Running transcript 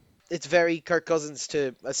it's very Kirk Cousins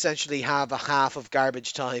to essentially have a half of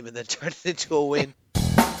garbage time and then turn it into a win.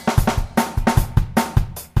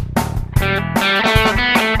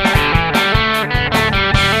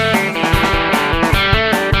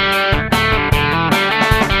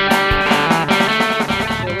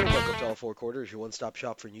 Hello and welcome to All Four Quarters, your one-stop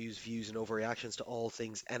shop for news, views, and overreactions to all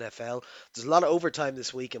things NFL. There's a lot of overtime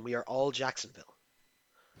this week, and we are all Jacksonville.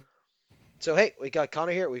 So hey, we got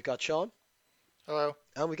Connor here, we've got Sean, Hello.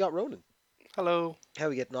 and we got Ronan. Hello. How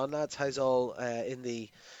we getting on, lads? How's all in the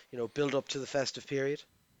build up to the festive period?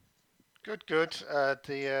 Good, good.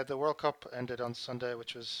 The World Cup ended on Sunday,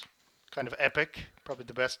 which was kind of epic. Probably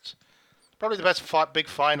the best big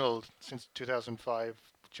final since 2005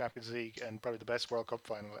 Champions League, and probably the best World Cup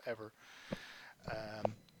final ever.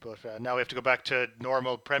 But now we have to go back to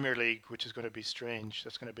normal Premier League, which is going to be strange.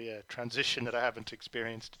 That's going to be a transition that I haven't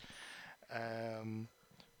experienced. Um,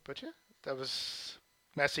 but yeah, that was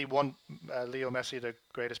Messi won. Leo Messi, the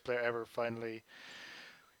greatest player ever, finally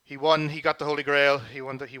he won. He got the Holy Grail. He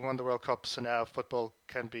won the World Cup. So now football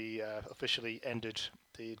can be officially ended.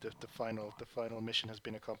 The final mission has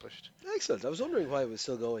been accomplished. Excellent. I was wondering why it was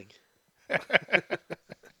still going.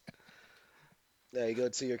 There you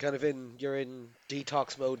go. So you're in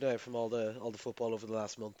detox mode now from all the football over the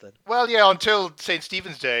last month then. Well, yeah, until St.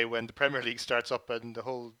 Stephen's Day when the Premier League starts up and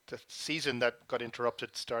the season that got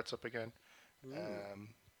interrupted starts up again. Mm. Um,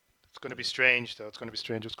 it's going to be strange, though. It's going to be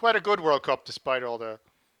strange. It was quite a good World Cup despite all the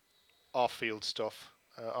off-field stuff.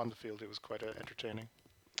 On the field, it was quite entertaining.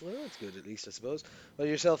 Well, that's good at least, I suppose. Well,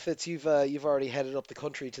 yourself, Fitz, you've already headed up the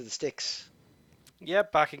country to the sticks. Yeah,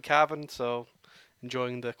 back in Cavan, so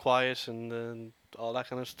enjoying the quiet and all that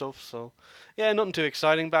kind of stuff. So, yeah, nothing too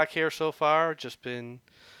exciting back here so far. Just been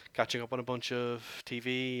catching up on a bunch of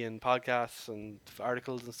TV and podcasts and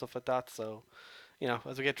articles and stuff like that. So,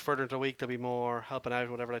 as we get further into the week, there'll be more helping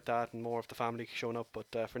out, whatever like that, and more of the family showing up.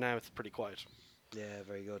 But for now, it's pretty quiet. Yeah,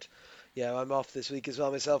 very good. Yeah, I'm off this week as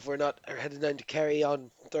well myself. We're not heading down to Kerry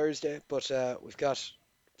on Thursday, but we've got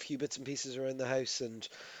a few bits and pieces around the house and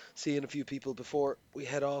seeing a few people before we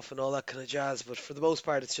head off and all that kind of jazz. But for the most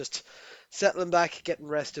part, it's just settling back, getting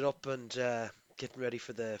rested up, and getting ready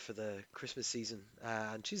for the Christmas season.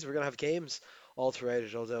 And geez, we're gonna have games all throughout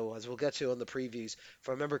it. Although, as we'll get to on the previews, if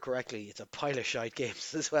I remember correctly, it's a pile of shite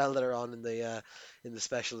games as well that are on in the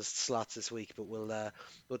specialist slots this week. But we'll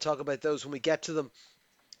talk about those when we get to them.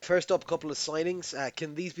 First up, a couple of signings.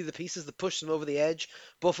 Can these be the pieces that push them over the edge?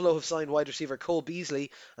 Buffalo have signed wide receiver Cole Beasley,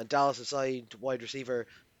 and Dallas have signed wide receiver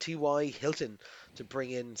T.Y. Hilton to bring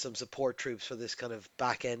in some support troops for this kind of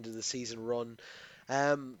back end of the season run.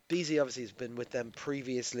 Beasley obviously has been with them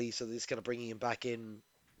previously, so this kind of bringing him back in,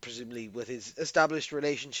 presumably with his established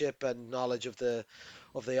relationship and knowledge of the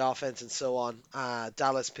offense and so on.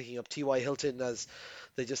 Dallas picking up T.Y. Hilton as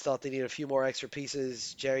they just thought they needed a few more extra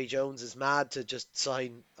pieces. Jerry Jones is mad to just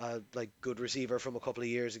sign a like good receiver from a couple of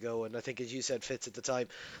years ago, and I think as you said, Fitz at the time,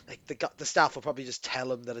 like the staff will probably just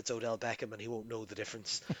tell him that it's Odell Beckham and he won't know the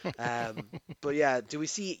difference. Um, but yeah, do we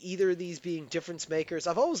see either of these being difference makers?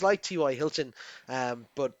 I've always liked T.Y. Hilton,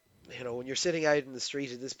 but when you're sitting out in the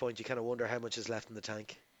street at this point, you kind of wonder how much is left in the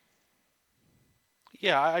tank.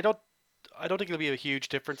 Yeah, I don't think it'll be a huge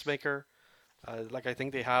difference maker. Like I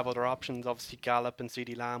think they have other options. Obviously, Gallup and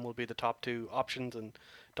C.D. Lamb will be the top two options, and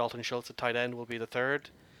Dalton Schultz at tight end will be the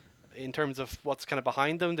third. In terms of what's kind of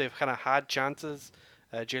behind them, they've kind of had chances.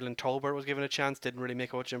 Jalen Tolbert was given a chance, didn't really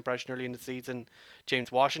make much impression early in the season.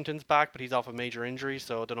 James Washington's back, but he's off a major injury,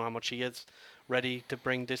 so I don't know how much he is ready to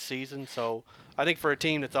bring this season. So I think for a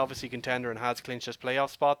team that's obviously contender and has clinched this playoff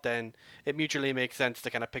spot, then it mutually makes sense to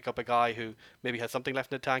kind of pick up a guy who maybe has something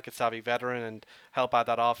left in the tank, a savvy veteran, and help out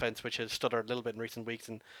that offense, which has stuttered a little bit in recent weeks.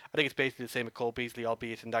 And I think it's basically the same with Cole Beasley,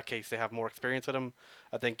 albeit in that case they have more experience with him.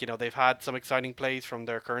 I think they've had some exciting plays from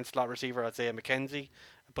their current slot receiver Isaiah McKenzie,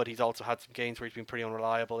 but he's also had some games where he's been pretty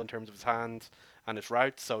unreliable in terms of his hands and his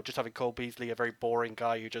routes. So just having Cole Beasley, a very boring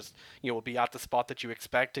guy who just will be at the spot that you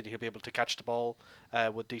expected, he'll be able to catch the ball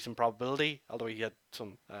with decent probability. Although he had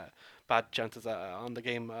some bad chances on the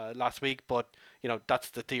game last week, but that's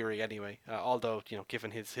the theory anyway. Although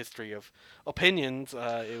given his history of opinions, it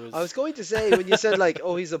I was was going to say when you said like,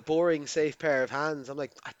 oh, he's a boring, safe pair of hands. I'm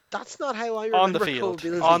like, that's not how I on the remember Cole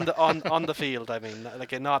field, on Beasley. the on the field. I mean,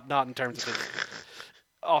 like not in terms of his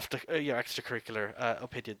off the extracurricular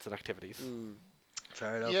opinions and activities. Mm,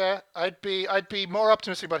 fair enough. Yeah, I'd be more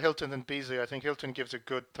optimistic about Hilton than Beasley. I think Hilton gives a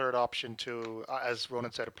good third option to, as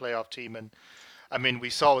Ronan said, a playoff team. And I mean,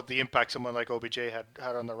 we saw what the impact someone like OBJ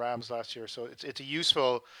had on the Rams last year. So it's a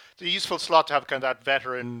useful slot to have kind of that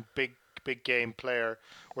veteran big game player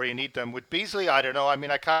where you need them. With Beasley, I don't know. I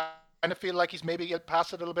mean, I can't kind of feel like he's maybe get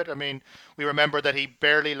past it a little bit? I mean, we remember that he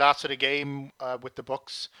barely lasted a game with the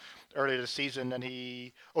Bucks earlier this season, and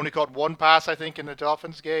he only caught one pass, I think, in the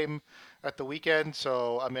Dolphins game at the weekend.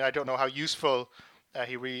 So, I mean, I don't know how useful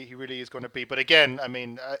he really is going to be. But again, I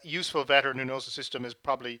mean, a useful veteran who knows the system is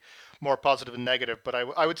probably more positive than negative. But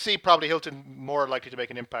I would see probably Hilton more likely to make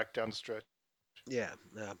an impact down the stretch. Yeah,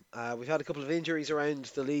 yeah. We've had a couple of injuries around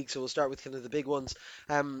the league, so we'll start with kind of the big ones.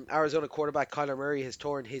 Arizona quarterback Kyler Murray has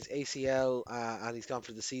torn his ACL and he's gone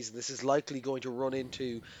for the season. This is likely going to run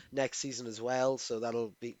into next season as well, so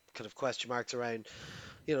that'll be kind of question marks around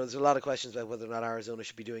there's a lot of questions about whether or not Arizona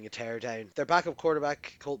should be doing a tear down. Their backup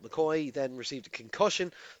quarterback, Colt McCoy, then received a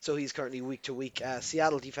concussion, so he's currently week to week.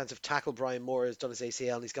 Seattle defensive tackle Brian Moore has done his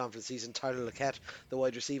ACL and he's gone for the season. Tyler Lockett, the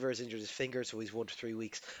wide receiver, has injured his finger, so he's 1 to 3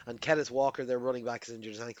 weeks. And Kenneth Walker, their running back, has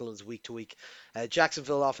injured his ankle and is week to week.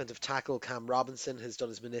 Jacksonville offensive tackle Cam Robinson has done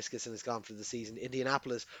his meniscus and is gone for the season.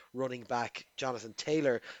 Indianapolis running back Jonathan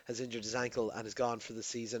Taylor has injured his ankle and is gone for the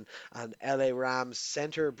season. And LA Rams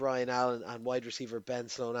center Brian Allen and wide receiver Ben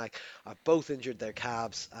Slonak are both injured their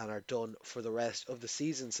calves and are done for the rest of the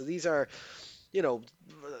season. So these are, you know,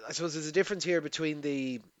 I suppose there's a difference here between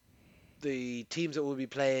the teams that will be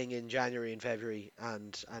playing in January and February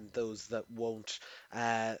and those that won't.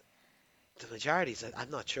 Uh, the majorities, I'm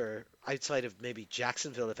not sure, outside of maybe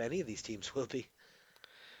Jacksonville, if any of these teams will be.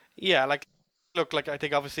 Yeah, like look, like I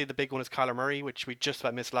think obviously the big one is Kyler Murray, which we just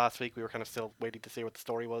about missed last week. We were kind of still waiting to see what the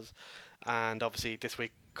story was, and obviously this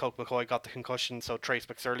week Colt McCoy got the concussion, so Trace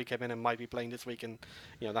McSorley came in and might be playing this week, and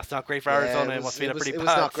that's not great for Yeah, Arizona in what's been a pretty it was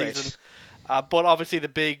bad not season. great. But obviously the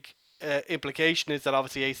big implication is that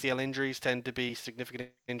obviously ACL injuries tend to be significant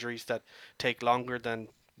injuries that take longer than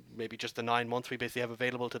maybe just the 9 months we basically have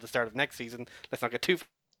available to the start of next season. Let's not get too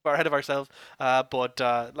far ahead of ourselves, but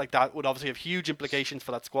like that would obviously have huge implications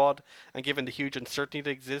for that squad. And given the huge uncertainty that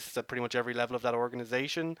exists at pretty much every level of that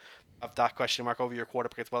organization, of that question mark over your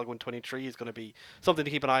quarterback as well going 23 is going to be something to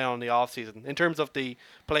keep an eye on in the off season. In terms of the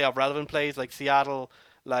playoff relevant plays, like Seattle,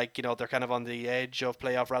 like they're kind of on the edge of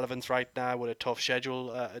playoff relevance right now with a tough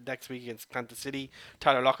schedule next week against Kansas City.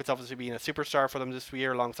 Tyler Lockett's obviously been a superstar for them this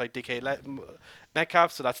year alongside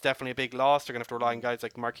Metcalf, so that's definitely a big loss. They're going to have to rely on guys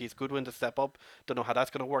like Marquise Goodwin to step up. Don't know how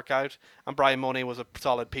that's going to work out. And Brian Monet was a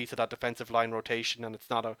solid piece of that defensive line rotation, and it's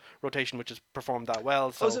not a rotation which has performed that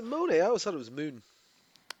well. Oh, was So it Monet? I always thought it was Moon.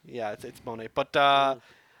 yeah, it's Monet. But Mm.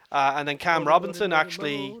 and then Cam Monet, Monet, Robinson Monet,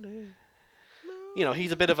 actually, Monet,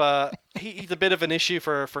 he's a Monet. bit of he's a bit of an issue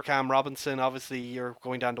for Cam Robinson. Obviously, you're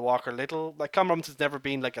going down to Walker Little. Like Cam Robinson's never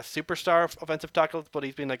been like a superstar offensive tackle, but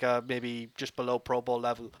he's been like a maybe just below Pro Bowl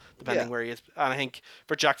level, Yeah, depending where he is. And I think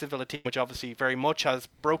for Jacksonville, a team which obviously very much has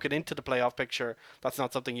broken into the playoff picture, that's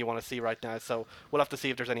not something you want to see right now. So we'll have to see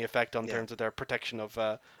if there's any effect on yeah. terms of their protection of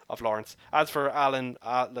Lawrence. As for Allen,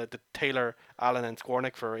 the Taylor, Allen, and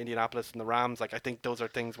Skornick for Indianapolis and the Rams, like I think those are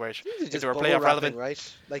things where I think they're if they just were bubble playoff wrapping, relevant,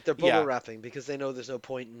 right? Like they're bubble yeah, wrapping because they know there's no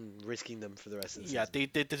point in risking them for the rest of the yeah, season.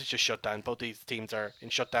 this is just shutdown. Both these teams are in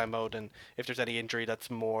shutdown mode, and if there's any injury that's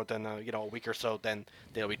more than a week or so, then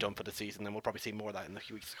they'll be done for the season, and we'll probably see more of that in the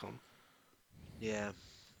few weeks to come. Yeah.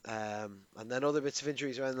 And then other bits of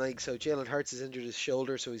injuries around the league. So Jalen Hurts has injured his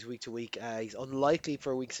shoulder, so he's week to week. He's unlikely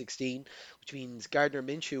for week 16, which means Gardner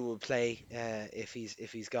Minshew will play if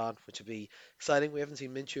he's gone, which would be exciting. We haven't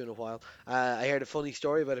seen Minshew in a while. I heard a funny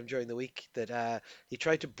story about him during the week that he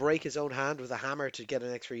tried to break his own hand with a hammer to get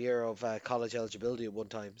an extra year of college eligibility at one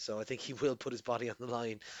time. So I think he will put his body on the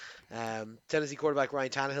line. Tennessee quarterback Ryan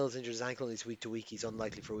Tannehill has injured his ankle and he's week to week. He's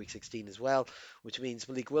unlikely for week 16 as well, which means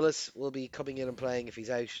Malik Willis will be coming in and playing if he's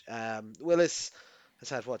out. Willis has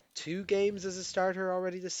had what 2 games as a starter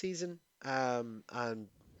already this season, and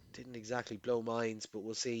didn't exactly blow minds, but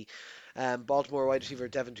we'll see. Baltimore wide receiver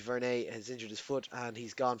Devin Duvernay has injured his foot and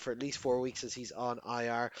he's gone for at least 4 weeks as he's on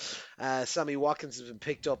IR. Sammy Watkins has been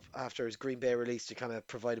picked up after his Green Bay release to kind of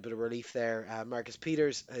provide a bit of relief there. Marcus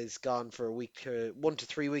Peters has gone for a week, 1 to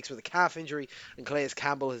 3 weeks with a calf injury, and Calais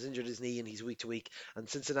Campbell has injured his knee and he's week to week. And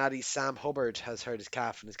Cincinnati's Sam Hubbard has hurt his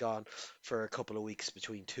calf and is gone for a couple of weeks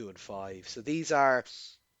between 2 and 5. So these are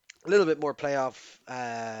a little bit more playoff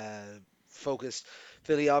focused.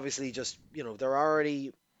 Philly obviously just they're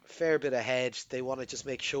already a fair bit ahead. They want to just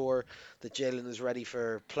make sure that Jalen is ready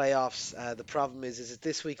for playoffs. The problem is it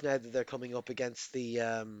this week now that they're coming up against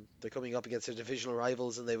their divisional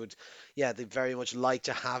rivals, and they very much like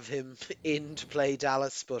to have him in to play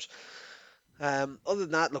Dallas. But other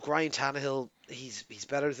than that, look, Ryan Tannehill, he's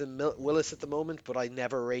better than Willis at the moment, but I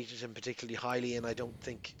never rated him particularly highly, and I don't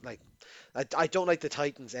think I don't like the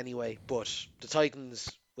Titans anyway, but the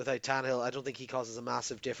Titans without Tannehill, I don't think he causes a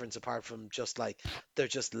massive difference apart from just like they're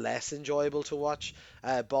just less enjoyable to watch.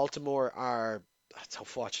 Baltimore are a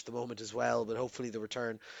tough watch at the moment as well, but hopefully the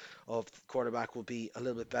return of the quarterback will be a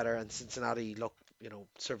little bit better. And Cincinnati, look,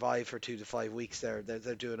 survive for 2 to 5 weeks. They're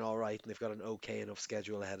doing all right, and they've got an okay enough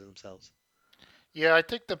schedule ahead of themselves. Yeah, I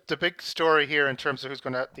think the big story here in terms of who's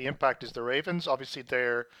going to the impact is the Ravens. Obviously,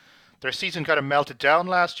 their season kind of melted down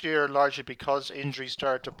last year, largely because injuries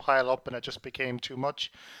started to pile up and it just became too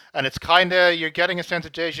much. And it's kind of you're getting a sense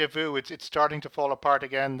of deja vu. It's starting to fall apart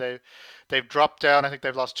again. They've dropped down. I think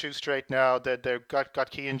they've lost two straight now. They've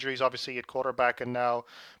got key injuries, obviously at quarterback, and now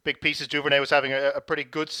big pieces. Duvernay was having a pretty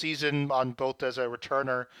good season on both as a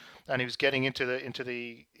returner, and he was getting into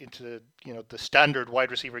the the standard wide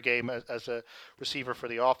receiver game as a receiver for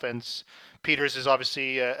the offense. Peters is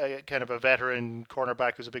obviously a kind of a veteran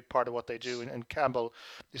cornerback who's a big part of what they do, and Campbell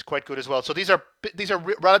is quite good as well. So these are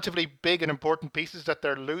relatively big and important pieces that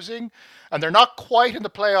they're losing, and they're not quite in the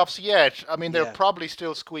playoffs yet. I mean, they'll Yeah. probably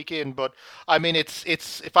still squeak in, but I mean, it's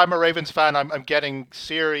if I'm a Ravens fan, I'm getting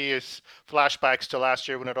serious flashbacks to last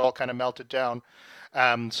year when it all kind of melted down.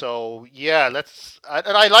 So yeah,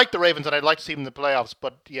 and I like the Ravens, and I'd like to see them in the playoffs.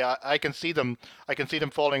 But yeah, I can see them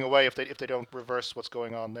falling away if they don't reverse what's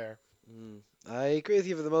going on there. Mm. I agree with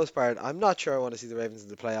you for the most part. I'm not sure I want to see the Ravens in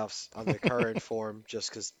the playoffs on their current form, just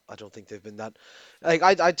because I don't think they've been that. Like,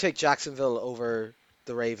 I'd take Jacksonville over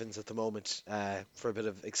the Ravens at the moment for a bit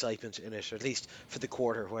of excitement in it, or at least for the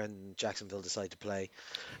quarter when Jacksonville decide to play.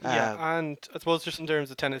 Yeah, Um, and I suppose just in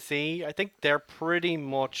terms of Tennessee, I think they're pretty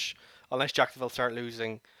much, unless Jacksonville start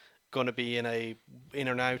losing, going to be in a in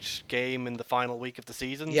and out game in the final week of the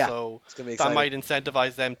season. yeah, So it's gonna be that exciting. might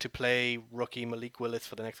incentivize them to play rookie Malik Willis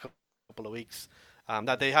for the next couple of weeks.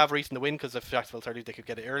 That they have reason to win because if Jacksonville started, they could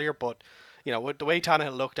get it earlier. But with the way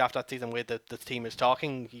Tannehill looked after that season, with the team is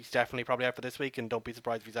talking, he's definitely probably out for this week, and don't be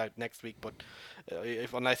surprised if he's out next week. But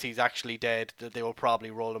if unless he's actually dead, they will probably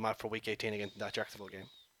roll him out for week 18 against that Jacksonville game.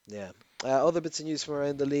 Yeah. Other bits of news from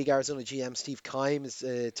around the league: Arizona GM Steve Keim is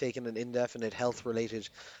taking an indefinite health-related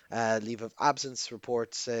leave of absence.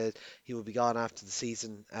 Reports said he will be gone after the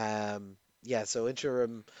season. Yeah, so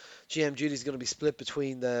interim GM duties is going to be split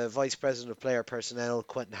between the Vice President of Player Personnel,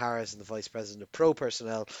 Quentin Harris, and the Vice President of Pro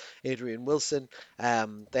Personnel, Adrian Wilson.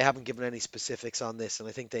 They haven't given any specifics on this, and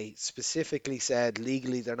I think they specifically said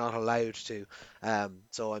legally they're not allowed to.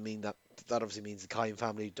 So I mean that obviously means the Kime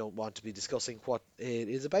family don't want to be discussing what it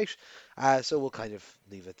is about. So we'll kind of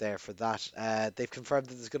leave it there for that. They've confirmed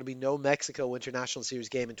that there's going to be no Mexico International Series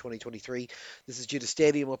game in 2023. This is due to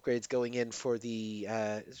stadium upgrades going in for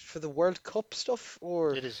the World Cup stuff,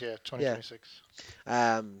 or It is, yeah, yeah. 2026.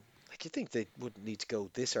 Like you think they wouldn't need to go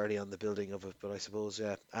this early on the building of it, but I suppose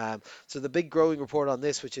yeah. So the big growing report on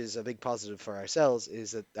this, which is a big positive for ourselves,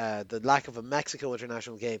 is that the lack of a Mexico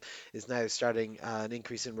international game is now starting an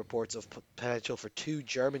increase in reports of potential for two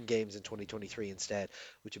German games in 2023 instead,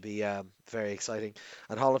 which would be very exciting.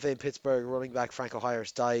 And Hall of Fame Pittsburgh running back Franco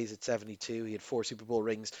Harris dies at 72. He had four Super Bowl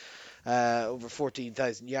rings, over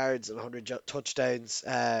 14,000 yards and 100 touchdowns.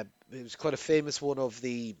 It was quite a famous one of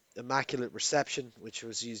the Immaculate Reception, which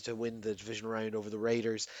was used to win the division round over the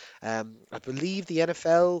Raiders. I believe the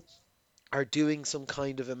NFL are doing some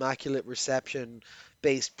kind of Immaculate Reception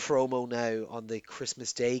based promo now on the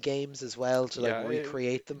Christmas Day games as well to like Yeah,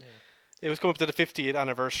 recreate them. it was coming up to the 50th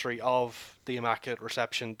anniversary of the Immaculate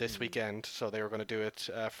Reception this Mm. weekend, so they were going to do it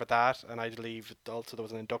for that. And I believe also there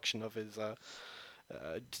was an induction of his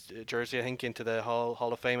jersey, I think, into the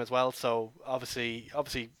Hall of Fame as well. So obviously,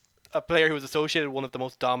 a player who was associated with one of the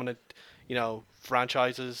most dominant,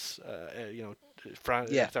 franchises,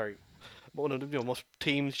 Yeah, sorry, one of the most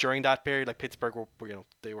teams during that period, like Pittsburgh,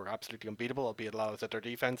 they were absolutely unbeatable, albeit a lot was at their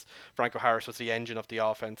defense. Franco Harris was the engine of the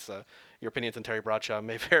offense. Your opinions on Terry Bradshaw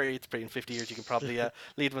may vary. It's been 50 years. You can probably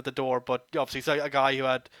lead him at the door, but obviously, he's a guy who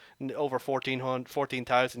had over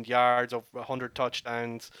 14,000 yards, over 100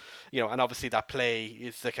 touchdowns. And obviously that play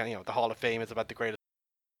is the kind. The Hall of Fame is about the greatest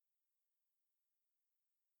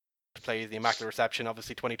plays, the Immaculate Reception.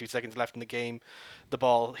 Obviously, 22 seconds left in the game, the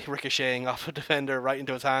ball ricocheting off a defender right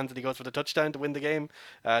into his hands, and he goes for the touchdown to win the game.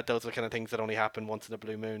 Those are the kind of things that only happen once in a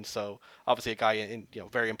blue moon. So obviously, a guy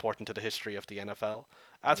very important to the history of the NFL.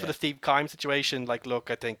 As for yeah. the Steve Keim situation, like, look,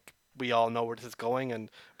 I think we all know where this is going, and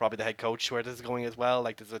probably the head coach where this is going as well.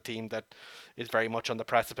 Like, this is a team that is very much on the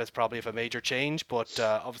precipice, probably, of a major change. But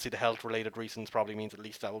obviously, the health-related reasons probably means at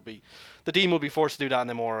least that will be the team will be forced to do that in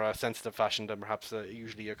a more sensitive fashion than perhaps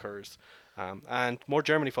usually occurs. And more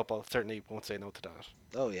Germany football certainly won't say no to that.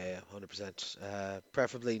 Oh yeah, yeah, 100%.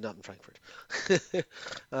 Preferably not in Frankfurt.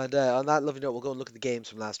 And on that lovely note, we'll go and look at the games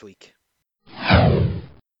from last week.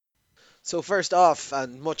 So first off,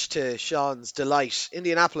 and much to Sean's delight,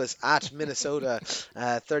 Indianapolis at Minnesota,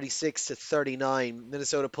 36 to 39.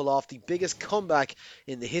 Minnesota pull off the biggest comeback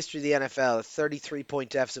in the history of the NFL. A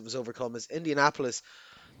 33-point deficit was overcome as Indianapolis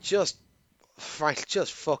just Frank,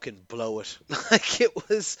 just fucking blow it. Like it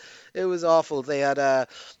was awful. They had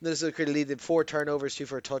Minnesota could lead, they had 4 turnovers, two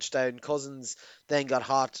for a touchdown. Cousins then got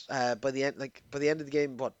hot by the end. Like by the end of the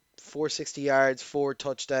game, what 460 yards, 4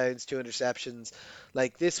 touchdowns, 2 interceptions.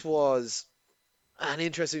 Like this was an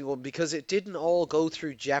interesting one because it didn't all go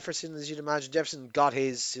through Jefferson as you'd imagine. Jefferson got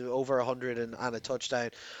his over 100 and a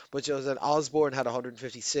touchdown, but it was that Osborne had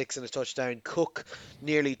 156 and a touchdown. Cook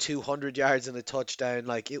nearly 200 yards and a touchdown.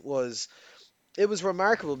 Like it was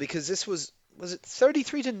remarkable because this was it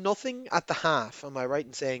 33 to nothing at the half? Am I right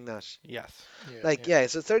in saying that? Yes. Yeah, Like yeah. yeah,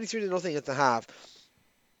 so 33 to nothing at the half.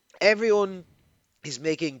 Everyone is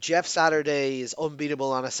making Jeff Saturday is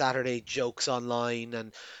unbeatable on a Saturday jokes online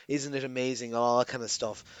and isn't it amazing all that kind of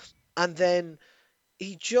stuff. And then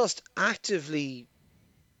he just actively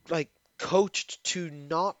like coached to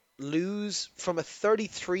not lose from a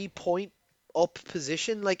 33 point up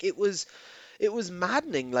position. Like it was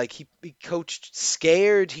maddening. Like he coached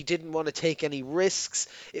scared. He didn't want to take any risks.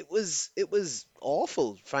 It was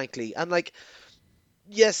awful, frankly. And like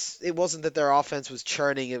yes, it wasn't that their offense was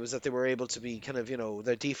churning. It was that they were able to be kind of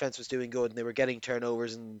their defense was doing good and they were getting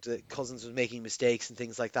turnovers and Cousins was making mistakes and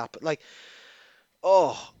things like that. But like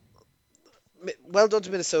oh, well done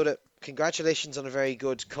to Minnesota. Congratulations on a very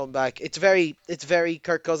good comeback. It's very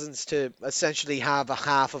Kirk Cousins to essentially have a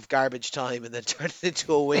half of garbage time and then turn it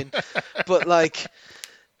into a win. But like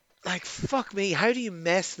fuck me, how do you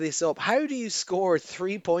mess this up? How do you score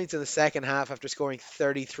 3 points in the second half after scoring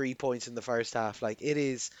 33 points in the first half? Like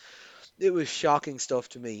it was shocking stuff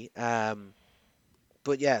to me.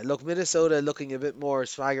 But yeah, look, Minnesota looking a bit more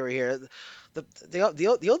swaggery here.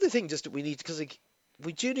 The other thing just that we need because like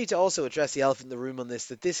we do need to also address the elephant in the room on this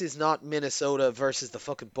that this is not Minnesota versus the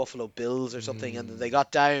fucking Buffalo Bills or something, and that they Mm.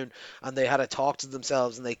 got down and they had a talk to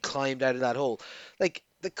themselves and they climbed out of that hole. Like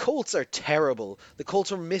the Colts are terrible. The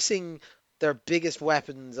Colts are missing their biggest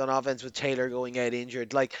weapons on offense with Taylor going out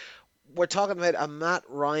injured. Like we're talking about a Matt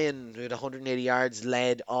Ryan with 180 yards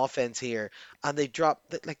led offense here, and they dropped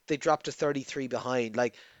to 33 behind.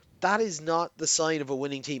 Like that is not the sign of a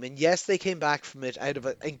winning team. And yes, they came back from it out of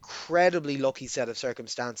an incredibly lucky set of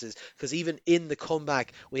circumstances. Because even in the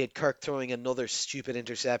comeback, we had Kirk throwing another stupid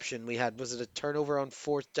interception. We had was it a turnover on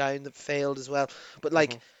fourth down that failed as well. But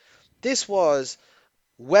like Hmm. this was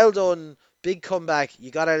well done, big comeback.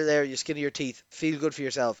 You got out of there, you skin of your teeth. Feel good for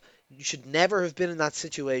yourself. You should never have been in that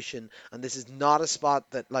situation, and this is not a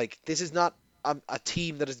spot that this is not a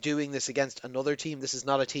team that is doing this against another team. This is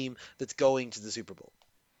not a team that's going to the Super Bowl.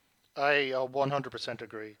 I 100%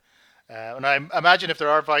 agree. And I imagine if there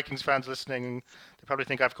are Vikings fans listening, they probably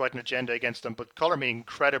think I've quite an agenda against them. But color me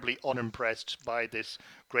incredibly unimpressed by this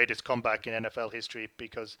greatest comeback in NFL history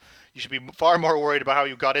because you should be far more worried about how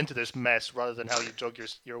you got into this mess rather than how you dug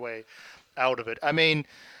your way out of it. I mean,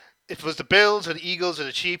 if it was the Bills or the Eagles or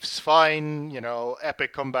the Chiefs, fine,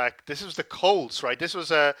 epic comeback. This was the Colts, right? This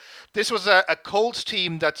was a Colts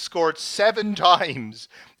team that scored 7 times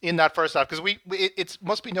in that first half because it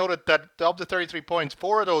must be noted that of the 33 points,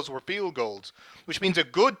 4 of those were field goals, which means a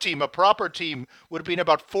good team, a proper team, would have been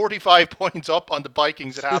about 45 points up on the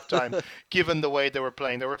Vikings at halftime, given the way they were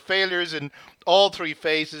playing. There were failures in all three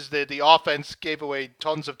phases. The offense gave away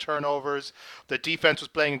tons of turnovers. The defense was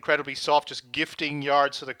playing incredibly soft, just gifting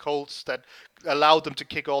yards to the Colts that allowed them to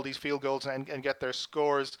kick all these field goals and get their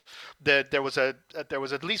scores. There was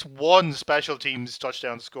at least one special teams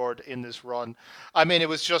touchdown scored in this run. I mean, it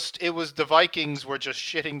was the Vikings were just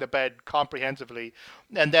shitting the bed comprehensively,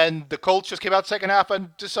 and then the Colts just came out second half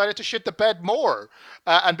and decided to shit the bed more.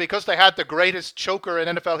 And because they had the greatest choker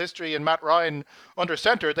in NFL history in Matt Ryan under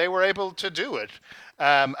center, they were able to do it.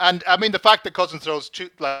 And I mean, the fact that Cousins throws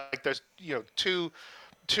there's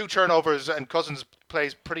two turnovers and Cousins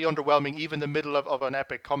plays pretty underwhelming even in the middle of an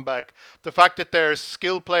epic comeback. The fact that their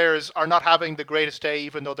skill players are not having the greatest day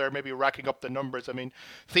even though they're maybe racking up the numbers. I mean,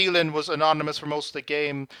 Thielen was anonymous for most of the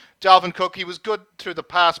game. Dalvin Cook, he was good through the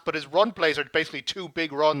pass, but his run plays are basically two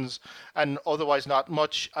big runs and otherwise not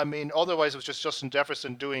much. I mean, otherwise it was just Justin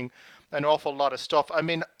Jefferson doing an awful lot of stuff. I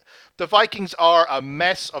mean, the Vikings are a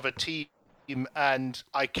mess of a team and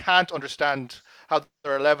I can't understand how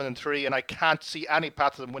they're 11-3, and I can't see any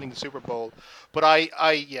path to them winning the Super Bowl. But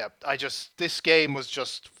I just this game was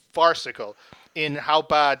just farcical in how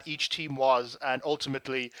bad each team was, and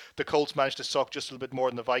ultimately the Colts managed to suck just a little bit more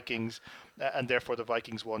than the Vikings, and therefore the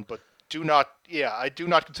Vikings won. But do not, yeah, I do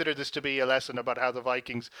not consider this to be a lesson about how the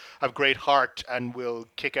Vikings have great heart and will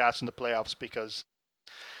kick ass in the playoffs because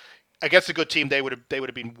against a good team they would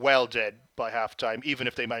have been well dead by halftime, even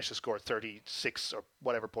if they managed to score 36 or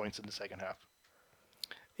whatever points in the second half.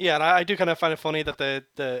 Yeah, and I do kind of find it funny that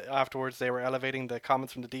the afterwards they were elevating the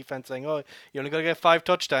comments from the defense, saying, "Oh, you're only going to get 5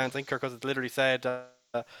 touchdowns." I think Kirk Cousins literally said,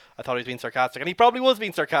 "I thought he was being sarcastic," and he probably was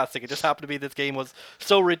being sarcastic. It just happened to be this game was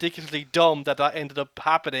so ridiculously dumb that that ended up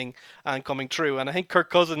happening and coming true. And I think Kirk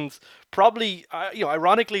Cousins probably,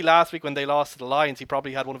 ironically, last week when they lost to the Lions, he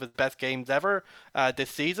probably had one of his best games ever this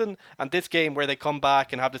season. And this game where they come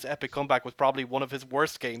back and have this epic comeback was probably one of his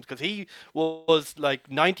worst games because he was like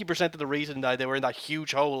 90% of the reason that they were in that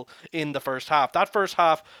huge hole in the first half. That first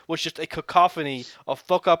half was just a cacophony of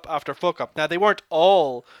fuck up after fuck up. Now they weren't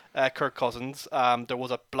all Kirk Cousins. There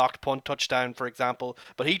was a blocked punt touchdown, for example,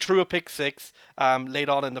 but he threw a pick six late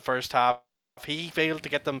on in the first half. He failed to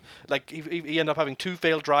get them. Like he ended up having 2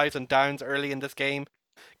 failed drives and downs early in this game,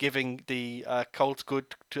 giving the Colts good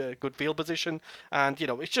field position. And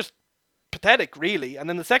it's just pathetic, really. And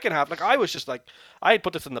then the second half, like I was just like, I had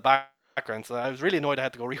put this in the background, so I was really annoyed I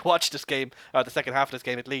had to go rewatch this game, the second half of this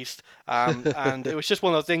game at least. And it was just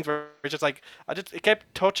one of those things where it's just like it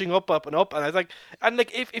kept touching up and up, and I was like, and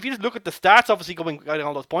like if you just look at the stats, obviously getting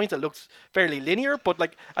all those points, it looks fairly linear. But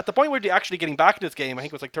like at the point where they're actually getting back in this game, I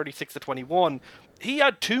think it was like 36-21. He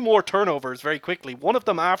had 2 more turnovers very quickly. One of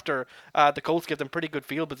them after the Colts gave them pretty good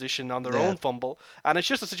field position on their Yeah. own fumble, and it's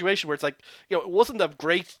just a situation where it's like it wasn't a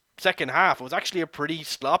great second half. It was actually a pretty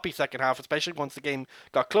sloppy second half, especially once the game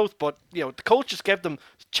got close. But the Colts just gave them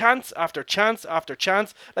chance after chance after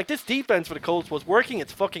chance. Like this defense for the Colts was working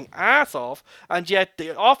its fucking ass off, and yet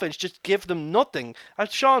the offense just give them nothing.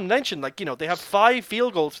 As Sean mentioned, like they have 5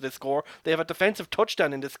 field goals for this score. They have a defensive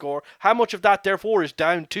touchdown in this score. How much of that, therefore, is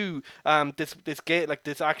down to this game, like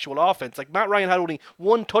this actual offense? Like Matt Ryan had only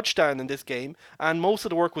 1 touchdown in this game, and most of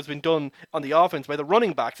the work was being done on the offense by the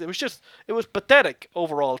running backs. It was pathetic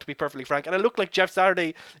overall, to be perfectly frank. And it looked like Jeff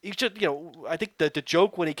Saturday. He just, I think the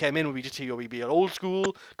joke when he came in would be just he'd be an old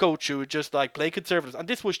school coach who would just like play conservatives. And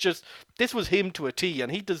this was him to a T.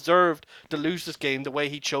 And he deserved to lose this game the way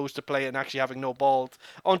he chose to play it and actually having no balls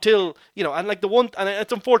until and like and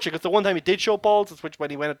it's unfortunate because the one time he did show balls is which when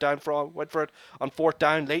he went for it on fourth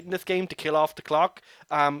down late in this game to kill off the clock.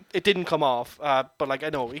 It didn't come off. But like I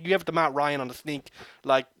know you have the Matt Ryan on the sneak.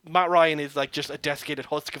 Like Matt Ryan is like just a desiccated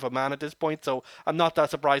husk of a man at this point, so I'm not that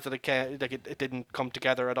surprised that it didn't come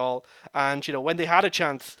together at all. And when they had a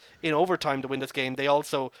chance in overtime to win this game, they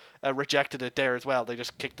also rejected it there as well. They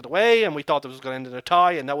just kicked it away, and we thought it was going to end in a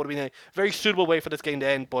tie, and that would have been a very suitable way for this game to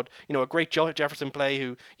end. But a great Jefferson play,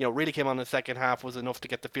 who really came on in the second half, was enough to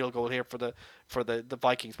get the field goal here for the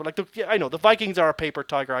Vikings. But I know the Vikings are a paper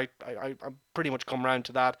tiger. I pretty much come round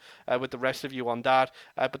to that with the rest of you on that.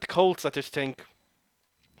 But the Colts, I just think.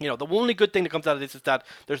 The only good thing that comes out of this is that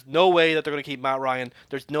there's no way that they're going to keep Matt Ryan.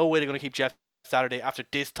 There's no way they're going to keep Jeff Saturday after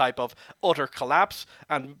this type of utter collapse,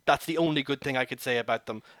 and that's the only good thing I could say about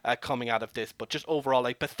them coming out of this. But just overall,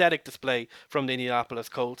 a pathetic display from the Indianapolis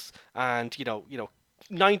Colts, and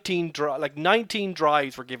 19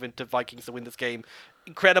 drives were given to Vikings to win this game.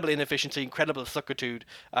 Incredible inefficiency, incredible suckitude,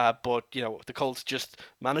 but the Colts just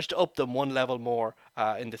managed to up them one level more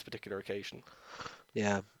in this particular occasion.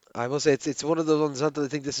 Yeah, I must say it's one of those ones. Not that I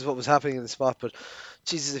think this is what was happening in the spot, but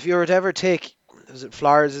Jesus, if you were to ever take was it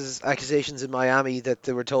Flores' accusations in Miami that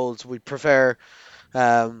they were told we prefer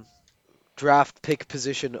um, draft pick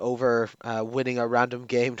position over winning a random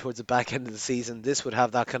game towards the back end of the season, this would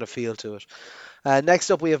have that kind of feel to it. Next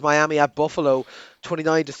up, we have Miami at Buffalo,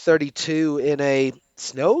 29-32 in a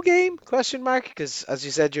snow game? Question mark? Because as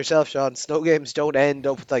you said yourself, Sean, snow games don't end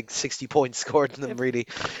up with like 60 points scored in them, Ev- really.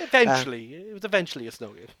 Uh, Eventually, it was eventually a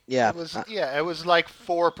snow game. yeah. It was like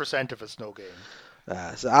 4% of a snow game.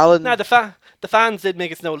 So Alan, Now the fans did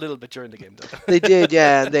make it snow a little bit during the game, though. they did,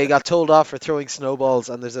 yeah, and they got told off for throwing snowballs.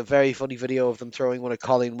 And there's a very funny video of them throwing one at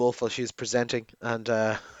Colleen Wolfe while she was presenting, and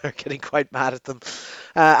are getting quite mad at them.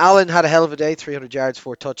 Allen had a hell of a day, 300 yards,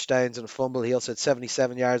 4 touchdowns, and a fumble. He also had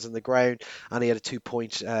 77 yards on the ground, and he had a 2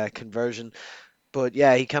 point conversion. But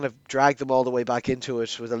yeah, he kind of dragged them all the way back into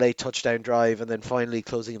it with a late touchdown drive, and then finally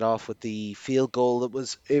closing it off with the field goal that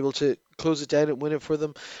was able to close it down and win it for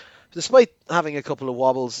them. Despite having a couple of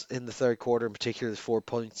wobbles in the third quarter, in particular, 4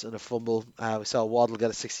 points and a fumble, we saw Waddle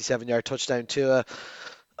get a 67-yard touchdown. Tua,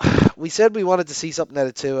 we said we wanted to see something out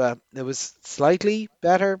of Tua. It was slightly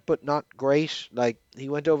better, but not great. Like he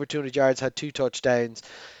went over 200 yards, had 2 touchdowns.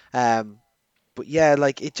 Um, but yeah,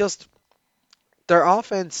 like it just their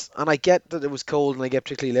offense, and I get that it was cold, and I get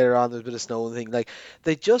particularly later on there's a bit of snow and thing. Like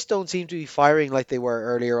they just don't seem to be firing like they were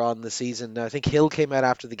earlier on in the season. Now, I think Hill came out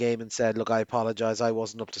after the game and said, "Look, I apologise, I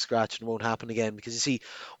wasn't up to scratch, and it won't happen again." Because you see,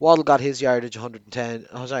 Waddle got his yardage 110,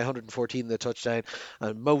 oh, sorry, 114 in the touchdown,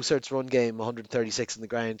 and Mosert's run game 136 in the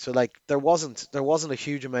ground. So like there wasn't a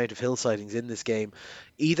huge amount of Hill sightings in this game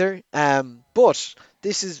either. But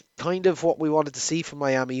this is kind of what we wanted to see from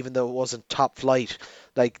Miami, even though it wasn't top flight.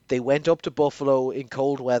 Like they went up to Buffalo in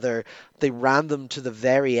cold weather, they ran them to the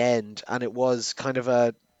very end, and it was kind of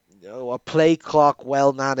a play clock,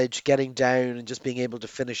 well managed, getting down and just being able to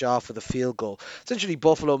finish off with a field goal. Essentially,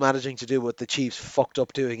 Buffalo managing to do what the Chiefs fucked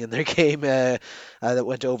up doing in their game that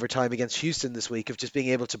went to overtime against Houston this week, of just being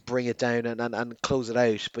able to bring it down and close it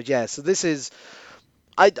out. But yeah, so this is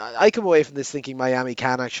I come away from this thinking Miami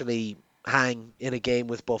can actually hang in a game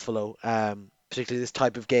with Buffalo, particularly this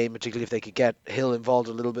type of game, particularly if they could get Hill involved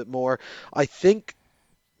a little bit more. I think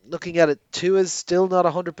looking at it, Tua's still not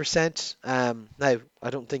 100%. Now, I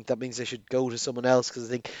don't think that means they should go to someone else because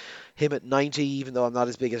I think him at 90, even though I'm not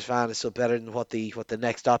his biggest fan, is still better than what the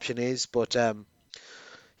next option is. But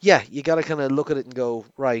yeah, you got to kind of look at it and go,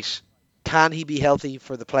 right, can he be healthy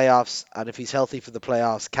for the playoffs? And if he's healthy for the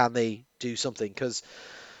playoffs, can they do something? Because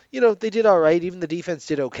they did all right. Even the defense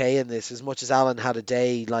did okay in this. As much as Allen had a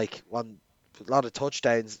day, like on a lot of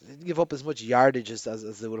touchdowns, they didn't give up as much yardage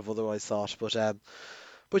as they would have otherwise thought.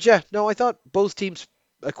 But yeah, no, I thought both teams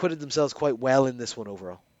acquitted themselves quite well in this one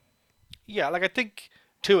overall. Yeah, like I think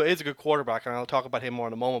Tua is a good quarterback, and I'll talk about him more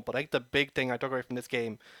in a moment. But I think the big thing I took away from this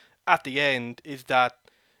game at the end is that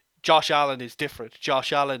Josh Allen is different.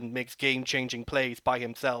 Josh Allen makes game changing plays by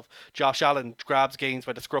himself. Josh Allen grabs games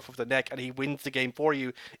by the scruff of the neck and he wins the game for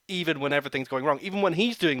you, even when everything's going wrong. Even when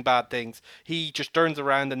he's doing bad things, he just turns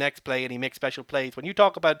around the next play and he makes special plays. When you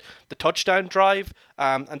talk about the touchdown drive,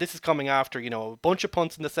 and this is coming after, a bunch of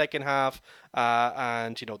punts in the second half,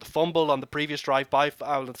 and, the fumble on the previous drive by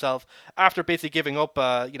Allen himself, after basically giving up,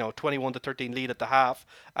 21 to 13 lead at the half,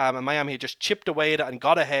 and Miami had just chipped away at it and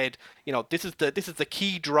got ahead. This is the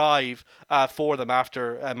key drive for them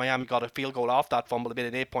after Miami got a field goal off that fumble. It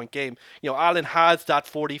made an 8-point game. Allen has that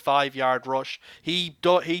 45-yard rush. He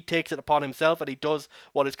takes it upon himself and he does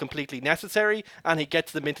what is completely necessary, and he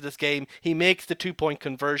gets them into this game. He makes the 2-point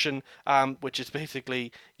conversion, which is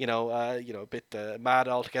basically a bit mad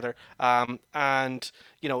altogether. And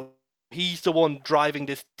he's the one driving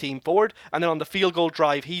this team forward. And then on the field goal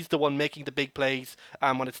drive, he's the one making the big plays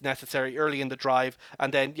when it's necessary early in the drive.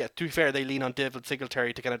 And then, yeah, to be fair, they lean on David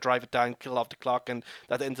Singletary to kind of drive it down, kill off the clock, and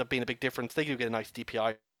that ends up being a big difference. They do get a nice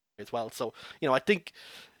DPI as well. So, I think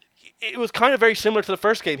it was kind of very similar to the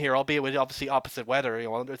first game here, albeit with obviously opposite weather.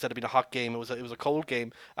 Instead of being a hot game, it was a cold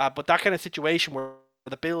game. But that kind of situation where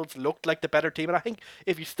the Bills looked like the better team, and I think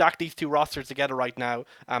if you stack these two rosters together right now,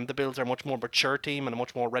 the Bills are a much more mature team and a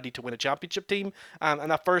much more ready to win a championship team. And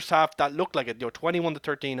that first half, that looked like it, 21 to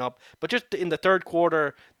 13 up, but just in the third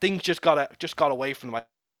quarter, things just got away from them.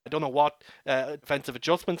 I don't know what defensive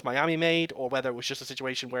adjustments Miami made, or whether it was just a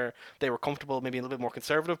situation where they were comfortable, maybe a little bit more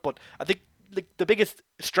conservative. But I think the biggest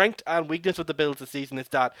strength and weakness of the Bills this season is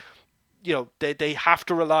that they have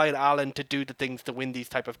to rely on Allen to do the things to win these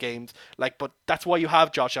type of games. But that's why you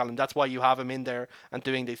have Josh Allen. That's why you have him in there and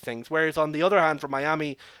doing these things. Whereas on the other hand, for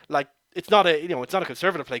Miami, it's not a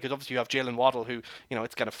conservative play, because obviously you have Jalen Waddle, who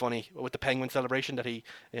it's kind of funny with the Penguin celebration that he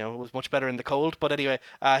was much better in the cold. But anyway,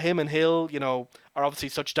 him and Hill are obviously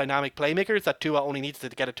such dynamic playmakers that Tua only needs to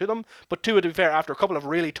get it to them. But Tua, to be fair, after a couple of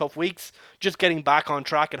really tough weeks, just getting back on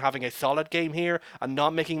track and having a solid game here and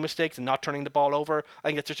not making mistakes and not turning the ball over, I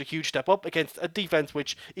think it's just a huge step up against a defense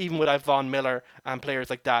which, even without Von Miller and players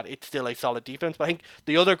like that, it's still a solid defense. But I think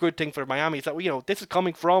the other good thing for Miami is that this is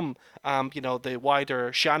coming from the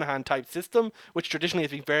wider Shanahan type system, which traditionally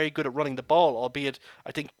has been very good at running the ball, albeit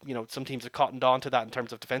I think some teams have cottoned on to that in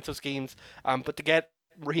terms of defensive schemes. But to get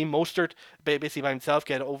Raheem Mostert basically by himself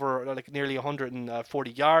get over nearly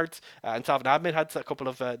 140 yards, and Salvin Ahmed had a couple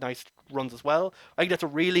of nice runs as well. I think that's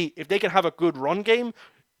if they can have a good run game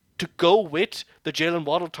to go with the Jalen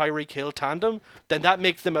Waddle Tyreek Hill tandem, then that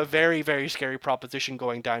makes them a very, very scary proposition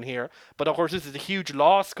going down here. But of course, this is a huge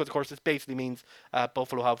loss, because of course this basically means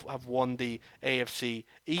Buffalo have won the AFC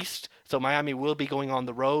East. So Miami will be going on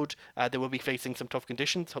the road. They will be facing some tough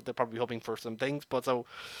conditions. They're probably hoping for some things. But so,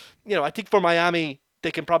 I think for Miami,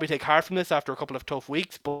 they can probably take heart from this after a couple of tough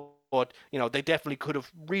weeks. But they definitely could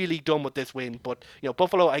have really done with this win. But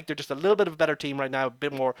Buffalo, I think they're just a little bit of a better team right now, a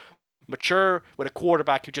bit more mature, with a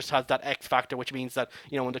quarterback who just has that X factor, which means that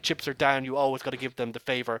when the chips are down, you always got to give them the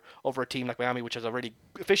favor over a team like Miami, which has a really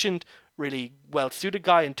efficient, really well suited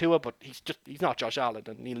guy in Tua, but he's not Josh Allen,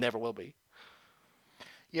 and he never will be.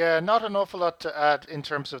 Yeah, not an awful lot to add in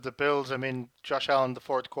terms of the Bills. I mean, Josh Allen, the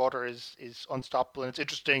fourth quarter is unstoppable, and it's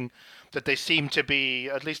interesting that they seem to be,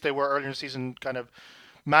 at least they were earlier in the season, kind of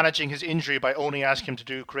managing his injury by only asking him to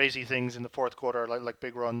do crazy things in the fourth quarter, like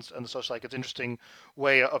big runs and such. Like it's interesting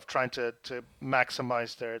way of trying to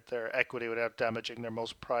maximize their equity without damaging their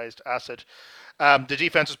most prized asset. The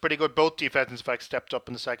defense was pretty good. Both defenses, in fact, stepped up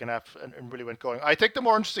in the second half and really went going. I think the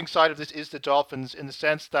more interesting side of this is the Dolphins in the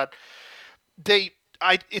sense that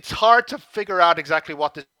it's hard to figure out exactly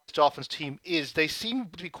what this Dolphins team is. They seem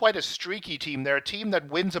to be quite a streaky team. They're a team that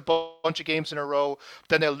wins a bunch of games in a row,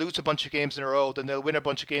 then they'll lose a bunch of games in a row, then they'll win a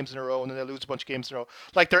bunch of games in a row, and then they'll lose a bunch of games in a row.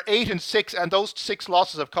 Like they're 8-6, and those six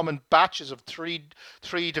losses have come in batches of three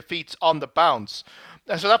defeats on the bounce.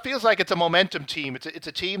 And so that feels like it's a momentum team. It's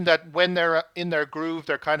a team that when they're in their groove,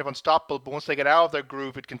 they're kind of unstoppable. But once they get out of their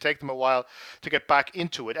groove, it can take them a while to get back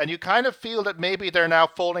into it. And you kind of feel that maybe they're now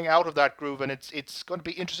falling out of that groove, and it's going to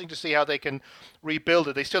be interesting to see how they can rebuild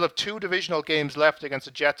it. They still have two divisional games left against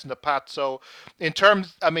the Jets and the Pats. So in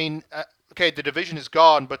terms, I mean, okay, the division is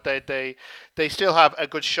gone, but they still have a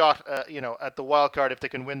good shot, at the wild card if they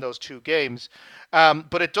can win those two games.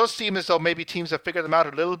 But it does seem as though maybe teams have figured them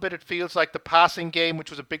out a little bit. It feels like the passing game, which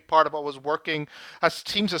was a big part of what was working, has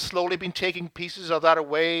teams have slowly been taking pieces of that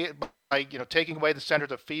away by taking away the center of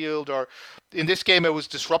the field, or in this game it was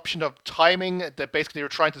disruption of timing that basically they were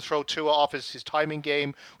trying to throw Tua off his timing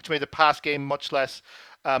game, which made the pass game much less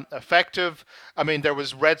effective. I mean, there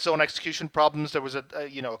was red zone execution problems. There was a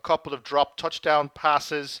couple of dropped touchdown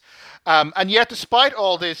passes, and yet despite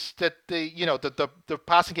all this, that the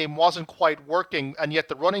passing game wasn't quite working, and yet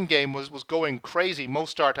the running game was going crazy.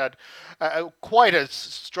 Mostart had quite a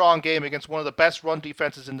strong game against one of the best run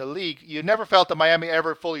defenses in the league. You never felt that Miami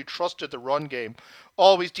ever fully trusted the run game,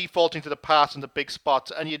 always defaulting to the pass in the big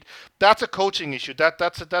spots, and that's a coaching issue.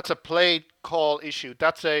 That's a play call issue.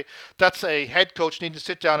 That's a head coach needing to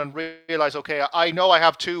sit down and realize, okay, I know I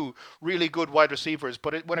have two really good wide receivers,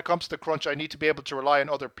 but when it comes to the crunch, I need to be able to rely on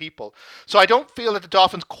other people. So I don't feel that the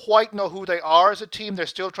Dolphins quite know who they are as a team. They're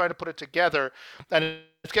still trying to put it together, and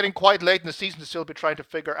it's getting quite late in the season to still be trying to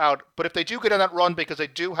figure out. But if they do get on that run, because they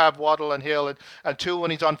do have Waddle and Hill, and two when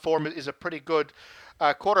he's on form is a pretty good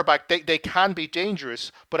quarterback, they can be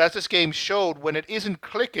dangerous. But as this game showed, when it isn't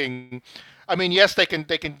clicking, I mean, yes, they can.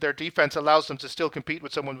 Their defense allows them to still compete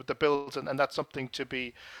with someone with the Bills, and that's something to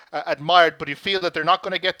be admired. But you feel that they're not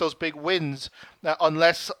going to get those big wins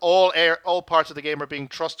unless all parts of the game are being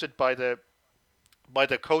trusted by the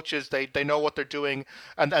coaches. They know what they're doing,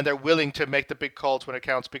 and they're willing to make the big calls when it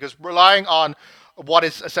counts, because relying on what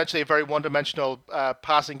is essentially a very one-dimensional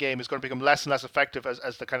passing game is going to become less and less effective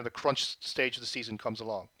as the kind of the crunch stage of the season comes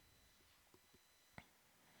along.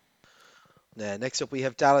 Next up, we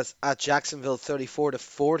have Dallas at Jacksonville,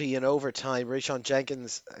 34-40 in overtime. Rayshon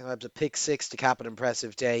Jenkins had a pick six to cap an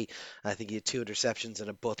impressive day. I think he had two interceptions and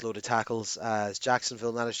a buttload of tackles as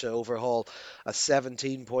Jacksonville managed to overhaul a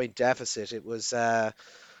 17-point deficit.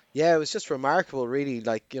 Yeah, it was just remarkable, really.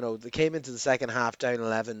 Like, they came into the second half down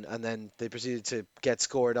 11, and then they proceeded to get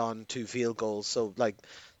scored on two field goals. So, like,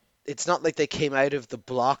 it's not like they came out of the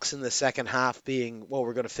blocks in the second half being, well,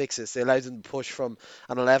 we're going to fix this. They allowed them to push from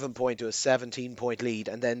an 11-point to a 17-point lead,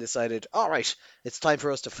 and then decided, all right, it's time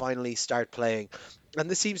for us to finally start playing.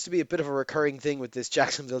 And this seems to be a bit of a recurring thing with this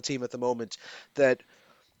Jacksonville team at the moment, that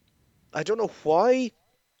I don't know why,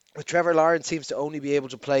 but Trevor Lawrence seems to only be able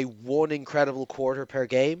to play one incredible quarter per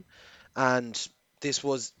game, and this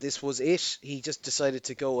was it. He just decided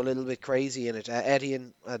to go a little bit crazy in it.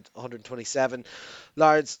 Etienne at 127,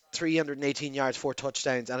 Lawrence 318 yards, four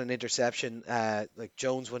touchdowns, and an interception. Like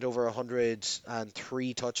Jones went over 100 and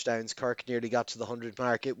three touchdowns. Kirk nearly got to the 100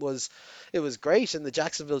 mark. It was great, and the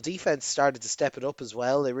Jacksonville defense started to step it up as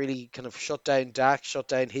well. They really kind of shut down Dak, shut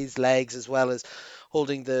down his legs, as well as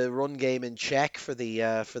holding the run game in check for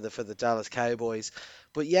the Dallas Cowboys.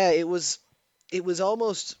 But yeah, it was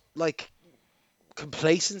almost like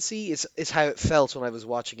complacency is how it felt when I was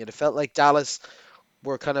watching it. It felt like Dallas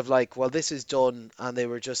were kind of like, well, this is done, and they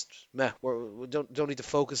were just, meh, we don't need to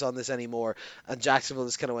focus on this anymore. And Jacksonville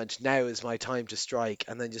just kind of went, now is my time to strike,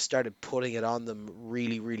 and then just started putting it on them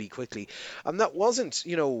really, really quickly. And that wasn't,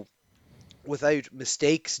 without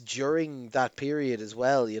mistakes during that period as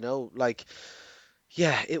well. Like,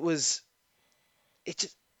 yeah, it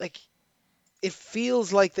just like it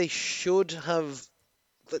feels like they should have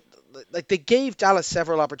like they gave Dallas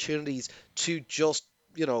several opportunities to just,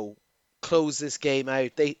 you know, close this game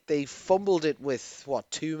out. They fumbled it with what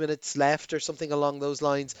 2 minutes left or something along those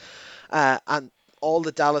lines, and all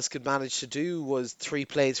that Dallas could manage to do was three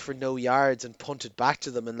plays for no yards and punt it back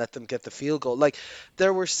to them and let them get the field goal. Like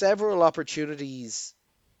there were several opportunities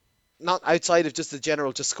not outside of just the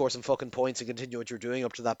general, just score some fucking points and continue what you're doing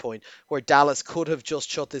up to that point, where Dallas could have just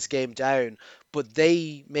shut this game down, but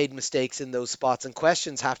they made mistakes in those spots, and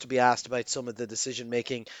questions have to be asked about some of the decision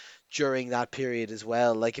making during that period as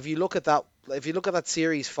well. Like if you look at that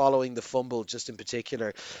series following the fumble, just in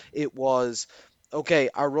particular, it was okay.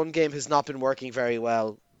 Our run game has not been working very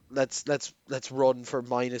well. Let's run for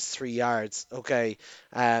 -3 yards. Okay,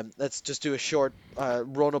 let's just do a short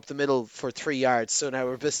run up the middle for 3 yards. So now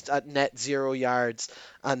we're just at net 0 yards,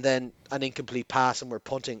 and then an incomplete pass, and we're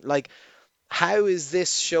punting. Like, how is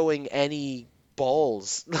this showing any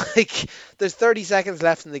balls? Like, there's 30 seconds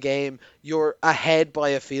left in the game. You're ahead by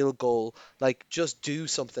a field goal. Like, just do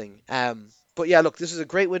something. But yeah, look, this is a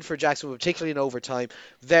great win for Jacksonville, particularly in overtime.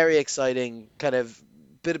 Very exciting, kind of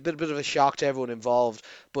bit of a shock to everyone involved.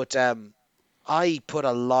 But I put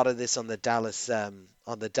a lot of this on the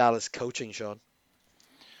Dallas coaching, Sean.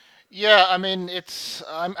 Yeah, I mean,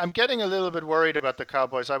 I'm getting a little bit worried about the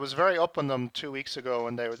Cowboys. I was very up on them 2 weeks ago,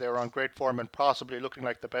 and they were on great form and possibly looking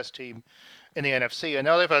like the best team in the NFC. And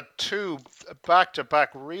now they've had two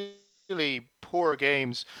back-to-back really poor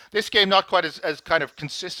games. This game not quite as kind of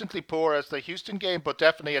consistently poor as the Houston game, but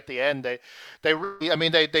definitely at the end they really, I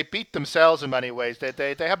mean, they beat themselves in many ways.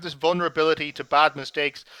 They have this vulnerability to bad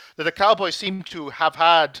mistakes that the Cowboys seem to have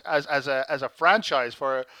had as a franchise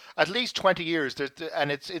for at least 20 years.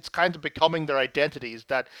 And it's kind of becoming their identity, is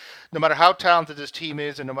that no matter how talented this team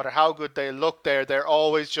is and no matter how good they look, they're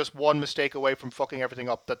always just one mistake away from fucking everything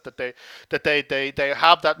up. They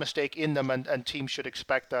have that mistake in them, and teams should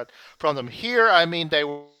expect that from them. Here, I mean, they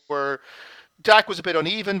were. Dak was a bit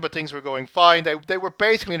uneven, but things were going fine. They were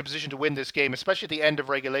basically in a position to win this game, especially at the end of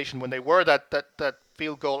regulation when they were that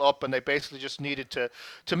field goal up, and they basically just needed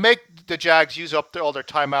to make the Jags use up all their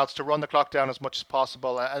timeouts to run the clock down as much as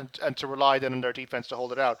possible, and to rely then on their defense to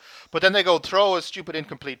hold it out. But then they go throw a stupid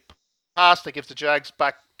incomplete pass that gives the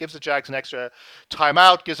Jags an extra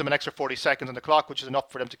timeout, gives them an extra 40 seconds on the clock, which is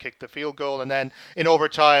enough for them to kick the field goal. And then in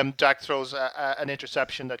overtime, Dak throws an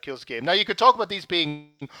interception that kills the game. Now, you could talk about these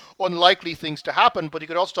being unlikely things to happen, but you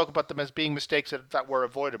could also talk about them as being mistakes that were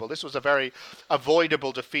avoidable. This was a very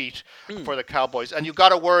avoidable defeat Mm. for the Cowboys. And you've got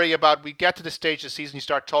to worry about, we get to the stage of the season, you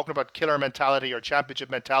start talking about killer mentality or championship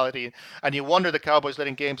mentality, and you wonder the Cowboys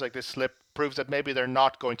letting games like this slip proves that maybe they're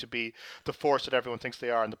not going to be the force that everyone thinks they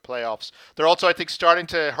are in the playoffs. They're also, I think, starting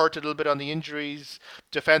to hurt a little bit on the injuries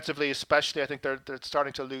defensively, especially. I think they're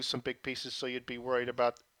starting to lose some big pieces, so you'd be worried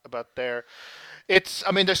about there.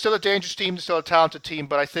 I mean, they're still a dangerous team, they're still a talented team,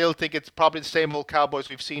 but I still think it's probably the same old Cowboys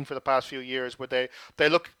we've seen for the past few years, where they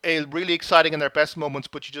look really exciting in their best moments,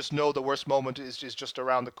 but you just know the worst moment is just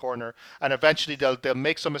around the corner, and eventually they'll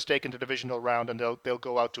make some mistake in the divisional round, and they'll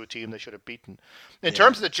go out to a team they should have beaten. In Yeah.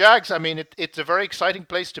 terms of the Jags, I mean, it's a very exciting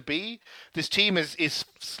place to be. This team is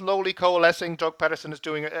slowly coalescing. Doug Peterson is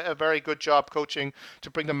doing a very good job coaching to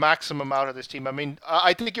bring the maximum out of this team. I mean,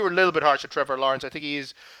 I think you were a little bit harsh with Trevor Lawrence. I think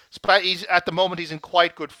he's at the moment he's in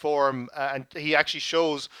quite good form, and he actually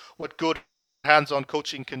shows what good hands-on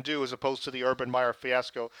coaching can do as opposed to the Urban Meyer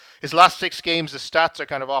fiasco. His last 6 games, the stats are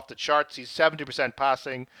kind of off the charts. He's 70%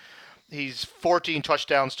 passing. He's 14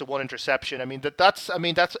 touchdowns to 1 interception. I mean that's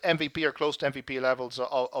MVP or close to MVP levels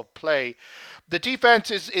of play. The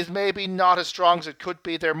defense is maybe not as strong as it could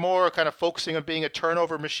be. They're more kind of focusing on being a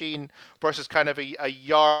turnover machine versus kind of a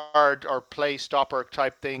yard or play stopper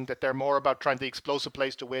type thing. That they're more about trying the explosive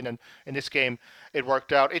plays to win. And in this game, it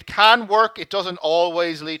worked out. It can work. It doesn't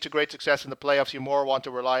always lead to great success in the playoffs. You more want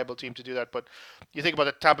a reliable team to do that. But you think about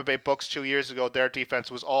the Tampa Bay Bucks 2 years ago, their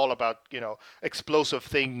defense was all about explosive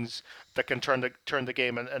things that can turn the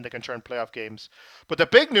game, and they can turn playoff games. But the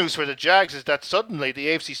big news for the Jags is that suddenly the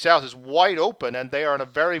AFC South is wide open, and they are in a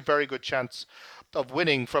very, very good chance of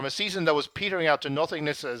winning from a season that was petering out to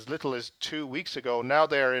nothingness as little as 2 weeks ago. Now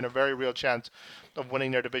they are in a very real chance of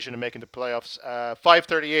winning their division and making the playoffs.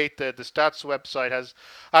 538, the stats website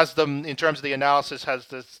has them in terms of the analysis, has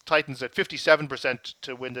the Titans at 57%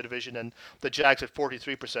 to win the division and the Jags at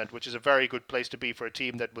 43%, which is a very good place to be for a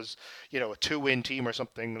team that was a 2-win team or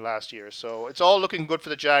something last year. So it's all looking good for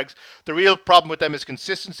the Jags. The real problem with them is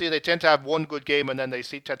consistency. They tend to have one good game and then they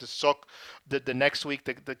tend to suck the next week.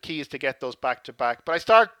 The key is to get those back to back. But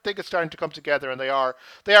think it's starting to come together, and they are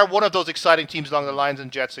one of those exciting teams along the Lions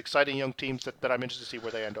and Jets, exciting young teams that I'm interested to see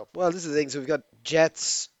where they end up. Well, this is the thing. So we've got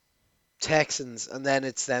Jets, Texans, and then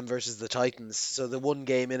it's them versus the Titans. So the one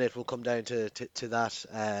game in it will come down to that.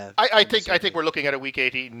 I think we're looking at a Week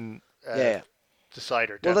 18 Yeah.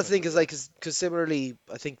 decider. Well, that's the thing, Definitely. because similarly,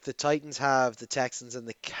 I think the Titans have the Texans and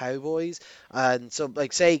the Cowboys, and so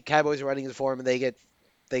like say Cowboys are running in form and they get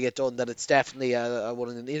they get done, that it's definitely a one.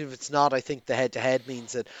 And even if it's not, I think the head-to-head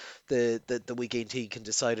means that the week 18 can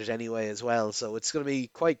decide it anyway as well. So it's going to be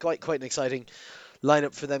quite an exciting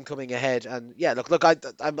lineup for them coming ahead. And yeah, look,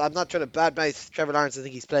 I'm not trying to badmouth Trevor Lawrence. I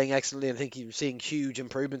think he's playing excellently, and I think you're seeing huge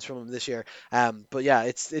improvements from him this year. But yeah,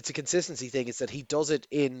 it's a consistency thing. It's that he does it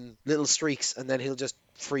in little streaks, and then he'll just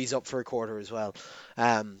freeze up for a quarter as well.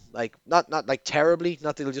 Like not like terribly,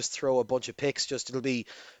 not that he'll just throw a bunch of picks. Just it'll be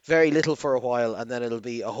very little for a while, and then it'll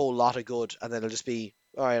be a whole lot of good, and then it'll just be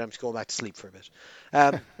all right. I'm just going back to sleep for a bit.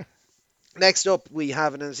 Um, Next up, we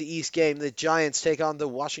have an NFC East game. The Giants take on the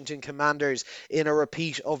Washington Commanders in a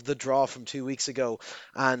repeat of the draw from 2 weeks ago,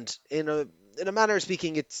 and in a manner of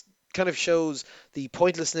speaking, it kind of shows the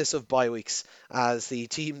pointlessness of bye weeks, as the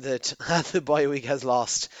team that had the bye week has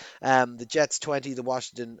lost. The Jets 20, the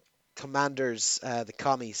Washington Commanders, the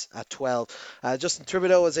Commies at 12. Justin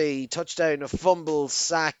Thibodeau has a touchdown, a fumble,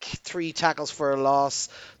 sack, 3 tackles for a loss.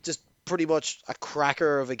 Just pretty much a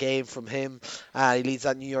cracker of a game from him. He leads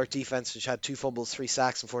that New York defense, which had 2 fumbles, 3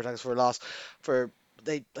 sacks, and 4 tackles for a loss. For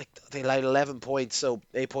they allowed 11 points, so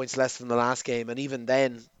 8 points less than the last game, and even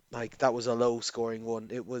then, like that was a low scoring one.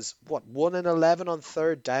 It was what 1 and 11 on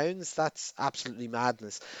third downs. That's absolutely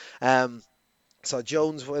madness. Um, so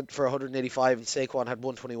Jones went for 185 and Saquon had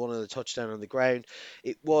 121 and a touchdown on the ground.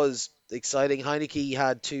 It was exciting. Heineke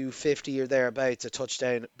had 250 or thereabouts, a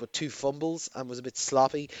touchdown, but 2 fumbles and was a bit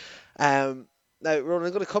sloppy. Now, Ronan,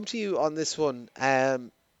 I'm going to come to you on this one.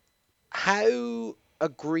 How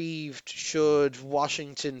aggrieved should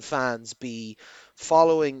Washington fans be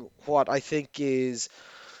following what I think is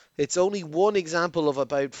it's only one example of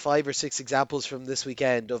about 5 or 6 examples from this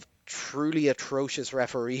weekend of truly atrocious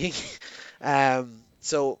refereeing.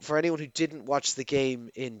 So for anyone who didn't watch the game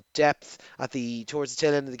in depth, at the towards the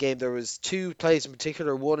tail end of the game, there was 2 plays in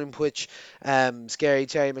particular. One in which Scary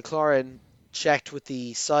Terry McLaurin checked with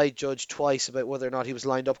the side judge twice about whether or not he was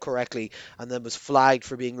lined up correctly, and then was flagged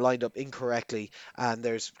for being lined up incorrectly. And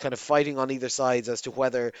there's kind of fighting on either sides as to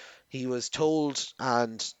whether he was told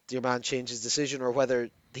and your man changed his decision, or whether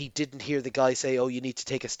he didn't hear the guy say, "Oh, you need to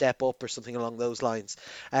take a step up," or something along those lines.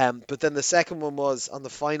 But then the second one was on the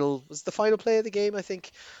final, was the final play of the game, I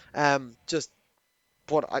think. Just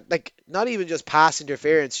but like not even just pass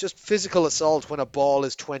interference, just physical assault when a ball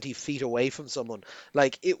is 20 feet away from someone.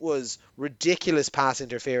 Like it was ridiculous pass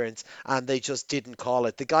interference, and they just didn't call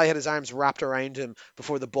it. The guy had his arms wrapped around him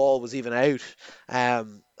before the ball was even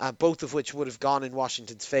out, both of which would have gone in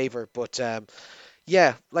Washington's favor. But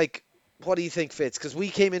yeah, like what do you think, Fitz? Because we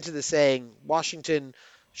came into the saying Washington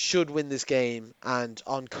should win this game, and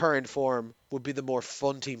on current form would be the more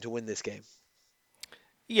fun team to win this game.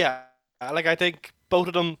 Yeah, like I think both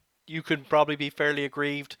of them you could probably be fairly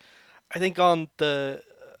aggrieved. I think on the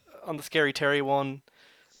Scary Terry one,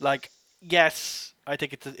 like yes, I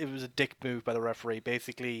think it was a dick move by the referee.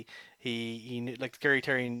 Basically, like Terry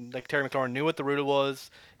McLaurin knew what the rule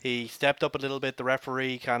was. He stepped up a little bit. The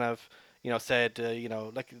referee kind of said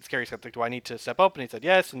like Scary said, like, do I need to step up? And he said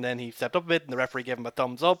yes. And then he stepped up a bit, and the referee gave him a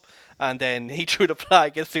thumbs up. And then he threw the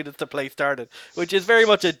flag as soon as the play started, which is very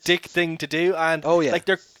much a dick thing to do. And Oh yeah. like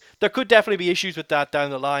there could definitely be issues with that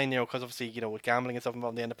down the line, because obviously, with gambling and stuff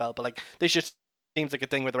involved in the NFL. But like, this just seems like a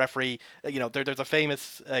thing where the referee, there's a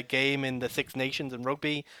famous game in the Six Nations in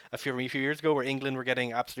rugby a few years ago where England were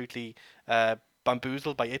getting absolutely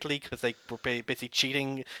bamboozled by Italy because they were basically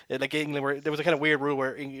cheating. Like there was a kind of weird rule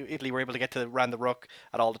where Italy were able to get to ran the ruck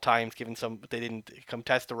at all the times, given they didn't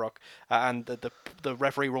contest the ruck, and the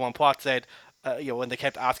referee Roman Poit said, when they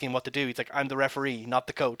kept asking him what to do, he's like, "I'm the referee, not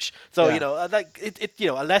the coach." So Yeah. like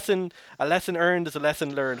a lesson earned is a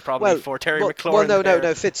lesson learned, probably Well, for Terry well, McLaurin no, no, there.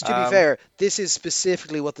 no, Fitz. To be fair, this is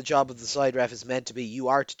specifically what the job of the side ref is meant to be. You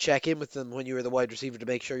are to check in with them when you are the wide receiver to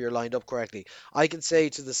make sure you're lined up correctly. I can say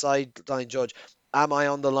to the sideline judge, "Am I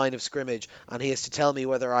on the line of scrimmage?" And he has to tell me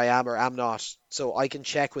whether I am or am not, so I can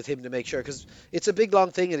check with him to make sure. Because it's a big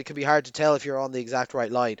long thing, and it can be hard to tell if you're on the exact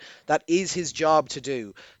right line. That is his job to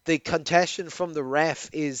do. The contention from the ref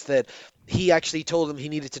is that he actually told him he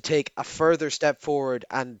needed to take a further step forward,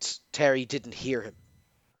 and Terry didn't hear him.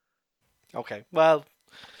 Okay, well,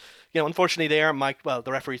 unfortunately they aren't mic'd. Well,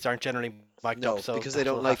 the referees aren't generally mic'd up, No, so because they that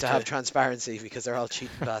don't will like have to have to. transparency because they're all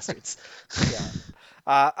cheating bastards.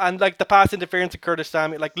 Yeah. And like the pass interference of Curtis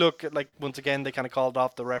Samuel, like look, like once again they kind of called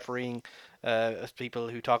off the refereeing as people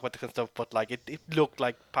who talk about the kind of stuff, but like it looked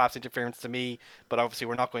like pass interference to me. But obviously,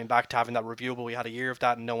 we're not going back to having that reviewable. We had a year of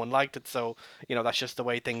that, and no one liked it. So that's just the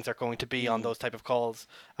way things are going to be on Mm. those type of calls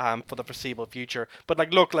for the foreseeable future. But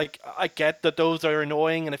like, look, like I get that those are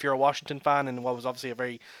annoying, and if you're a Washington fan, and what was obviously a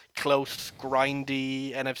very close,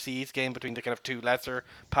 grindy NFC East game between the kind of two lesser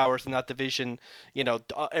powers in that division,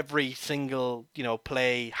 every single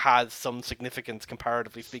play has some significance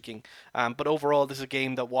comparatively speaking. But overall, this is a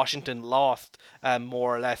game that Washington lost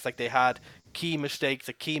more or less. Like they had key mistakes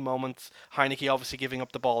at key moments. Heineke obviously giving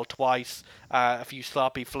up the ball twice, a few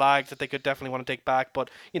sloppy flags that they could definitely want to take back. But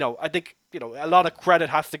I think a lot of credit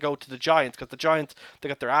has to go to the Giants because the Giants they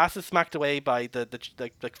got their asses smacked away by the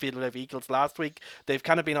Philadelphia Eagles last week. They've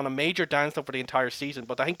kind of been on a major downslope for the entire season.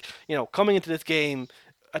 But I think coming into this game,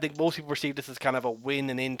 I think most people perceive this as kind of a win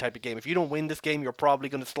and in type of game. If you don't win this game, you're probably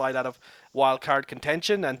going to slide out of wild card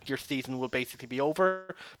contention, and your season will basically be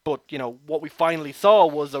over. But what we finally saw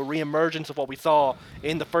was a re-emergence of what we saw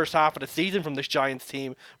in the first half of the season from this Giants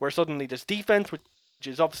team, where suddenly this defense, which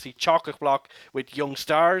is obviously chocolate block with young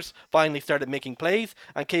stars, finally started making plays.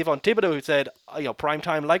 And Kayvon Thibodeau, who said,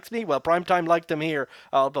 Primetime likes me. Well, Primetime liked him here,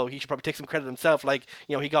 although he should probably take some credit himself. Like,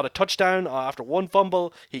 he got a touchdown after one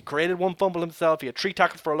fumble. He created one fumble himself. He had three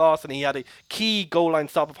tackles for a loss, and he had a key goal line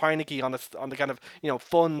stop of Heineke on the kind of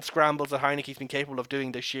fun scrambles that Heineke's been capable of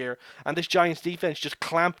doing this year. And this Giants defense just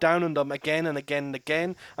clamped down on them again and again and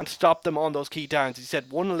again and stopped them on those key downs. He said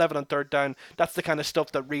 111 on third down. That's the kind of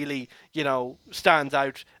stuff that really stands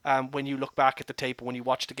out when you look back at the tape and when you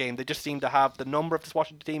watch the game. They just seem to have the number of this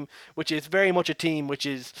Washington team, which is very much a team which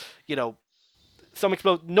is no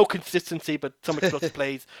consistency, but some explosive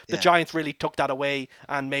plays. The Yeah. Giants really took that away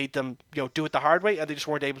and made them do it the hard way, and they just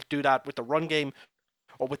weren't able to do that with the run game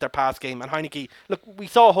or with their pass game. And Heineke, look, we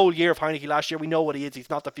saw a whole year of Heineke last year. We know what he is. He's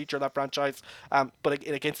not the future of that franchise. But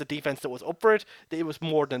against the defense that was up for it, it was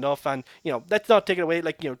more than enough. And let's not take it away.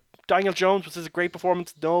 Like Daniel Jones was this a great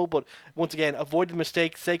performance? No, but once again, avoided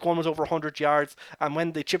mistakes. Saquon was over 100 yards, and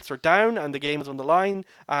when the chips were down and the game was on the line,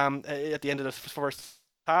 at the end of the first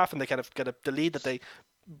half, and they kind of got the lead that they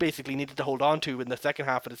basically needed to hold on to in the second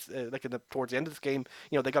half of this, towards the end of this game.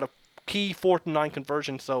 They got a key 4th and 9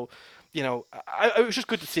 conversion. So, it was just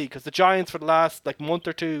good to see because the Giants for the last like month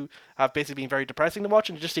or two have basically been very depressing to watch,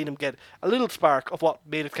 and just seeing them get a little spark of what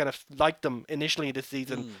made us kind of like them initially this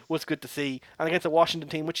season Mm. was good to see. And against a Washington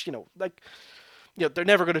team, which they're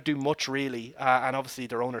never going to do much really, and obviously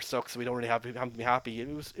their owner sucks, so we don't really have to be happy.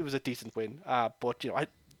 It was a decent win, but to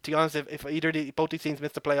be honest, if both these teams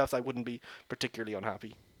missed the playoffs, I wouldn't be particularly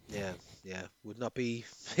unhappy. Yeah, yeah, would not be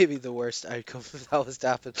maybe the worst outcome if that was to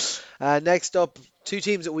happen. Next up, two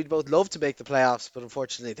teams that we'd both love to make the playoffs, but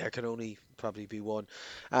unfortunately there can only probably be one.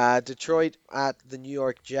 Detroit at the New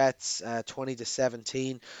York Jets,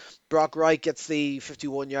 20-17. Brock Wright gets the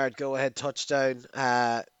 51-yard go-ahead touchdown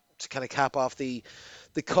to kind of cap off the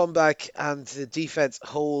comeback, and the defense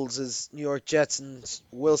holds as New York Jets and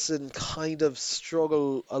Wilson kind of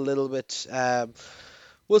struggle a little bit.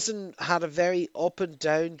 Wilson had a very up and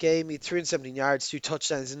down game. He had 317 yards, two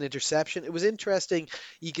touchdowns, and an interception. It was interesting.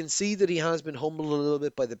 You can see that he has been humbled a little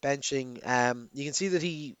bit by the benching. You can see that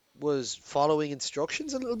he was following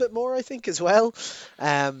instructions a little bit more, I think, as well.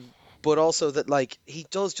 But also that like he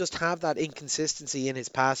does just have that inconsistency in his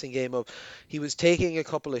passing game of he was taking a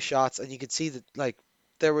couple of shots, and you could see that like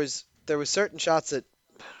there was certain shots that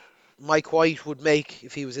Mike White would make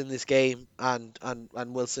if he was in this game, and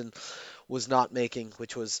Wilson was not making,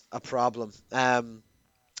 which was a problem.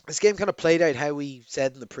 This game kind of played out how we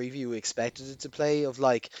said in the preview we expected it to play. Of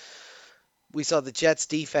like we saw the Jets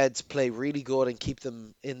defense play really good and keep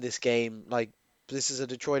them in this game. Like this is a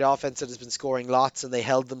Detroit offense that has been scoring lots, and they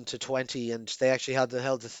held them to 20, and they actually had them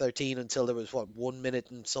held to 13 until there was 1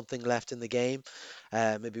 minute and something left in the game,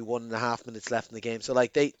 maybe 1.5 minutes left in the game. So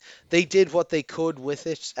like they did what they could with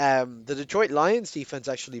it. The Detroit Lions defense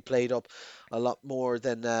actually played up a lot more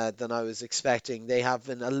than I was expecting. They have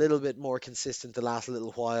been a little bit more consistent the last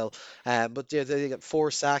little while, but yeah, they got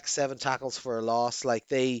 4 sacks, 7 tackles for a loss. Like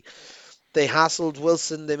they hassled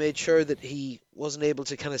Wilson. They made sure that he wasn't able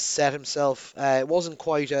to kind of set himself. It wasn't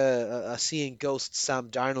quite a seeing ghost Sam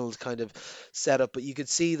Darnold kind of setup, but you could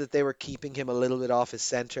see that they were keeping him a little bit off his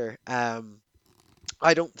center.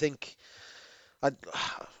 I don't think I,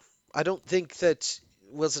 I don't think that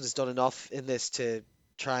Wilson has done enough in this to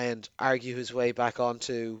try and argue his way back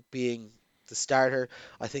onto being the starter.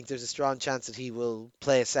 I think there's a strong chance that he will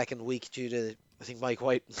play a second week due to. I think Mike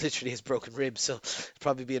White literally has broken ribs, so it'll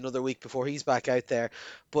probably be another week before he's back out there.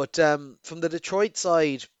 But from the Detroit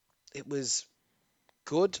side, it was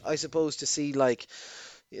good, I suppose, to see like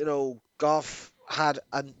Goff had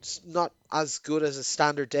not as good as a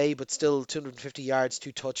standard day, but still 250 yards,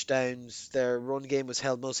 two touchdowns. Their run game was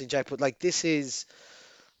held mostly in check, but like this is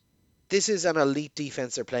an elite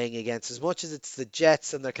defense they're playing against. As much as it's the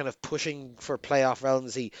Jets and they're kind of pushing for playoff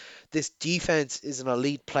relevancy, this defense is an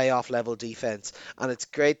elite playoff level defense. And it's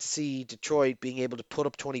great to see Detroit being able to put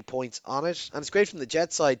up 20 points on it. And it's great from the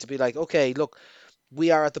Jets side to be like, okay, look,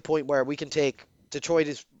 we are at the point where we can take Detroit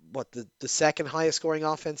is what the second highest scoring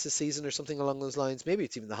offense this season or something along those lines. Maybe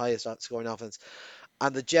it's even the highest scoring offense.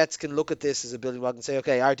 And the Jets can look at this as a building block and say,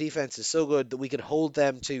 okay, our defense is so good that we can hold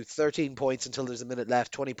them to 13 points until there's a minute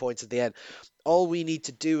left, 20 points at the end. All we need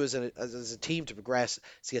to do as a team to progress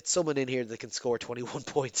is get someone in here that can score 21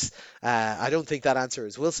 points. I don't think that answer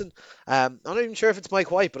is Wilson. I'm not even sure if it's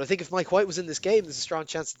Mike White, but I think if Mike White was in this game, there's a strong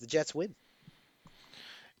chance that the Jets win.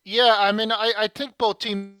 Yeah, I mean, I think both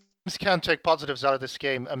teams can take positives out of this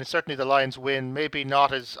game. I mean, certainly the Lions win, maybe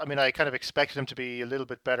not as, I mean, I kind of expected them to be a little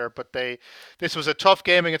bit better, but this was a tough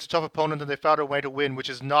game against a tough opponent and they found a way to win, which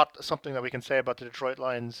is not something that we can say about the Detroit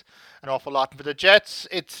Lions an awful lot. And for the Jets,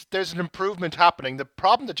 there's an improvement happening. The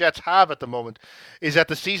problem the Jets have at the moment is that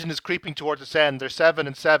the season is creeping towards its end. They're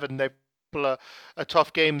 7-7. They've a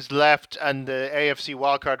tough games left, and the AFC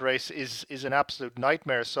wildcard race is an absolute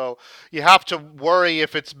nightmare. So you have to worry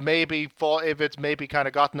if it's maybe kind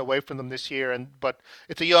of gotten away from them this year. But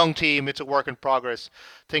it's a young team, it's a work in progress.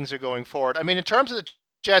 Things are going forward. I mean, in terms of the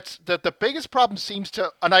Jets, the biggest problem seems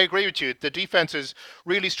to, and I agree with you, the defense is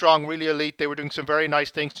really strong, really elite. They were doing some very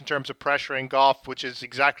nice things in terms of pressuring Goff, which is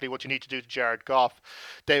exactly what you need to do to Jared Goff.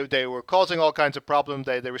 They were causing all kinds of problems.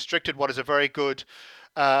 They restricted what is a very good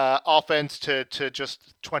offense to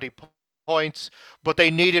just 20 points, but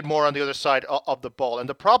they needed more on the other side of the ball. And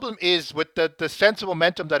the problem is with the sense of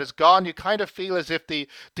momentum that is gone, you kind of feel as if the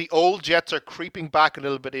old Jets are creeping back a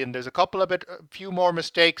little bit in. There's a few more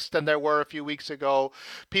mistakes than there were a few weeks ago.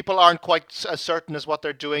 People aren't quite as certain as what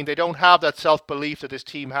they're doing. They don't have that self belief that this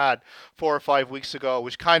team had 4 or 5 weeks ago,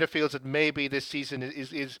 which kind of feels that maybe this season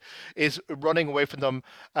is running away from them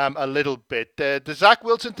a little bit. The Zach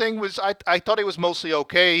Wilson thing was I thought he was mostly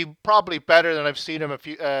okay, probably better than I've seen him a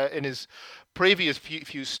few in his previous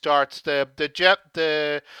few starts.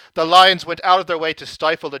 The Lions went out of their way to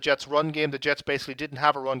stifle the Jets' run game. The Jets basically didn't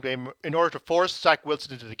have a run game in order to force Zach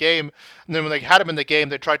Wilson into the game. And then when they had him in the game,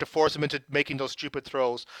 they tried to force him into making those stupid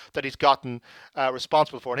throws that he's gotten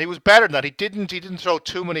responsible for. And he was better than that. He didn't throw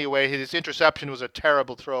too many away. His interception was a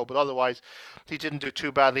terrible throw, but otherwise he didn't do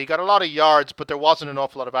too badly. He got a lot of yards, but there wasn't an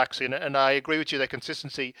awful lot of accuracy. And I agree with you that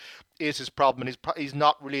consistency is his problem, and he's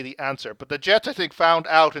not really the answer. But the Jets, I think, found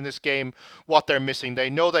out in this game what they're missing. They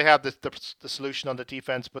know they have the solution on the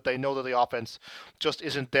defense, but they know that the offense just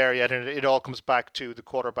isn't there yet, and it all comes back to the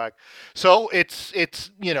quarterback. So it's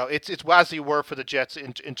as they were for the Jets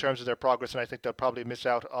in terms of their progress, and I think they'll probably miss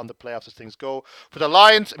out on the playoffs as things go. For the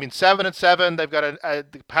Lions, I mean, 7-7. They've got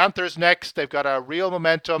the Panthers next. They've got a real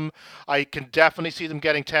momentum. I can definitely see them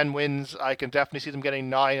getting 10 wins. I can definitely see them getting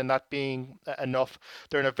 9, and that being enough.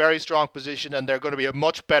 They're in a very strong position, and they're going to be a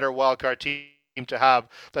much better wildcard team to have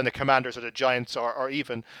than the Commanders or the Giants or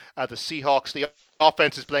even the Seahawks. The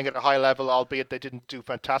offense is playing at a high level, albeit they didn't do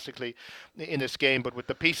fantastically in this game. But with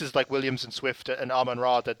the pieces like Williams and Swift and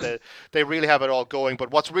Amon-Ra, that they really have it all going.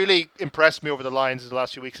 But what's really impressed me over the Lions in the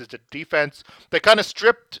last few weeks is the defense. They kind of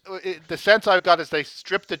stripped. The sense I've got is they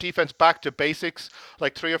stripped the defense back to basics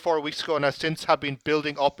like 3 or 4 weeks ago, and has since have been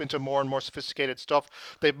building up into more and more sophisticated stuff.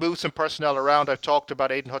 They've moved some personnel around. I've talked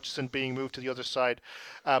about Aiden Hutchinson being moved to the other side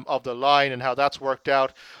of the line and how that's worked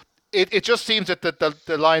out. It just seems that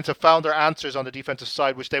the Lions have found their answers on the defensive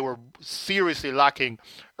side, which they were seriously lacking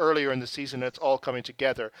earlier in the season. It's all coming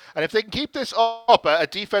together. And if they can keep this up, a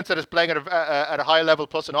defense that is playing at a high level,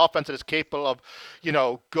 plus an offense that is capable of,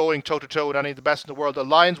 going toe to toe with any of the best in the world, the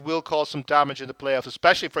Lions will cause some damage in the playoffs.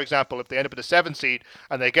 Especially, for example, if they end up at the 7th seed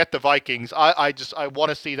and they get the Vikings. I want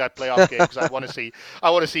to see that playoff game because I want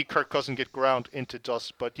to see Kirk Cousins get ground into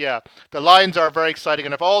dust. But yeah, the Lions are very exciting,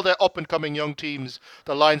 and of all the up and coming young teams,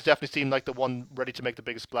 the Lions definitely seem like the one ready to make the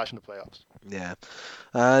biggest splash in the playoffs. Yeah.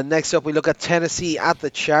 Next up, we look at Tennessee at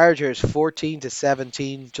the Chargers,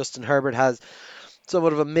 14-17. Justin Herbert has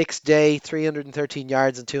somewhat of a mixed day, 313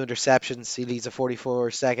 yards and 2 interceptions. He leads a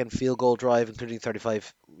 44-second field goal drive, including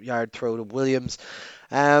 35-yard throw to Williams.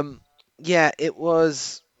 Yeah, it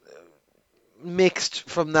was mixed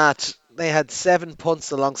from that. They had 7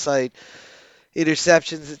 punts alongside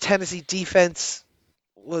interceptions. The Tennessee defense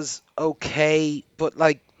was okay, but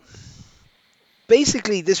like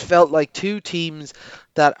basically this felt like two teams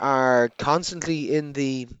that are constantly in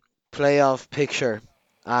the playoff picture,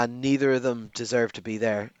 and neither of them deserve to be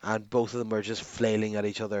there, and both of them are just flailing at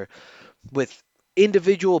each other with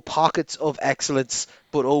individual pockets of excellence,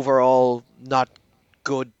 but overall not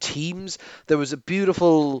good teams. There was a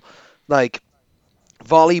beautiful like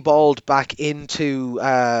volleyballed back into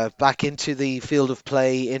the field of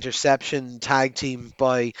play interception tag team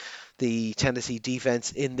by the Tennessee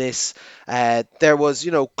defense in this. There was,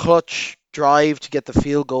 clutch drive to get the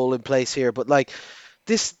field goal in place here, but like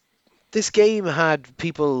this this game had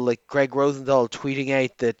people like Greg Rosenthal tweeting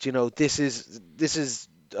out that this is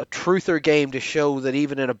a truther game to show that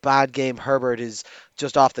even in a bad game Herbert is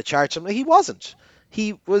just off the charts. I'm like, he wasn't.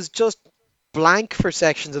 He was just blank for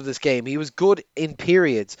sections of this game. He was good in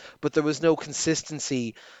periods, but there was no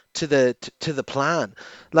consistency to the plan.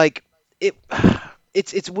 Like it.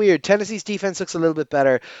 It's weird. Tennessee's defense looks a little bit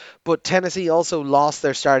better, but Tennessee also lost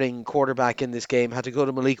their starting quarterback in this game. Had to go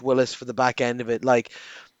to Malik Willis for the back end of it. Like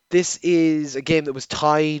this is a game that was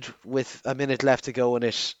tied with a minute left to go in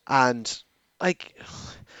it, and like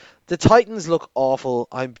the Titans look awful.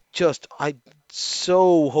 I'm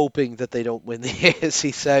so hoping that they don't win the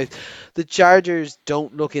AFC South. The Chargers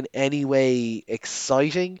don't look in any way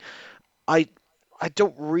exciting. I I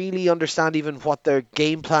don't really understand even what they're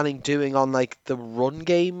game planning doing on like the run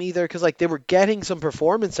game either, because like they were getting some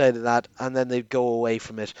performance out of that, and then they'd go away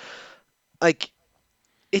from it. Like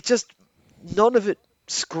it just none of it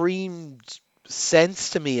screamed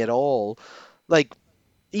sense to me at all. Like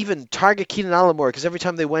even target Keenan Allen more, because every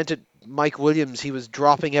time they went at Mike Williams, he was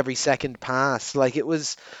dropping every second pass. Like it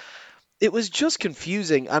was just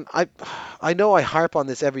confusing, and I know I harp on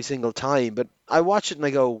this every single time, but I watch it and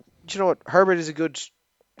I go, "Do you know what? Herbert is a good.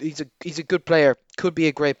 He's a good player. Could be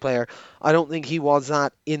a great player. I don't think he was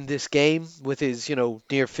that in this game with his near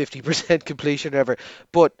 50% completion or whatever.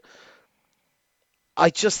 But I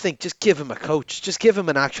just think just give him a coach. Just give him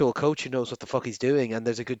an actual coach who knows what the fuck he's doing, and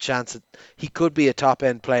there's a good chance that he could be a top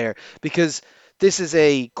end player, because this is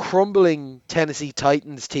a crumbling Tennessee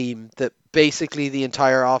Titans team that basically the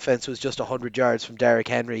entire offense was just 100 yards from Derrick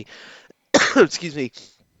Henry. Excuse me,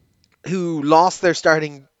 who lost their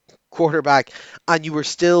starting quarterback, and you were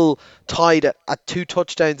still tied at two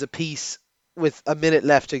touchdowns apiece with a minute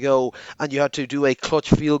left to go, and you had to do a clutch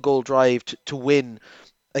field goal drive to win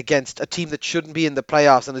against a team that shouldn't be in the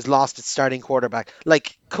playoffs and has lost its starting quarterback.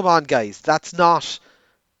 Like, come on, guys, that's not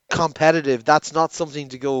competitive. That's not something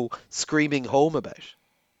to go screaming home about.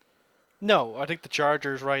 No, I think the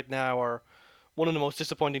Chargers right now are one of the most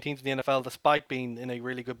disappointing teams in the NFL, despite being in a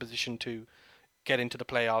really good position to get into the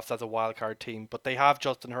playoffs as a wild card team. But they have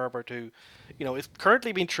Justin Herbert, who, is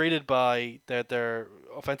currently being treated by their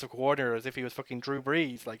offensive coordinator as if he was fucking Drew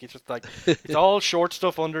Brees. Like it's just like it's all short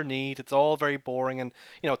stuff underneath. It's all very boring. And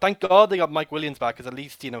thank God they got Mike Williams back, because at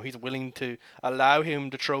least he's willing to allow him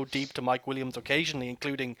to throw deep to Mike Williams occasionally,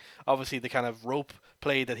 including obviously the kind of rope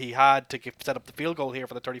play that he had to set up the field goal here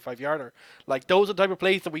for the 35-yarder. Like those are the type of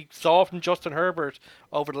plays that we saw from Justin Herbert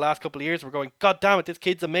over the last couple of years. We're going, God damn it, this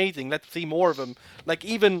kid's amazing. Let's see more of him. Like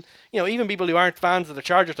even people who aren't fans of the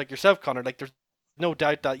Chargers, like yourself, Connor, like there's no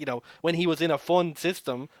doubt that when he was in a fun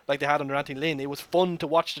system like they had under Anthony Lynn, it was fun to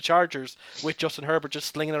watch the Chargers with Justin Herbert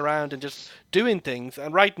just slinging around and just doing things.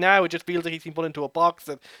 And right now, it just feels like he's been put into a box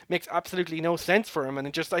that makes absolutely no sense for him. And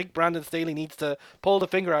it just I think Brandon Staley needs to pull the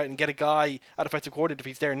finger out and get a guy at offensive coordinator if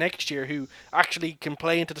he's there next year who actually can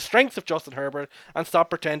play into the strengths of Justin Herbert and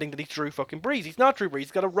stop pretending that he's Drew fucking Brees. He's not Drew Brees.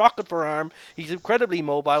 He's got a rocket for arm. He's incredibly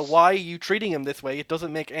mobile. Why are you treating him this way? It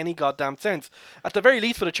doesn't make any goddamn sense. At the very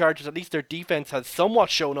least for the Chargers, at least their defense has somewhat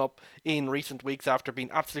shown up in recent weeks after being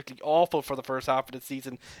absolutely awful for the first half of the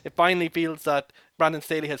season. It finally feels that Brandon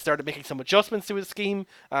Staley has started making some adjustments to his scheme,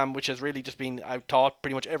 which has really just been out-taught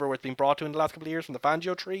pretty much everywhere it's been brought to in the last couple of years from the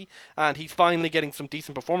Fangio tree, and he's finally getting some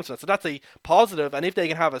decent performances. So that's a positive, and if they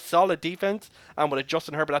can have a solid defense and with a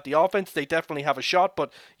Justin Herbert at the offense, they definitely have a shot.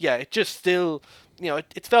 But yeah, it just still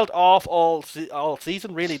it's felt off all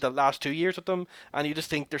season, really, the last 2 years with them, and you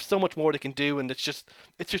just think there's so much more they can do, and it's just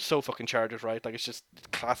so fucking Chargers, right? Like it's just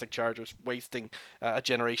classic Chargers wasting a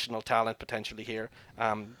generational talent potentially here.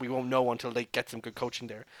 We won't know until they get some good coaching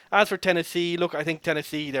there. As for Tennessee, look, I think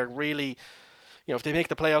Tennessee, they're really, if they make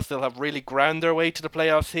the playoffs, they'll have really ground their way to the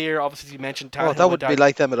playoffs here. Obviously, you mentioned Oh, Tannehill that went wouldn't be down.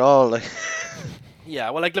 like them at all. Like,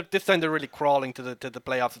 Yeah, well, like, look, this time they're really crawling to the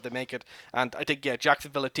playoffs if they make it, and I think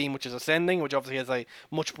Jacksonville, a team which is ascending, which obviously has a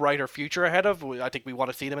much brighter future ahead of. I think we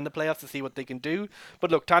want to see them in the playoffs to see what they can do.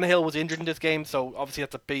 But look, Tannehill was injured in this game, so obviously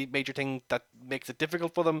that's a big major thing that makes it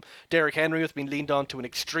difficult for them. Derrick Henry has been leaned on to an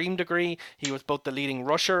extreme degree. He was both the leading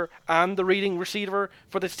rusher and the leading receiver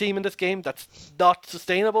for this team in this game. That's not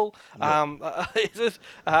sustainable. No. Is it?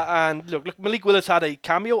 And look, Malik Willis had a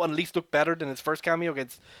cameo and at least looked better than his first cameo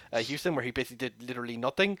against Houston, where he basically did literally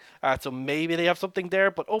nothing. So maybe they have something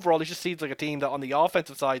there, but overall, it just seems like a team that on the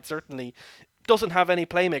offensive side certainly doesn't have any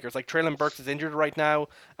playmakers. Like Traylon Burks is injured right now.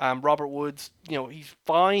 Robert Woods, he's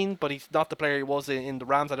fine, but he's not the player he was in the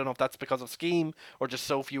Rams. I don't know if that's because of scheme or just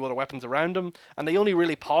so few other weapons around him. And the only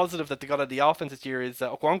really positive that they got out of the offense this year is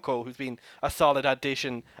Okwanko, who's been a solid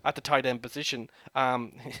addition at the tight end position,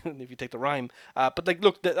 if you take the rhyme. But I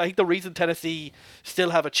think the reason Tennessee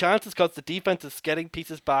still have a chance is because the defense is getting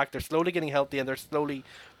pieces back. They're slowly getting healthy, and they're slowly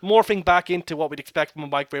morphing back into what we'd expect from a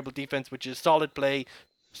Mike Vrabel defense, which is solid play,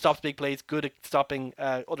 stops big plays, good at stopping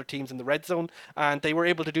other teams in the red zone, and they were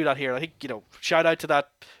able to do that here. I think, shout out to that,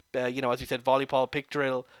 as you said, volleyball tip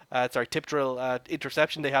drill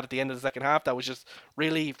interception they had at the end of the second half. That was just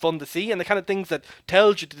really fun to see, and the kind of things that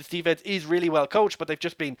tells you that this defense is really well coached, but they've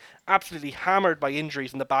just been absolutely hammered by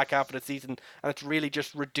injuries in the back half of the season, and it's really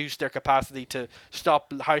just reduced their capacity to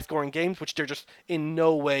stop high-scoring games, which they're just in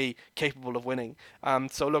no way capable of winning.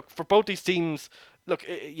 So look, for both these teams,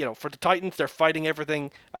 for the Titans, they're fighting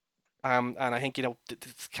everything. And I think,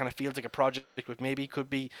 this kind of feels like a project which maybe could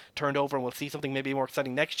be turned over and we'll see something maybe more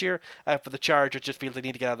exciting next year. For the Chargers, it just feels they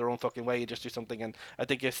need to get out of their own fucking way and just do something. And I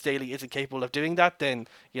think if Staley isn't capable of doing that, then,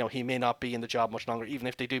 he may not be in the job much longer, even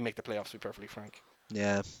if they do make the playoffs, to be perfectly frank.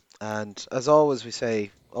 Yeah, and as always, we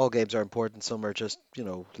say all games are important. Some are just,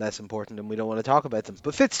 less important, and we don't want to talk about them.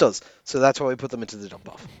 But Fitz does, so that's why we put them into the dump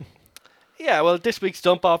off. Yeah, well, this week's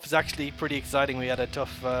dump off is actually pretty exciting. We had a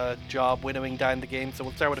tough job winnowing down the game, so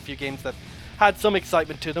we'll start with a few games that had some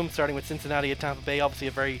excitement to them, starting with Cincinnati at Tampa Bay. Obviously,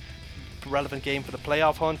 a very relevant game for the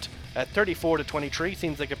playoff hunt. 34-23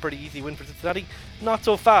 seems like a pretty easy win for Cincinnati. Not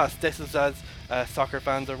so fast. This is, as soccer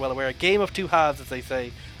fans are well aware, a game of two halves, as they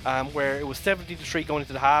say, where it was 70-3 going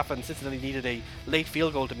into the half, and Cincinnati needed a late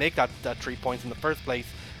field goal to make that 3 points in the first place.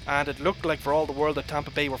 And it looked like for all the world that Tampa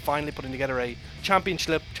Bay were finally putting together a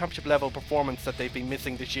championship level performance that they've been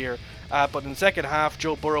missing this year. But in the second half,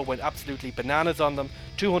 Joe Burrow went absolutely bananas on them.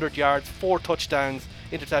 200 yards, 4 touchdowns,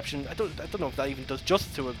 interception. I don't know if that even does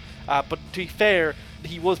justice to him. But to be fair,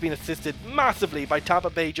 he was being assisted massively by Tampa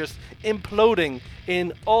Bay just imploding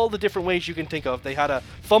in all the different ways you can think of. They had a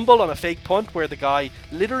fumble on a fake punt where the guy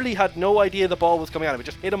literally had no idea the ball was coming at him. It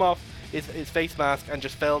just hit him off his face mask and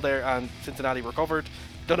just fell there, and Cincinnati recovered.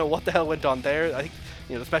 Don't know what the hell went on there. I think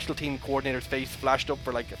the special team coordinator's face flashed up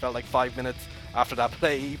for it felt like 5 minutes after that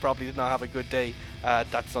play. He probably did not have a good day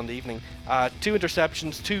that Sunday evening. 2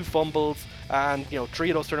 interceptions, 2 fumbles, and 3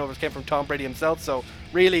 of those turnovers came from Tom Brady himself. So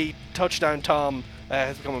really, touchdown Tom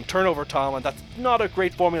has become a turnover Tom, and that's not a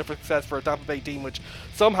great formula for success for a Tampa Bay team, which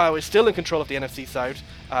somehow is still in control of the NFC South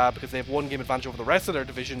because they have 1 game advantage over the rest of their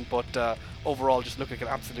division, but overall just look like an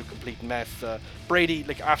absolute complete mess. Brady,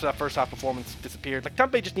 after that first half performance, disappeared. Tampa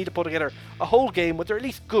Bay just need to put together a whole game where they're at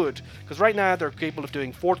least good, because right now they're capable of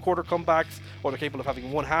doing fourth quarter comebacks, or they're capable of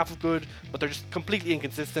having one half of good, but they're just completely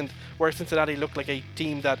inconsistent, whereas Cincinnati looked like a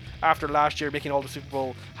team that after last year making all the Super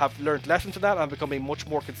Bowl have learned lessons from that and become a much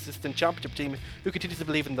more consistent championship team who continues to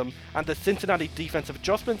believe in them. And the Cincinnati defensive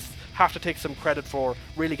adjustments have to take some credit for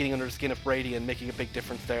really getting under the skin of Brady and making a big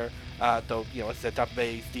difference there. Though, as I said, Tampa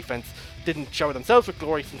Bay's defense didn't shower themselves with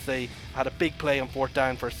glory, since they had a big play on 4th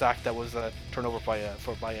down for a sack that was turned over by a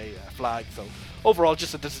flag. So overall,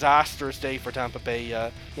 just a disastrous day for Tampa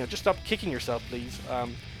Bay. Just stop kicking yourself, please.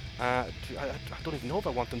 I don't even know if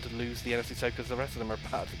I want them to lose the NFC South, because the rest of them are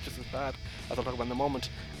bad, just as bad, as I'll talk about in a moment.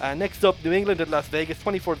 Next up, New England at Las Vegas,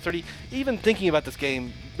 24-30. Even thinking about this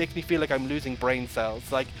game makes me feel like I'm losing brain cells.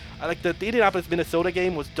 The Indianapolis-Minnesota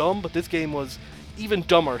game was dumb, but this game was even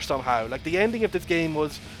dumber somehow. The ending of this game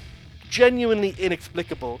was genuinely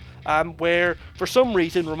inexplicable, where for some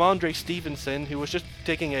reason Ramondre Stevenson, who was just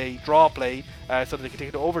taking a draw play so that they could take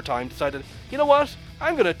it to overtime, decided, you know what,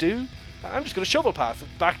 I'm just going to shovel pass it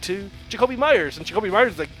back to Jacoby Myers. And Jacoby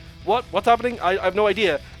Myers is like, what's happening? I have no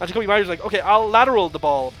idea. And Jacoby Myers is like, okay, I'll lateral the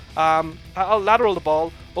ball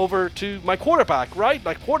over to my quarterback, right?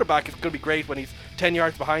 My quarterback is going to be great when he's 10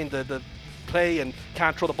 yards behind the play and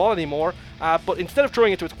can't throw the ball anymore. But instead of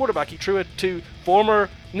throwing it to his quarterback, he threw it to former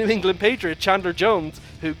New England Patriot Chandler Jones,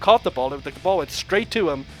 who caught the ball. The ball went straight to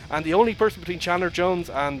him, and the only person between Chandler Jones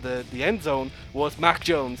and the end zone was Mac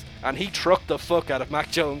Jones, and he trucked the fuck out of Mac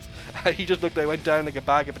Jones. He just looked like he went down like a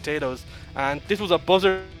bag of potatoes, and this was a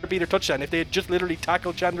buzzer beater touchdown. If they had just literally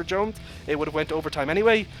tackled Chandler Jones, it would have went to overtime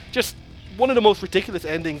anyway. Just one of the most ridiculous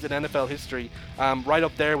endings in NFL history, right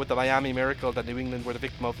up there with the Miami Miracle that New England were the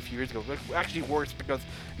victim of a few years ago. Actually worse, because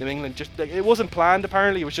New England just, like, it wasn't planned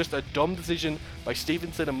apparently, it was just a dumb decision by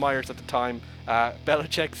Stevenson and Myers at the time.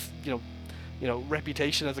 Belichick's,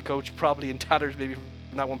 reputation as a coach probably in tatters maybe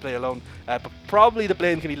from that one play alone, but probably the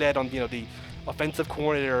blame can be laid on, the offensive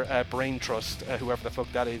coordinator brain trust, whoever the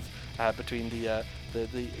fuck that is, between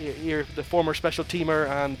the former special teamer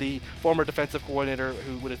and the former defensive coordinator,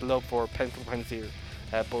 who with his love for pencil pensier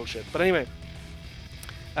bullshit. But anyway,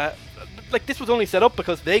 this was only set up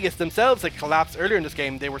because Vegas themselves had collapsed earlier in this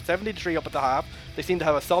game. They were 70-3 up at the half. They seemed to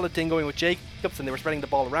have a solid thing going with Jacobs, and they were spreading the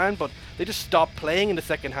ball around, but they just stopped playing in the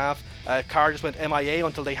second half. Carr just went MIA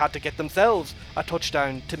until they had to get themselves a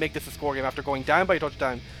touchdown to make this a score game after going down by a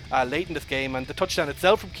touchdown late in this game. And the touchdown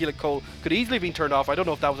itself from Keelan Cole could easily have been turned off. I don't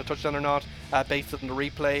know if that was a touchdown or not, based on the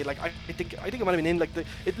replay. I think it might have been in.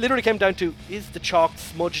 It literally came down to, is the chalk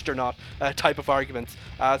smudged or not, type of arguments.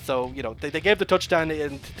 So they gave the touchdown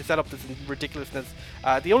to set up this ridiculousness.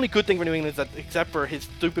 The only good thing for New England is that, except for his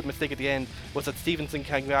stupid mistake at the end, was that Stevenson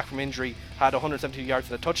came back from injury, had 172 yards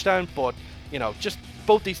and a touchdown. But just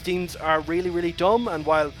both these teams are really, really dumb, and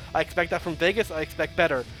while I expect that from Vegas, I expect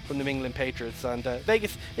better from the New England Patriots. And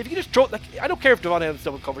Vegas, if you can just throw, I don't care if Devon Adams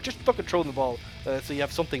double cover, just fucking throw the ball, so you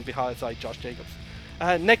have something behind Josh Jacobs.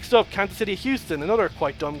 Next up, Kansas City Houston, another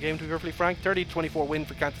quite dumb game to be perfectly frank. 30-24 win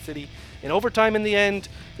for Kansas City in overtime in the end.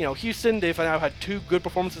 Houston, they've now had two good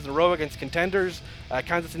performances in a row against contenders.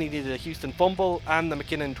 Kansas City needed a Houston fumble and the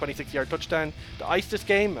McKinnon 26-yard touchdown to ice this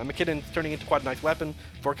game. McKinnon's turning into quite a nice weapon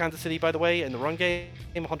for Kansas City, by the way, in the run game.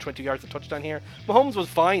 120 yards of touchdown here. Mahomes was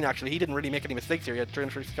fine, actually. He didn't really make any mistakes here. He had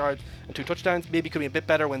 336 yards and 2 touchdowns. Maybe could be a bit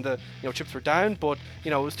better when the chips were down, but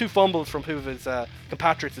it was 2 fumbles from two of his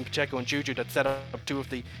compatriots in Pacheco and Juju that set up 2 of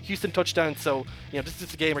the Houston touchdowns. So this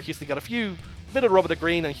is a game where Houston got a bit of rub of the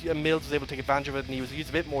green, and Mills was able to take advantage of it, and he was used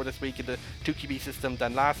a bit more this week in the 2 QB system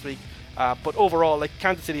than last week. But overall,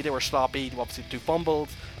 Kansas City, they were sloppy. Obviously 2 fumbles.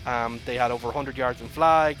 They had over 100 yards in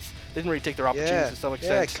flags. They didn't really take their opportunities to some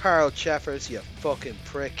extent. Yeah, Carl Cheffers, you fucking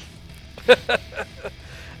prick.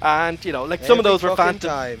 And some of those were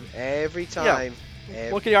phantom. Every time.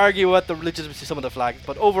 What can you argue about the legitimacy of some of the flags?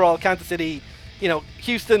 But overall, Kansas City,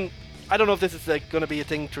 Houston, I don't know if this is going to be a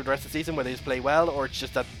thing through the rest of the season where they just play well, or it's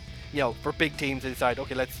just that for big teams they decide,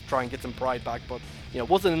 okay, let's try and get some pride back. But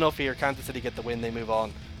wasn't enough here. Kansas City get the win, they move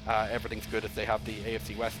on. Everything's good as they have the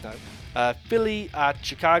AFC West now. Philly at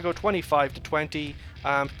Chicago, 25-20.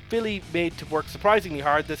 Philly made to work surprisingly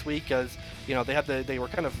hard this week, as they were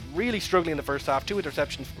kind of really struggling in the first half. 2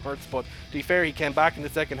 interceptions from Hurts, but to be fair, he came back in the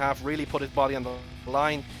second half, really put his body on the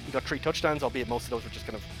line. He got 3 touchdowns, albeit most of those were just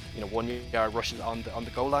kind of 1-yard rushes on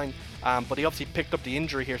the goal line. But he obviously picked up the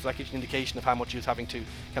injury here, so that gives you an indication of how much he was having to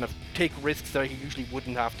kind of take risks that he usually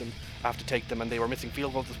wouldn't have to take them, and they were missing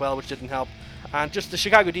field goals as well, which didn't help. And just the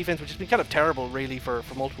Chicago defense, which has been kind of terrible really for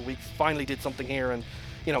multiple weeks, finally did something here. And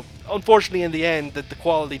unfortunately in the end, the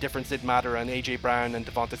quality difference did matter, and AJ Brown and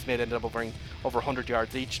Devonta Smith ended up over 100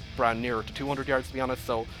 yards each. Brown nearer to 200 yards, to be honest.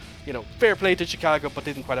 So fair play to Chicago, but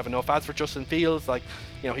didn't quite have enough. As for Justin Fields,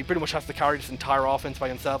 he pretty much has to carry this entire offense by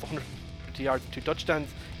himself. 150 yards and 2 touchdowns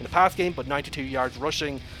in the pass game, but 92 yards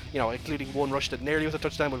rushing, including 1 rush that nearly was a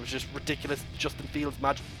touchdown, but it was just ridiculous Justin Fields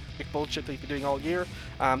magic bullshit that he's been doing all year.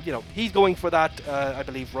 He's going for that, I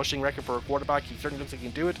believe, rushing record for a quarterback. He certainly looks like he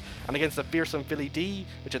can do it. And against the fearsome Philly D,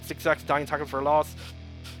 which had 6 sacks, 9 tackles for a loss,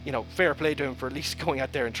 fair play to him for at least going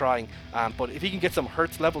out there and trying. But if he can get some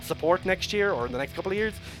Hurts level support next year or in the next couple of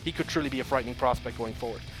years, he could truly be a frightening prospect going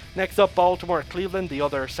forward. Next up, Baltimore at Cleveland, the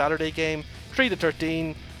other Saturday game,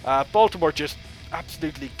 3-13. Baltimore just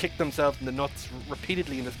absolutely kicked themselves in the nuts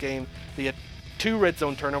repeatedly in this game. They had 2 red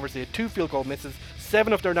zone turnovers, they had 2 field goal misses.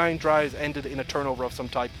 7 of their 9 drives ended in a turnover of some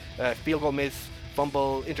type. Field goal miss,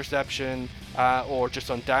 fumble, interception, or just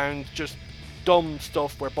on downs. Just dumb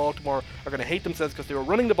stuff where Baltimore are going to hate themselves because they were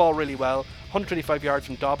running the ball really well. 125 yards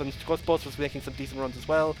from Dobbins. Gus Bus was making some decent runs as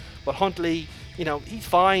well. But Huntley, he's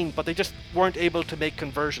fine, but they just weren't able to make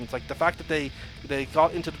conversions. The fact that they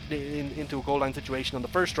got into a goal line situation on the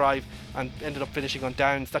first drive and ended up finishing on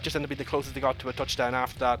downs, that just ended up being the closest they got to a touchdown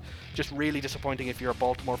after that. Just really disappointing if you're a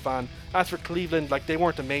Baltimore fan. As for Cleveland, they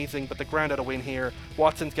weren't amazing, but they ground out a win here.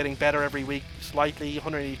 Watson's getting better every week, slightly,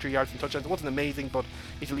 183 yards and touchdowns. It wasn't amazing, but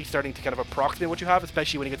he's at least starting to kind of approximate what you have,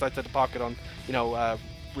 especially when he gets outside the pocket on,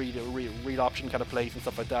 read option kind of plays and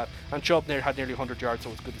stuff like that. And Chubb had nearly 100 yards,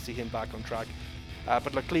 so it's good to see him back on track.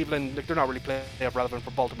 But like Cleveland, like they're not really playoff relevant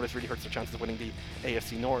for Baltimore. This really hurts their chances of winning the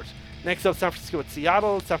AFC North. Next up, San Francisco at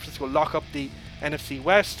Seattle. San Francisco lock up the NFC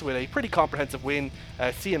West with a pretty comprehensive win.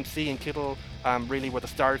 CMC and Kittle really were the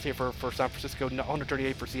stars here for San Francisco.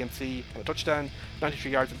 138 for CMC and a touchdown,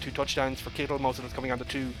 93 yards and 2 touchdowns for Kittle. Most of it was coming on the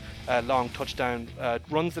 2 long touchdown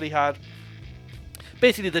runs that he had.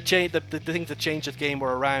 Basically, the things that changed this game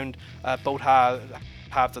were around both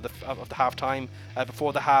halves of the halftime.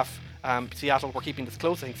 Before the half, Seattle were keeping this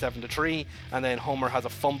close, I think 7-3, and then Homer has a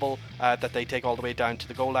fumble that they take all the way down to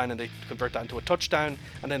the goal line and they convert that into a touchdown.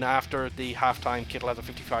 And then after the halftime, Kittle has a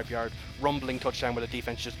 55-yard rumbling touchdown where the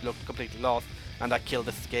defense just looked completely lost, and that killed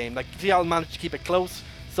this game. Like Seattle managed to keep it close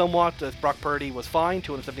somewhat, as Brock Purdy was fine,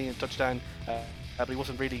 217 touchdown. But he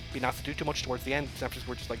wasn't really being asked to do too much towards the end. San Francisco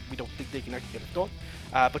were just like, we don't think they can actually get it done.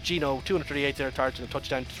 But Gino, 238 targets and a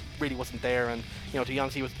touchdown, just really wasn't there. And to be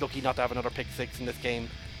honest, he was lucky not to have another pick six in this game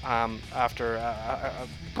after a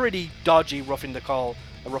pretty dodgy roughing call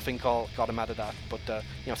got him out of that. But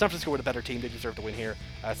San Francisco were the better team; they deserved to win here.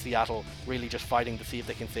 Seattle really just fighting to see if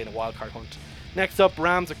they can stay in a wild card hunt. Next up,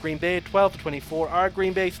 Rams at Green Bay, 12-24. Are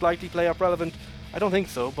Green Bay slightly playoff relevant? I don't think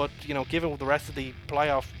so, but given the rest of the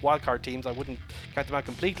playoff wildcard teams, I wouldn't count them out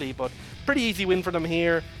completely. But pretty easy win for them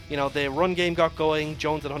here. The run game got going.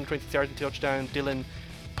 Jones at 126 yards and touchdown. Dillon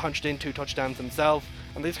punched in 2 touchdowns himself,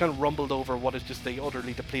 and they just kind of rumbled over what is just the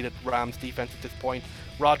utterly depleted Rams defense at this point.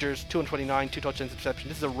 Rodgers 229, 2 touchdowns, interception.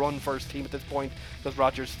 This is a run-first team at this point because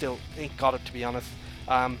Rodgers still ain't got it, to be honest.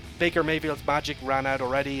 Baker Mayfield's magic ran out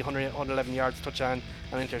already, 111 yards, touchdown,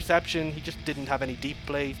 and interception. He just didn't have any deep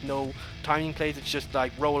plays, no timing plays. It's just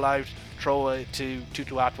like roll out, throw it to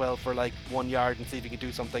Tutu Atwell for like 1 yard and see if he can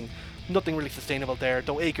do something. Nothing really sustainable there.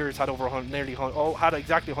 Though Akers had over 100, had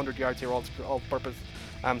exactly 100 yards here, all purpose.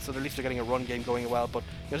 So at least they're getting a run game going well. But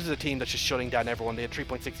this is a team that's just shutting down everyone. They had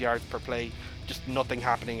 3.6 yards per play, just nothing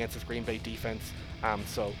happening against this Green Bay defense.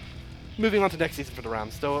 So moving on to next season for the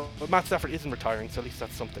Rams. Though Matt Stafford isn't retiring, so at least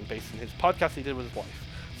that's something based on his podcast he did with his wife.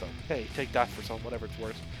 So hey, take that for whatever it's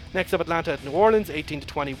worth. Next up, Atlanta at New Orleans,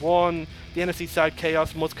 18-21. The NFC South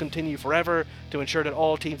chaos must continue forever to ensure that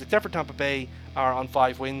all teams except for Tampa Bay are on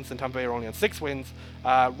 5 wins, and Tampa Bay are only on 6 wins.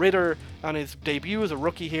 Ritter, on his debut as a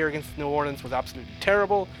rookie here against New Orleans, was absolutely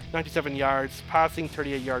terrible. 97 yards passing,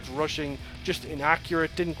 38 yards rushing, just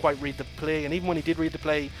inaccurate, didn't quite read the play, and even when he did read the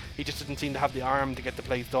play, he just didn't seem to have the arm to get the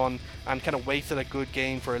plays done, and kind of wasted a good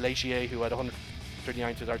game for Elachier, who had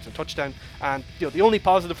 139 yards and touchdown. And the only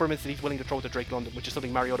positive for him is that he's willing to throw to Drake London, which is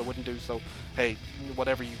something Mariota wouldn't do. So hey,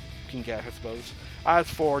 whatever you can get, I suppose. As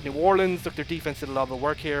for New Orleans, look, their defense did a lot of the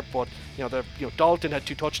work here, but Dalton had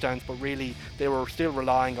 2 touchdowns, but really they were still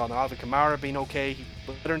relying on Alvin Kamara being okay. He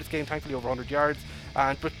was better in this game, thankfully over 100 yards.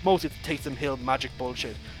 But mostly it's Taysom Hill magic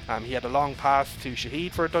bullshit. He had a long pass to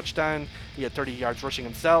Shaheed for a touchdown. He had 30 yards rushing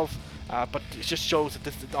himself. But it just shows that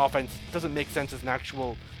this offense doesn't make sense as an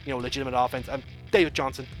actual, legitimate offense. And David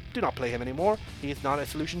Johnson, do not play him anymore. He is not a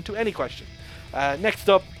solution to any question. Next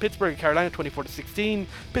up, Pittsburgh and Carolina, 24-16.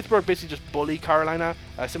 Pittsburgh basically just bullied Carolina,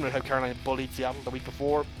 similar to how Carolina bullied Seattle the week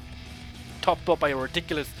before. Topped up by a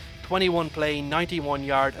ridiculous 21-play,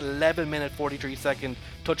 91-yard, 11-minute, 43-second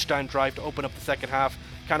touchdown drive to open up the second half.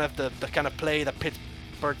 Kind of the kind of play that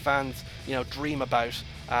Pittsburgh fans, dream about,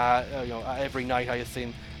 every night, I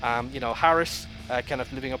assume. Harris, kind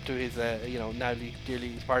of living up to his, now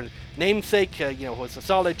dearly inspired namesake, was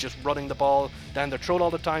solid, just running the ball down their throat all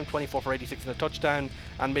the time, 24 for 86 and a touchdown,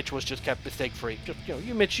 and Mitch was just kept mistake-free.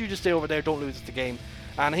 Mitch, you just stay over there, don't lose the game.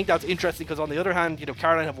 And I think that's interesting because on the other hand,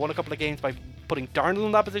 Carolina have won a couple of games by putting Darnold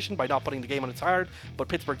in that position, by not putting the game on its hard, but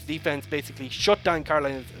Pittsburgh's defense basically shut down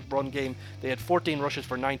Carolina's run game. They had 14 rushes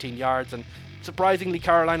for 19 yards, and surprisingly,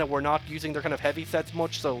 Carolina were not using their kind of heavy sets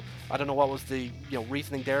much, so I don't know what was the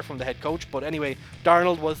reasoning there from the head coach. But anyway,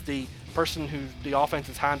 Darnold was the person who the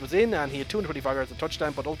offense's hand was in, and he had 225 yards and a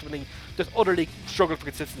touchdown, but ultimately just utterly struggled for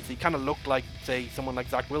consistency. Kind of looked like, say, someone like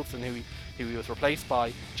Zach Wilson, who he was replaced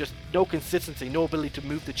by. Just no consistency, no ability to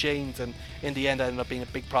move the chains, and in the end ended up being a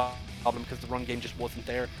big problem because the run game just wasn't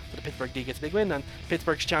there. But the Pittsburgh D gets a big win, and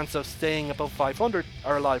Pittsburgh's chance of staying above 500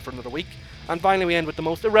 are alive for another week. And finally, we end with the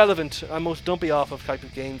most irrelevant and most dumpy off of type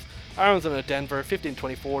of games. Arizona at Denver,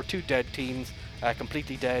 15-24, 2 dead teams,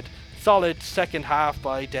 completely dead. Solid second half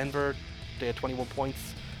by Denver. They had 21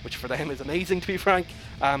 points, which for them is amazing, to be frank.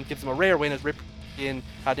 Gives them a rare win as Rip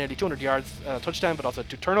had nearly 200 yards, touchdown, but also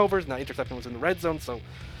 2 turnovers, and that interception was in the red zone, so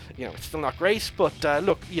it's still not great. But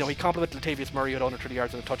look, he complimented Latavius Murray at 130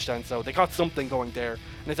 yards and a touchdown, so they got something going there.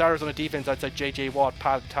 And his Arizona defense outside J.J. Watt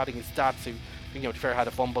padding his stats, who to be fair had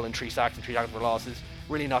a fumble and 3 sacks and 3 tackles for losses,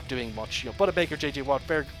 really not doing much. Buda Baker, J.J. Watt,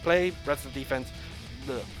 fair play. Rest of the defense,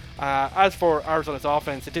 ugh. As for Arizona's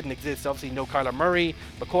offense, it didn't exist. Obviously, no Kyler Murray.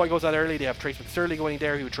 McCoy goes out early. They have Trace McSorley going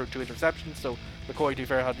there, who threw 2 interceptions. So McCoy, to be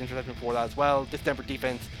fair, had an interception before that as well. This Denver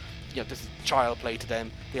defense, this is child play to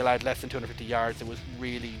them. They allowed less than 250 yards. It was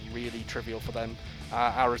really, really trivial for them.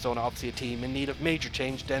 Arizona, obviously a team in need of major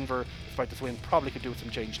change. Denver, despite this win, probably could do with some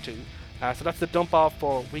change too. So that's the dump off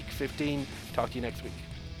for Week 15. Talk to you next week.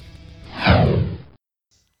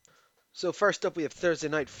 So first up, we have Thursday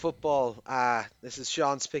night football. This is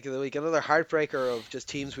Sean's pick of the week. Another heartbreaker of just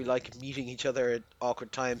teams we like meeting each other at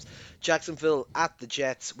awkward times. Jacksonville at the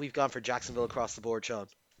Jets. We've gone for Jacksonville across the board, Sean.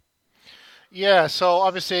 Yeah, so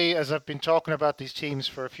obviously, as I've been talking about these teams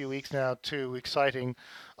for a few weeks now, two exciting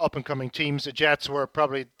up and coming teams. The Jets were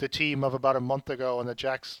probably the team of about a month ago, and the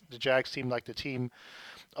Jags seemed like the team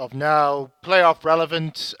of now. Playoff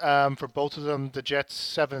relevant for both of them. The Jets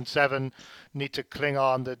 7-7 need to cling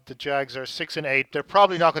on. The Jags are 6-8. They're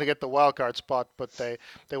probably not going to get the wild card spot, but they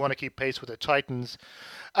want to keep pace with the Titans.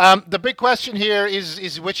 The big question here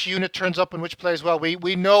is which unit turns up and which plays well.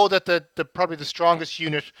 We know that the probably the strongest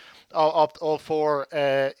unit of all four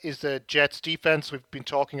is the Jets defense. We've been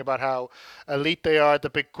talking about how elite they are. The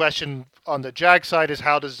big question on the Jag side is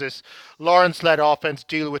how does this Lawrence-led offense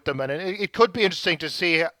deal with them? And it could be interesting to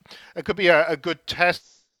see. It could be a good test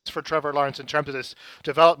for Trevor Lawrence in terms of this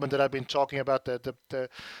development that I've been talking about the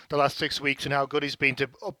last 6 weeks and how good he's been to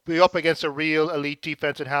be up against a real elite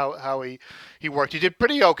defense and how he worked. He did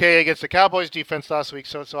pretty okay against the Cowboys defense last week,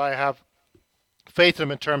 so I have faith in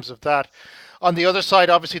him in terms of that. On the other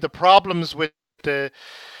side, obviously the problems with the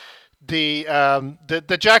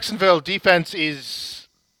Jacksonville defense is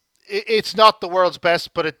it's not the world's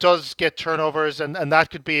best, but it does get turnovers, and that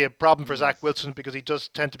could be a problem for Zach Wilson because he does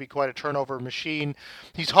tend to be quite a turnover machine.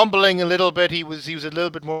 He's humbling a little bit. He was a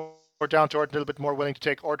little bit more down to earth, a little bit more willing to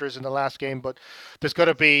take orders in the last game, but there's got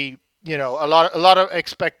to be a lot of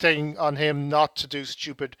expecting on him not to do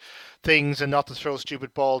stupid things and not to throw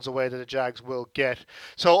stupid balls away that the Jags will get.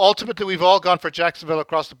 So ultimately, we've all gone for Jacksonville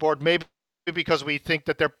across the board, maybe because we think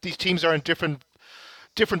that these teams are in different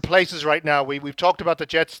places right now. We've talked about the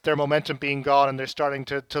Jets, their momentum being gone, and they're starting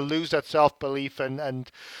to lose that self belief, and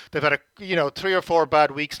they've had 3 or 4 bad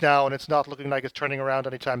weeks now, and it's not looking like it's turning around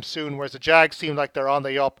anytime soon. Whereas the Jags seem like they're on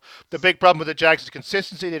the up. The big problem with the Jags is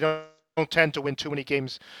consistency. They don't tend to win too many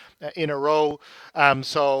games in a row.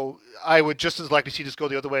 So I would just as likely see this go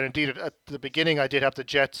the other way. And indeed, at the beginning, I did have the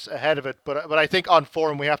Jets ahead of it, but I think on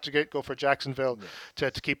form we have to go for Jacksonville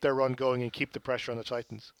to keep their run going and keep the pressure on the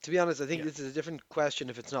Titans. To be honest, I think this is a different question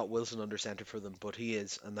if it's not Wilson under center for them, but he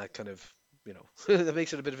is, and that kind of that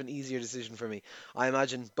makes it a bit of an easier decision for me. I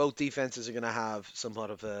imagine both defenses are going to have somewhat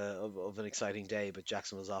of an exciting day, but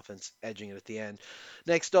Jacksonville's offense edging it at the end.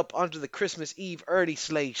 Next up, onto the Christmas Eve early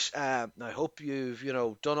slate. I hope you've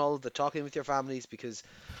done all of the talking with your families because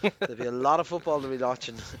there'll be a lot of football to be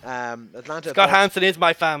watching. Atlanta. Scott Hansen is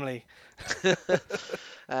my family.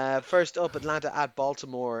 First up, Atlanta at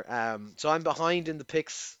Baltimore. So I'm behind in the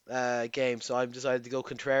picks game, so I've decided to go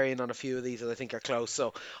contrarian on a few of these that I think are close.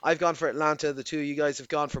 So I've gone for Atlanta. The two of you guys have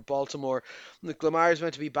gone for Baltimore. Look, Lamar is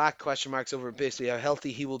meant to be back. Question marks over basically how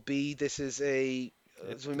healthy he will be. This is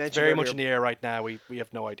as we mentioned very earlier, much in the air right now. We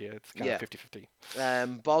have no idea. It's kind of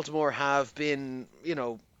 50-50. Baltimore have been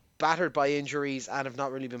battered by injuries and have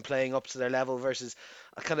not really been playing up to their level versus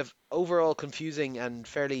a kind of overall confusing and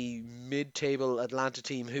fairly mid-table Atlanta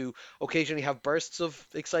team who occasionally have bursts of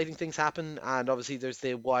exciting things happen, and obviously there's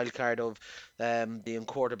the wild card of the young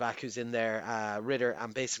quarterback who's in there, Ritter,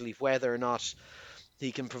 and basically whether or not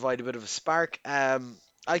he can provide a bit of a spark. I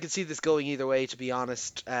could see this going either way, to be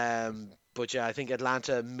honest, but yeah, I think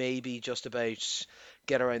Atlanta maybe just about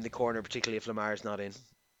get around the corner, particularly if Lamar's not in.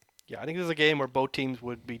 Yeah, I think this is a game where both teams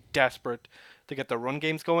would be desperate to get their run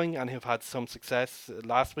games going and have had some success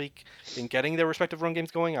last week in getting their respective run games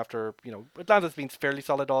going after, Atlanta's been fairly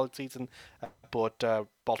solid all season, but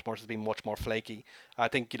Baltimore's has been much more flaky. I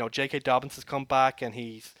think, J.K. Dobbins has come back and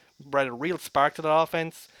he's brought a real spark to the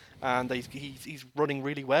offense, and he's running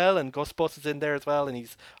really well, and Gus Bus is in there as well, and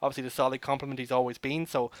he's obviously the solid complement he's always been.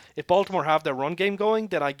 So if Baltimore have their run game going,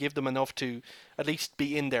 then I give them enough to at least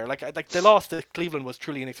be in there. Like the loss to Cleveland was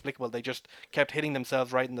truly inexplicable. They just kept hitting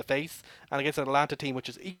themselves right in the face, and against an Atlanta team which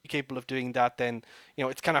is capable of doing that, then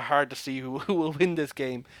it's kind of hard to see who will win this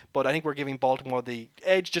game. But I think we're giving Baltimore the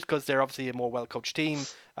edge just because they're obviously a more well-coached team.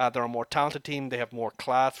 They're a more talented team. They have more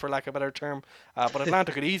class, for lack of a better term. But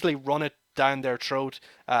Atlanta could easily run it down their throat,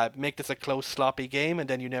 make this a close, sloppy game, and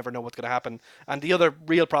then you never know what's going to happen. And the other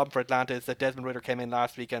real problem for Atlanta is that Desmond Ritter came in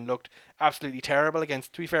last week and looked absolutely terrible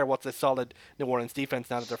against, to be fair, what's a solid New Orleans defense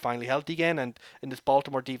now that they're finally healthy again. And in this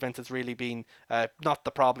Baltimore defense has really been not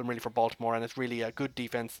the problem really for Baltimore, and it's really a good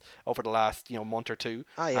defense over the last month or two.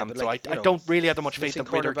 Ah, yeah, but So like, I don't really have that much faith missing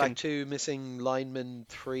that Ritter cornerback can. two, missing lineman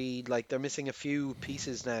three, like they're missing a few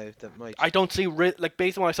pieces now that might. I don't see like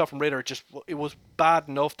based on what I saw from Ritter, it was bad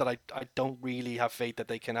enough that I don't really have faith that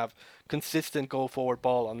they can have consistent go forward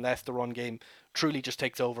ball unless the run game truly just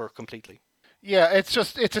takes over completely. Yeah, it's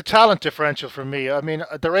a talent differential for me. I mean,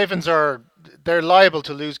 the Ravens they're liable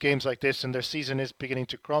to lose games like this, and their season is beginning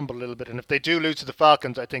to crumble a little bit. And if they do lose to the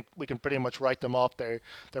Falcons, I think we can pretty much write them off. They're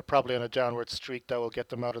probably on a downward streak that will get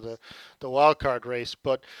them out of the wild card race.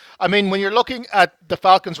 But I mean, when you're looking at the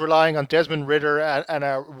Falcons relying on Desmond Ritter and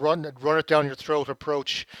a run it down your throat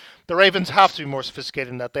approach, the Ravens have to be more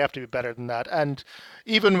sophisticated than that. They have to be better than that. And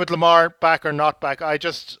even with Lamar back or not back,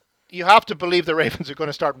 you have to believe the Ravens are going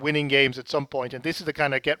to start winning games at some point, and this is the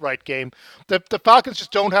kind of get right game. The Falcons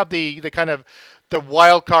just don't have the kind of the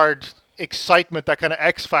wild card excitement, that kind of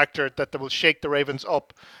X factor that will shake the Ravens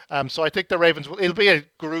up. So I think the Ravens will. It'll be a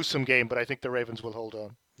gruesome game, but I think the Ravens will hold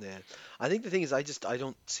on. Yeah, I think the thing is, I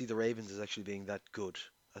don't see the Ravens as actually being that good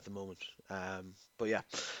at the moment. But yeah,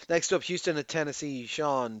 next up, Houston at Tennessee.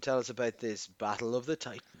 Sean, tell us about this Battle of the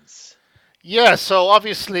Titans. Yeah, so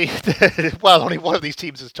obviously, well, only one of these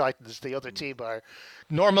teams is Titans. The other team are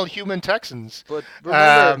normal human Texans. But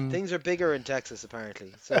remember, Um, things are bigger in Texas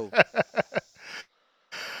apparently. So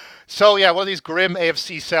So yeah, one of these grim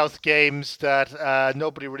AFC South games that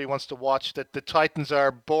nobody really wants to watch. That the Titans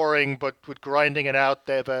are boring, but with grinding it out,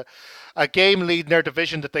 they have a game lead in their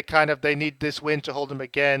division that they need this win to hold them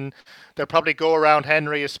again. They'll probably go around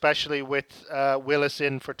Henry, especially with Willis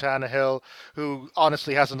in for Tannehill, who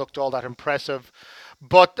honestly hasn't looked all that impressive.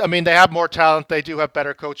 But I mean, they have more talent. They do have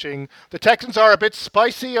better coaching. The Texans are a bit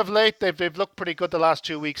spicy of late. They've looked pretty good the last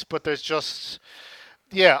 2 weeks, but there's just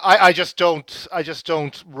yeah, I just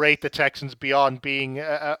don't rate the Texans beyond being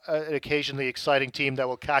an occasionally exciting team that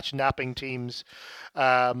will catch napping teams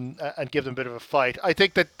and give them a bit of a fight. I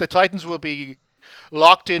think that the Titans will be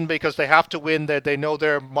locked in because they have to win. That they know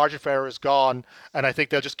their margin for error is gone, and I think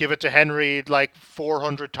they'll just give it to Henry like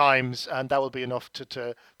 400 times, and that will be enough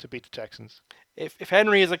to beat the Texans. If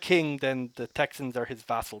Henry is a king, then the Texans are his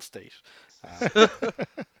vassal state. Um,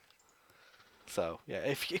 So yeah,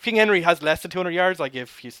 if King Henry has less than 200 yards, I give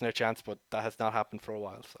Houston a chance, but that has not happened for a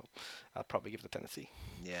while, so I'll probably give it to Tennessee.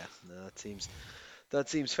 yeah, no, that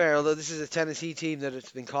seems fair. Although this is a Tennessee team that has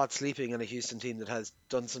been caught sleeping and a Houston team that has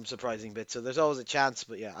done some surprising bits, so there's always a chance.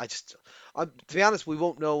 But yeah, to be honest, we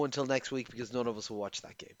won't know until next week because none of us will watch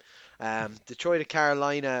that game. Detroit to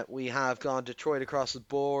Carolina, we have gone Detroit across the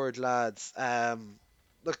board, lads.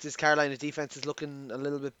 Look, this Carolina defense is looking a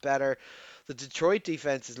little bit better. The Detroit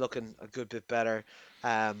defense is looking a good bit better.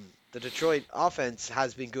 The Detroit offense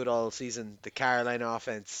has been good all season. The Carolina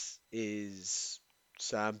offense is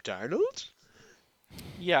Sam Darnold.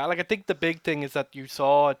 Yeah, like I think the big thing is that you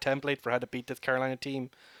saw a template for how to beat this Carolina team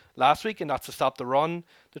last week, and that's to stop the run.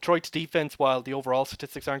 Detroit's defense, while the overall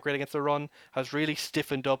statistics aren't great against the run, has really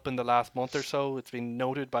stiffened up in the last month or so. It's been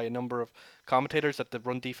noted by a number of commentators that the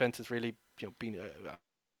run defense has really been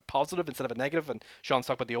positive instead of a negative. And Sean's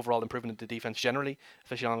talked about the overall improvement in the defense generally,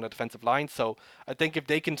 especially along the defensive line. So I think if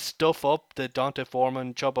they can stuff up the Dante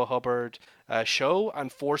Foreman, Chuba Hubbard show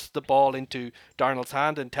and force the ball into Darnold's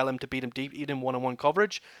hand and tell him to beat him deep, eat him one-on-one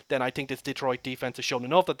coverage, then I think this Detroit defense has shown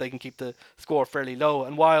enough that they can keep the score fairly low.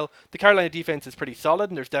 And while the Carolina defense is pretty solid,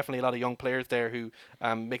 and there's definitely a lot of young players there who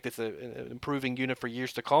make this an improving unit for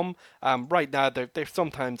years to come, right now they're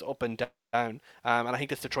sometimes up and down. And I think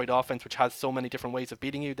this Detroit offense, which has so many different ways of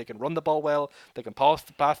beating you, they can run the ball well, they can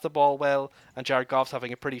pass the ball well, and Jared Goff's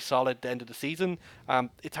having a pretty solid end of the season.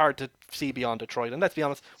 It's hard to see beyond Detroit. And let's be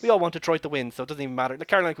honest, we all want Detroit to win, so it doesn't even matter. The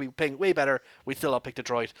Carolina could be playing way better, we'd still all pick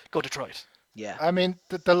Detroit. Go Detroit. Yeah, I mean,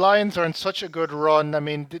 the Lions are in such a good run. I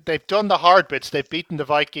mean, they've done the hard bits. They've beaten the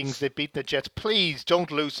Vikings. They've beaten the Jets. Please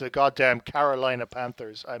don't lose to the goddamn Carolina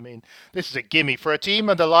Panthers. I mean, this is a gimme for a team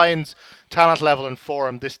on the Lions' talent level and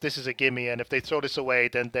form. This is a gimme, and if they throw this away,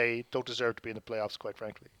 then they don't deserve to be in the playoffs, quite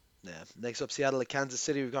frankly. yeah. Next up, Seattle at Kansas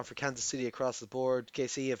City. We've gone for Kansas City across the board.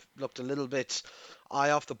 KC have looked a little bit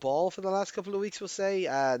eye off the ball for the last couple of weeks, we'll say.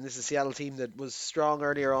 And this is a Seattle team that was strong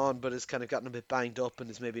earlier on, but has kind of gotten a bit banged up and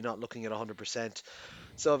is maybe not looking at 100%.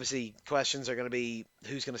 So obviously, questions are going to be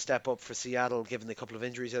who's going to step up for Seattle, given the couple of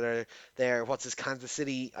injuries that are there. What's this Kansas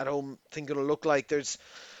City at home thing going to look like? There's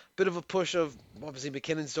bit of a push of obviously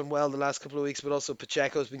McKinnon's done well the last couple of weeks, but also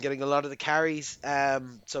Pacheco's been getting a lot of the carries.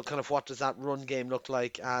 So kind of what does that run game look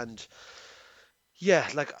like? And yeah,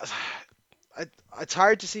 like I, it's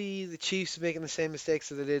hard to see the Chiefs making the same mistakes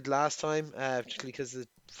that they did last time, particularly because the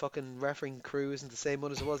fucking refereeing crew isn't the same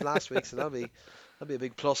one as it was last week. So that'll be a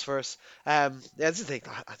big plus for us. Yeah, that's the thing.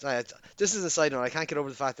 Just as a side note, I can't get over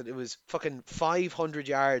the fact that it was fucking 500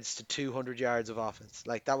 yards to 200 yards of offense.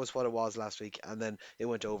 Like that was what it was last week, and then it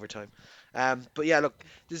went to overtime. But yeah, look,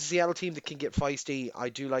 this is a Seattle team that can get feisty. I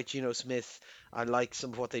do like Geno Smith. I like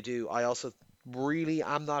some of what they do. I also really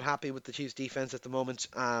am not happy with the Chiefs defense at the moment.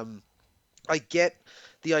 I get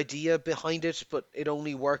the idea behind it, but it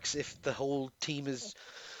only works if the whole team is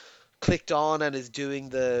clicked on and is doing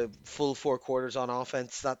the full four quarters on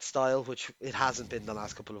offense, that style, which it hasn't been the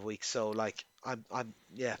last couple of weeks. So like I'm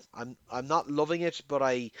not loving it, but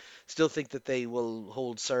I still think that they will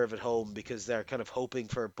hold serve at home because they're kind of hoping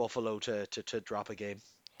for Buffalo to drop a game.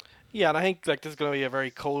 Yeah, and I think like this is going to be a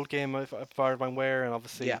very cold game if far as I'm aware, and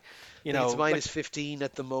Yeah. obviously, I you think it's know, like minus 15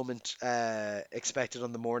 at the moment, expected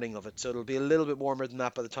on the morning of it. So it'll be a little bit warmer than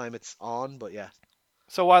that by the time it's on, but yeah.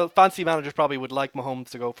 so while fancy managers probably would like Mahomes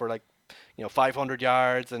to go for like 500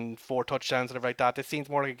 yards and four touchdowns and stuff like that, this seems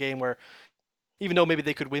more like a game where even though maybe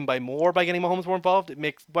they could win by more by getting Mahomes more involved, it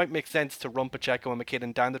might make sense to run Pacheco and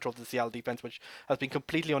McKinnon down the throat of the Seattle defense, which has been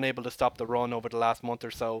completely unable to stop the run over the last month or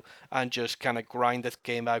so, and just kind of grind this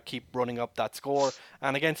game out, keep running up that score.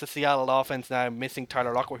 And against the Seattle offense now, missing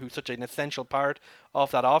Tyler Lockwood, who's such an essential part of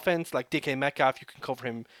that offense, like DK Metcalf, you can cover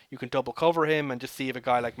him, you can double cover him, and just see if a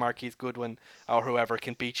guy like Marquise Goodwin or whoever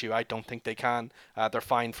can beat you. I don't think they can. They're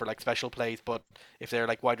fine for like special plays, but if they're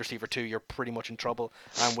like wide receiver two, you're pretty much in trouble.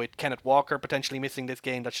 And with Kenneth Walker potentially missing this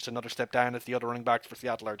game, that's just another step down as the other running backs for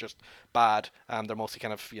Seattle are just bad. They're mostly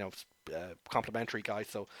kind of complementary guys.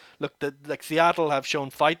 So look, like Seattle have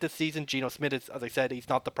shown fight this season. Geno Smith is, as I said, he's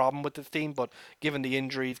not the problem with this team, but given the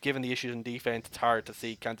injuries, given the issues in defense, it's hard to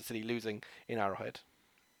see Kansas City losing in Arrowhead.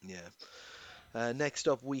 Yeah. Next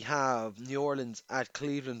up, we have New Orleans at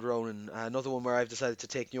Cleveland, Ronan. Another one where I've decided to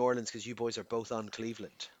take New Orleans because you boys are both on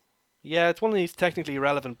Cleveland. Yeah, it's one of these technically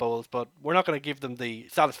irrelevant bowls, but we're not going to give them the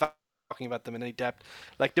satisfaction talking about them in any depth.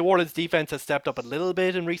 Like New Orleans defense has stepped up a little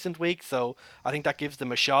bit in recent weeks, so I think that gives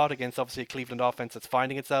them a shot against obviously a Cleveland offense that's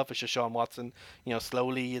finding itself. It's just Sean Watson,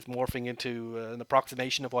 slowly is morphing into an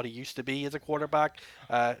approximation of what he used to be as a quarterback.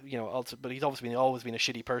 Also, but he's obviously always been a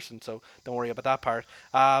shitty person, so don't worry about that part.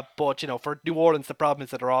 But for New Orleans, the problem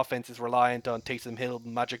is that their offense is reliant on Taysom Hill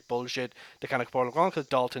magic bullshit. The kind of quarterback because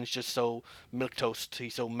Dalton's just so milk toast.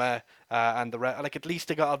 He's so meh. And like at least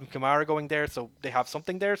they got Alvin Kamara going there, so they have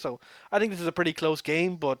something there. So I think this is a pretty close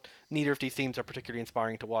game, but neither of these teams are particularly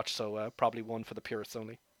inspiring to watch. So probably one for the purists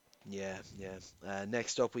only. Yeah, yeah.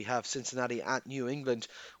 Next up, we have Cincinnati at New England.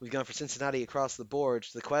 We've gone for Cincinnati across the board.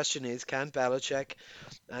 The question is, can Belichick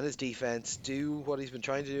and his defense do what he's been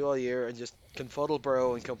trying to do all year and just confuddle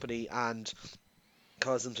Burrow and company and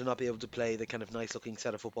cause them to not be able to play the kind of nice-looking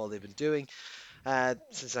set of football they've been doing?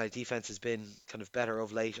 Cincinnati defense has been kind of better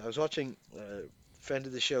of late. I was watching friend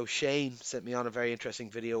of the show Shane sent me on a very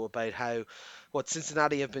interesting video about how what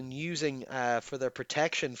Cincinnati have been using for their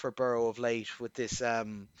protection for Burrow of late with this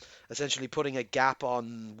essentially putting a gap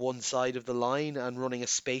on one side of the line and running a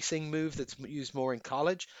spacing move that's used more in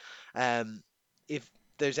college. Um, if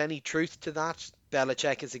there's any truth to that,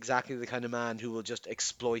 Belichick is exactly the kind of man who will just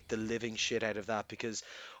exploit the living shit out of that because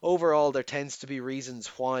overall there tends to be reasons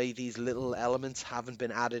why these little elements haven't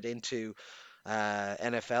been added into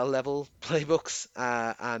NFL level playbooks.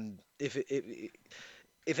 And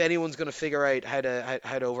if anyone's going to figure out how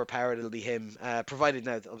to overpower it, it'll be him. Provided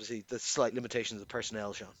now, obviously, the slight limitations of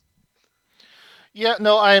personnel, Sean. Yeah,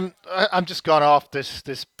 no, I'm just gone off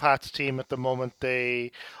this Pats team at the moment.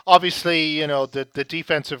 They obviously, the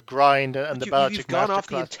defensive grind and the You've Belichick gone off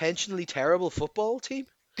the masterclass. intentionally terrible football team.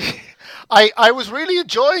 I was really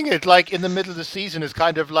enjoying it. Like in the middle of the season, is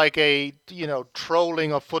kind of like a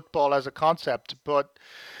trolling of football as a concept, but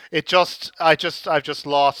I've just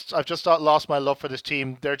lost my love for this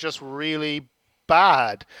team. They're just really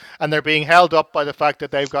bad, and they're being held up by the fact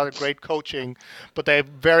that they've got a great coaching, but they have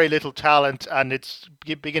very little talent, and it's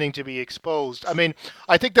beginning to be exposed. I mean,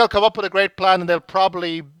 I think they'll come up with a great plan, and they'll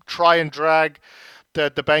probably try and drag the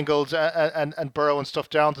Bengals and Burrow and stuff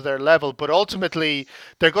down to their level. But ultimately,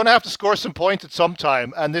 they're going to have to score some points at some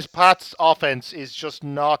time. And this Pats offense is just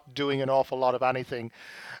not doing an awful lot of anything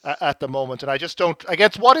at the moment. And I just don't,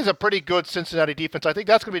 against what is a pretty good Cincinnati defense, I think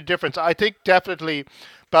that's going to be the difference. I think definitely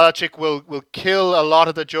Belichick will kill a lot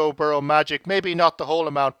of the Joe Burrow magic. Maybe not the whole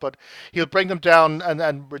amount, but he'll bring them down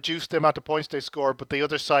and reduce the amount of points they score. But the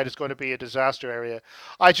other side is going to be a disaster area.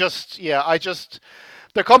 I just,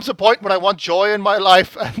 there comes a point when I want joy in my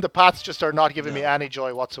life, and the Pats just are not giving me No. any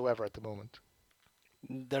joy whatsoever at the moment.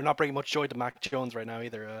 They're not bringing much joy to Mac Jones right now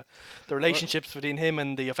either. The Well, relationships between him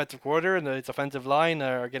and the offensive coordinator and his offensive line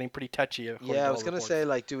are getting pretty touchy, according yeah, I to was all gonna say reports.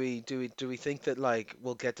 like, do we think that like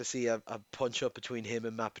we'll get to see a punch up between him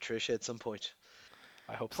and Matt Patricia at some point?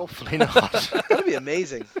 I hope so. Hopefully not. That'd be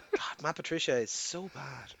amazing. God, Matt Patricia is so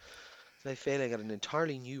bad. They're failing at an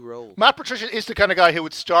entirely new role. Matt Patricia is the kind of guy who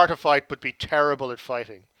would start a fight but be terrible at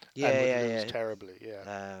fighting and Yeah, would lose yeah, terribly. Yeah.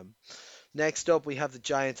 yeah. Next up, we have the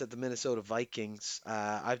Giants at the Minnesota Vikings.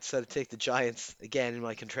 I've decided to take the Giants again in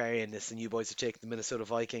my contrarianness, and you boys have taken the Minnesota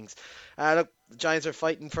Vikings. Look, the Giants are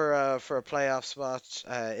fighting for a playoff spot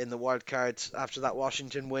in the wild cards after that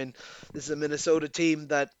Washington win. This is a Minnesota team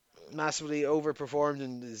that massively overperformed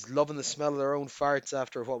and is loving the smell of their own farts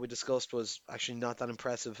after what we discussed was actually not that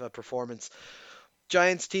impressive a performance.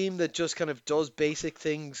 Giants team that just kind of does basic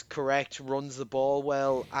things correct, runs the ball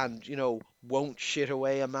well, and won't shit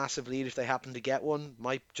away a massive lead if they happen to get one.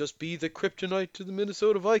 Might just be the kryptonite to the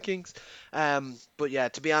Minnesota Vikings. But yeah,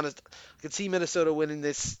 to be honest, I could see Minnesota winning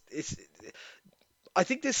this. I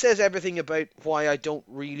think this says everything about why I don't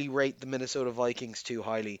really rate the Minnesota Vikings too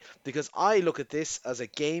highly, because I look at this as a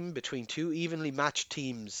game between two evenly matched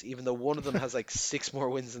teams, even though one of them has like six more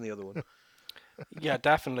wins than the other one. Yeah,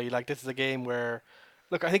 definitely. Like this is a game where,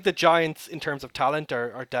 look, I think the Giants in terms of talent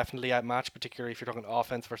are definitely outmatched, particularly if you're talking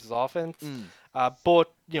offense versus offense. Mm, But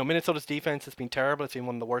Minnesota's defense has been terrible. It's been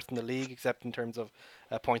one of the worst in the league, except in terms of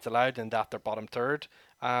points allowed, and that they're bottom third.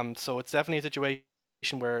 So it's definitely a situation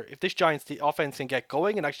where if this Giants offense can get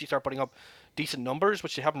going and actually start putting up decent numbers,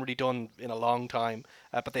 which they haven't really done in a long time,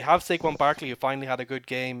 but they have Saquon Barkley who finally had a good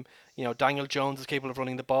game. Daniel Jones is capable of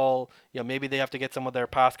running the ball. Maybe they have to get some of their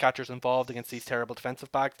pass catchers involved against these terrible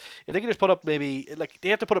defensive backs. If they can just put up maybe like they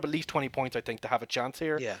have to put up at least 20 points, I think, to have a chance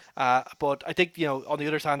here. yeah. But I think on the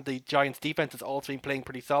other hand, the Giants defense has also been playing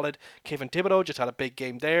pretty solid. Kevin Thibodeau just had a big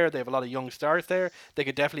game there. They have a lot of young stars there. They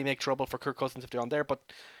could definitely make trouble for Kirk Cousins if they're on there. But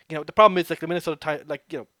the problem is like the Minnesota,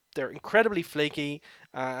 they're incredibly flaky,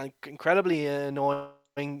 incredibly annoying.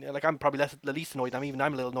 Like I'm probably the least annoyed. I'm a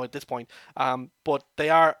little annoyed at this point. But they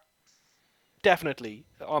are definitely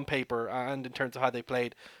on paper and in terms of how they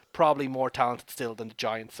played, probably more talented still than the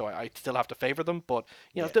Giants. So I still have to favor them. But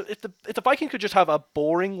Yeah. if the Vikings could just have a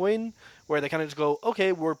boring win where they kind of just go,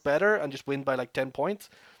 okay, we're better and just win by like 10 points.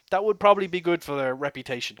 That would probably be good for their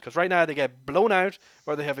reputation because right now they get blown out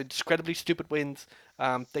or they have incredibly stupid wins.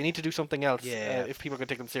 They need to do something else Yeah. if people are going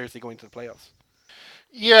to take them seriously going to the playoffs.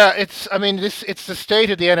 Yeah, it's the state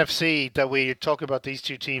of the NFC that we're talking about these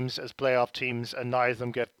two teams as playoff teams, and neither of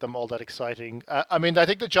them get them all that exciting. I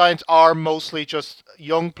think the Giants are mostly just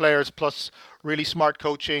young players plus really smart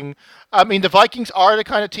coaching. I mean, the Vikings are the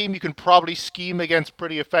kind of team you can probably scheme against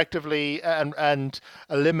pretty effectively and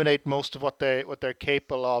eliminate most of what they're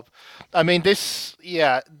capable of. I mean,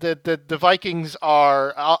 the Vikings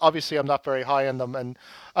are obviously I'm not very high on them, and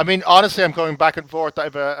I mean, honestly, I'm going back and forth. I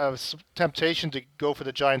have a temptation to go for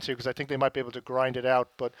the Giants here because I think they might be able to grind it out.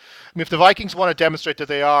 But I mean, if the Vikings want to demonstrate that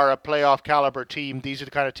they are a playoff caliber team, these are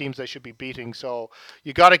the kind of teams they should be beating. So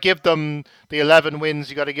you got to give them the 11 wins.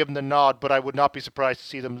 You got to give them the nod. But I would not be surprised to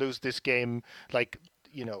see them lose this game like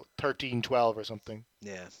 13-12 or something.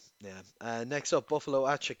 Yeah, yeah. Next up, Buffalo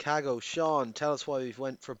at Chicago. Sean, tell us why we've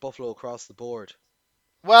went for Buffalo across the board.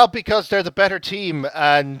 Well, because they're the better team,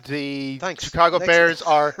 and the Thanks. Chicago Next. Bears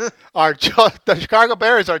are just the Chicago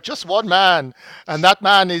Bears are just one man, and that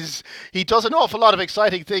man he does an awful lot of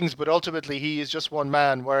exciting things, but ultimately he is just one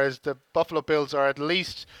man. Whereas the Buffalo Bills are at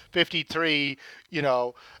least 53,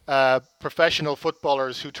 professional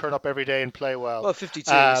footballers who turn up every day and play well. Well,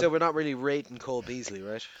 52. Uh, So we're not really rating Cole Beasley,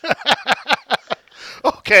 right?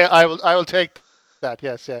 Okay, I will take that.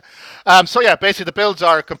 Yes, yeah. So yeah, basically the Bills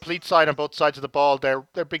are a complete side on both sides of the ball. They're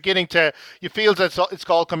beginning to. You feel that it's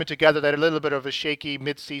all coming together. They had a little bit of a shaky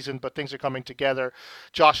mid-season, but things are coming together.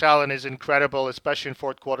 Josh Allen is incredible, especially in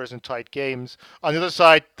fourth quarters and tight games. On the other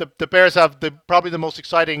side, the Bears have probably the most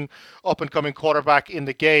exciting up-and-coming quarterback in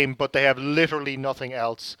the game, but they have literally nothing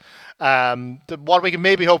else. What we can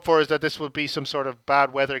maybe hope for is that this will be some sort of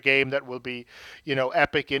bad weather game that will be,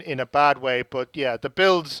 epic in a bad way. But yeah, the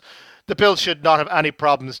Bills. the Bills should not have any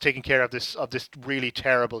problems taking care of this really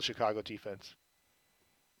terrible Chicago defense.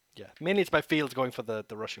 Yeah, mainly it's by Fields going for the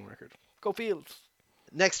rushing record. Go Fields.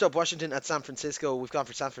 Next up, Washington at San Francisco. We've gone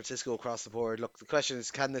for San Francisco across the board. Look, the question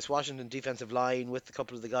is, can this Washington defensive line, with a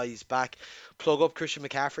couple of the guys back, plug up Christian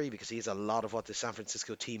McCaffrey, because he's a lot of what the San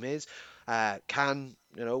Francisco team is? Can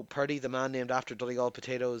Purdy, the man named after Donegal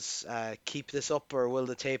potatoes, keep this up, or will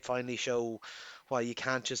the tape finally show why you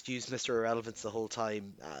can't just use Mr. Irrelevance the whole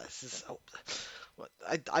time?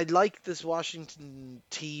 I like this Washington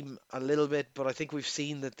team a little bit, but I think we've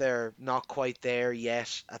seen that they're not quite there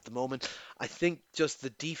yet at the moment. I think just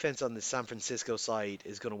the defense on the San Francisco side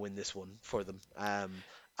is going to win this one for them.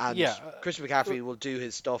 And Yeah, Christian McCaffrey will do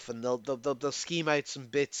his stuff, and they'll scheme out some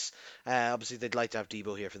bits. Obviously, they'd like to have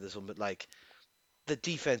Debo here for this one, but like the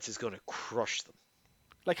defense is going to crush them.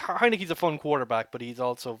 like Heineke's a fun quarterback, but he's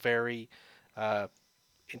also very uh,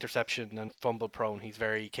 interception and fumble prone. He's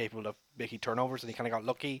very capable of making turnovers, and he kind of got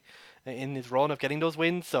lucky in his run of getting those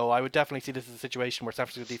wins. So I would definitely see this as a situation where San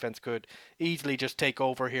Francisco defense could easily just take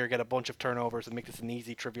over here, get a bunch of turnovers, and make this an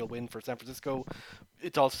easy, trivial win for San Francisco.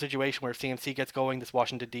 It's also a situation where if CMC gets going, this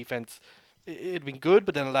Washington defense, it'd been good,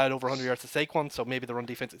 but then allowed over 100 yards to Saquon, so maybe the run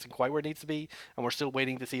defense isn't quite where it needs to be, and we're still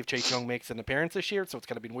waiting to see if Chase Young makes an appearance this year, so it's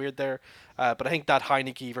kind of been weird there. But I think that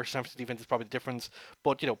Heineke versus San Francisco defense is probably the difference.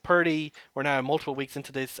 But, Purdy, we're now multiple weeks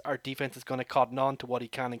into this, our defense is going to cotton on to what he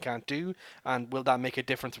can and can't do, and will that make a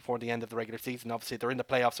difference before the end of the regular season? Obviously, they're in the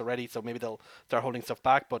playoffs already, so maybe they'll start holding stuff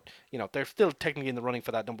back, but, they're still technically in the running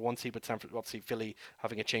for that number one seed, with obviously Philly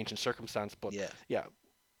having a change in circumstance, but yeah,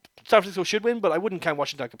 San Francisco should win, but I wouldn't count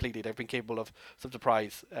Washington completely. They've been capable of some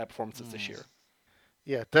surprise performances this year.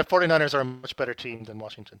 Yeah, the 49ers are a much better team than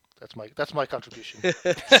Washington. That's my contribution.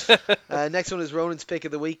 Next one is Ronan's pick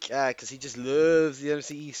of the week, because he just loves the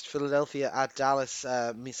NFC East. Philadelphia at Dallas.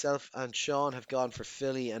 Myself and Sean have gone for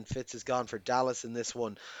Philly, and Fitz has gone for Dallas in this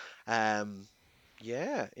one.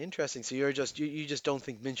 Yeah, interesting. So you just don't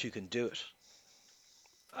think Minshew can do it?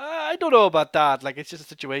 I don't know about that. Like, it's just a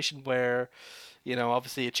situation where,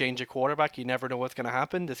 obviously a change of quarterback, you never know what's going to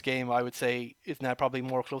happen. This game, I would say, is now probably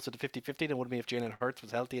more closer to 50-50 than it would be if Jalen Hurts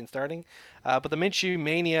was healthy and starting. But the Minshew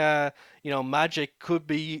mania, magic could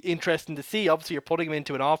be interesting to see. Obviously, you're putting him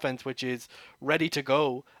into an offense which is ready to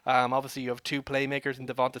go. Obviously, you have two playmakers in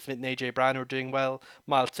Devonta Smith and AJ Brown who are doing well.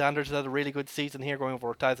 Miles Sanders has had a really good season here, going over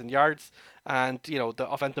 1,000 yards. And, the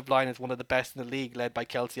offensive line is one of the best in the league, led by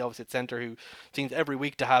Kelsey, obviously at center, who seems every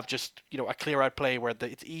week to have just, a clear-out play where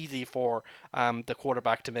it's easy for the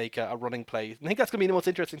quarterback to make a running play. I think that's going to be the most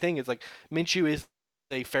interesting thing, is like Minshew is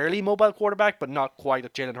a fairly mobile quarterback, but not quite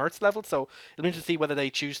at Jalen Hurts level. So it'll be interesting to see whether they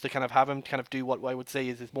choose to kind of have him kind of do what I would say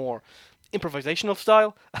is his more improvisational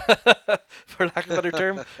style, for lack of a better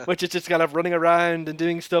term, which is just kind of running around and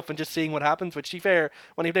doing stuff and just seeing what happens. Which, to be fair,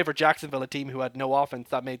 when he played for Jacksonville, a team who had no offense,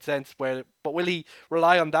 that made sense. But will he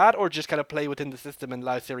rely on that, or just kind of play within the system and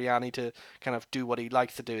allow Sirianni to kind of do what he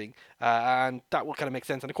likes to doing? And that will kind of make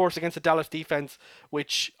sense. And of course, against the Dallas defense,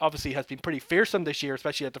 which obviously has been pretty fearsome this year,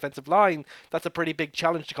 especially at defensive line, that's a pretty big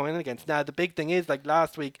challenge to come in against. Now, the big thing is, like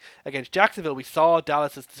last week against Jacksonville, we saw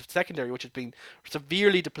Dallas's secondary, which has been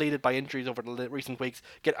severely depleted by injuries over the recent weeks,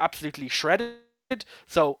 get absolutely shredded.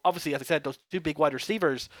 So obviously, as I said, those two big wide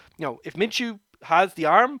receivers, if Minshew has the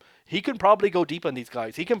arm, he can probably go deep on these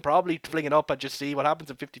guys. He can probably fling it up and just see what happens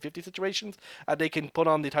in 50-50 situations, and they can put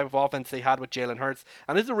on the type of offense they had with Jalen Hurts.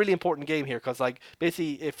 And this is a really important game here, because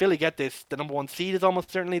basically, if Philly get this, the number one seed is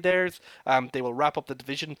almost certainly theirs. They will wrap up the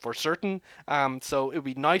division for certain. So it would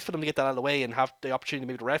be nice for them to get that out of the way and have the opportunity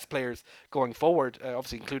maybe to rest players going forward,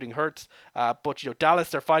 obviously including Hurts. But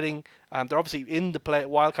Dallas, they're fighting. They're obviously in the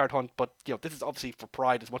wildcard hunt, but this is obviously for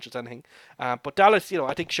pride as much as anything. But Dallas,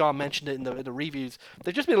 I think Sean mentioned it in the reviews.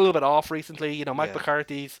 They've just been a little bit off recently. Mike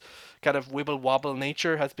McCarthy's kind of wibble wobble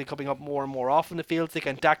nature has been coming up more and more often. It feels like,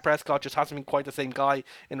 and Dak Prescott just hasn't been quite the same guy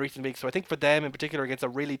in recent weeks. So I think for them in particular, against a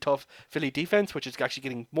really tough Philly defense, which is actually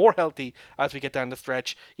getting more healthy as we get down the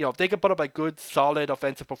stretch, if they can put up a good, solid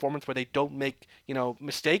offensive performance where they don't make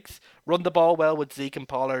mistakes, run the ball well with Zeke and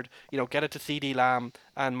Pollard, get it to CD Lamb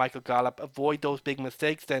and Michael Gallup, avoid those big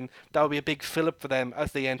mistakes, then that would be a big fillip for them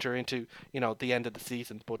as they enter into the end of the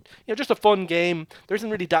season. But just a fun game. There isn't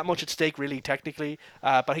really that much at stake, really, technically,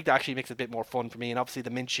 but I think that actually makes it a bit more fun for me. And obviously the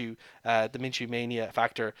Minshew mania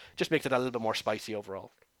factor just makes it a little bit more spicy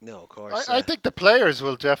overall. No, of course. I think the players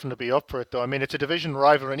will definitely be up for it, though. I mean, it's a division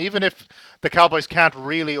rival, and even if the Cowboys can't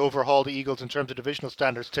really overhaul the Eagles in terms of divisional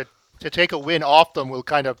standards, to to take a win off them will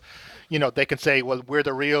kind of, they can say, well, we're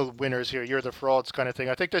the real winners here, you're the frauds kind of thing.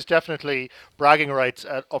 I think there's definitely bragging rights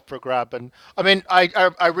up for grab. And I mean,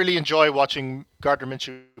 I really enjoy watching Gardner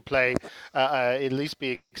Minshew play. It'll at least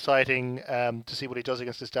be exciting to see what he does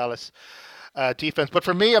against this Dallas defense. But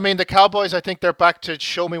for me, I mean, the Cowboys, I think they're back to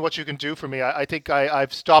show me what you can do for me. I think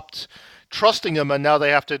I've stopped trusting them, and now they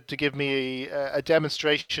have to give me a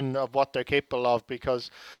demonstration of what they're capable of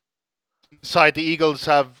because side the Eagles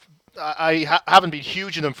have. Haven't been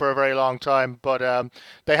huge in them for a very long time, but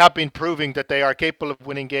they have been proving that they are capable of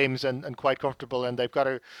winning games and quite comfortable, and they've got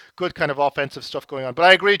a good kind of offensive stuff going on. But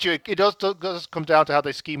I agree with you; it does come down to how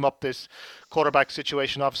they scheme up this quarterback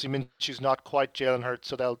situation. Obviously, Minshew's not quite Jalen Hurts,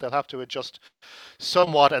 so they'll have to adjust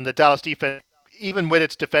somewhat. And the Dallas defense, even with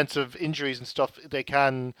its defensive injuries and stuff, they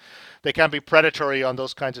can be predatory on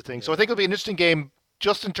those kinds of things. So I Yeah. think it'll be an interesting game,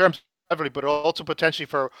 just in terms of rivalry, but also potentially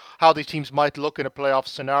for how these teams might look in a playoff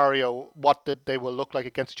scenario, what they will look like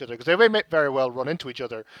against each other, because they may very well run into each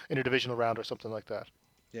other in a divisional round or something like that.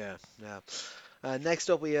 Yeah, yeah. Next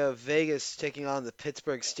up, we have Vegas taking on the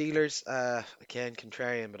Pittsburgh Steelers. Again,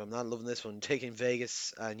 contrarian, but I'm not loving this one. Taking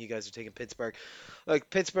Vegas, and you guys are taking Pittsburgh. Like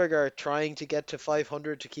Pittsburgh are trying to get to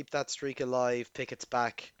 500 to keep that streak alive. Pickett's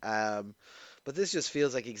back. But this just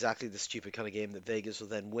feels like exactly the stupid kind of game that Vegas will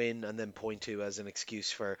then win and then point to as an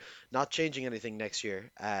excuse for not changing anything next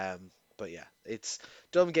year. But yeah, it's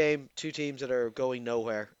dumb game. Two teams that are going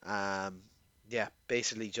nowhere. Yeah,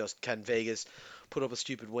 basically just can Vegas put up a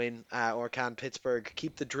stupid win, or can Pittsburgh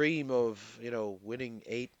keep the dream of winning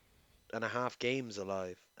 8.5 games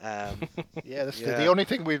alive? Yeah, this the Yeah, only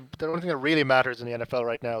thing the only thing that really matters in the NFL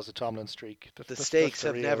right now is the Tomlin streak. the That's stakes the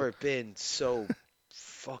have real. never been so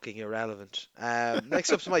fucking irrelevant.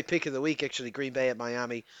 Next up's my pick of the week, actually, Green Bay at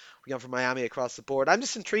Miami. We gone for Miami across the board. I'm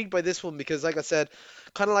just intrigued by this one because, like I said,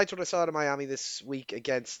 kind of liked what I saw in Miami this week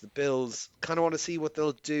against the Bills. Kind of want to see what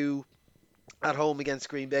they'll do at home against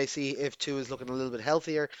Green Bay. See if Tua is looking a little bit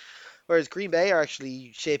healthier. Whereas Green Bay are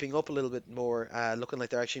actually shaping up a little bit more, looking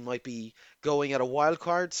like they actually might be going at a wild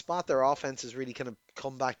card spot. Their offense has really kind of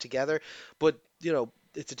come back together, but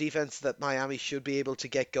it's a defense that Miami should be able to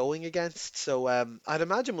get going against. So I'd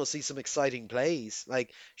imagine we'll see some exciting plays.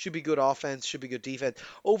 Like should be good offense, should be good defense.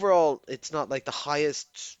 Overall, it's not like the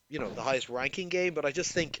highest ranking game, but I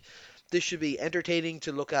just think this should be entertaining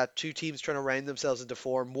to look at. Two teams trying to round themselves into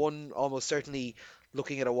form. One almost certainly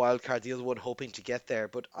looking at a wild card, the other one hoping to get there.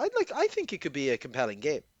 But I think it could be a compelling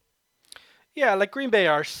game. Yeah, like Green Bay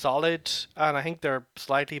are solid, and I think they're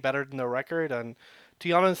slightly better than their record. And to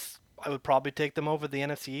be honest, I would probably take them over the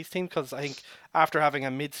NFC East team because I think after having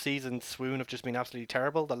a mid-season swoon of just being absolutely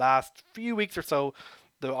terrible, the last few weeks or so,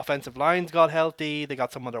 the offensive lines got healthy. They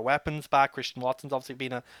got some of their weapons back. Christian Watson's obviously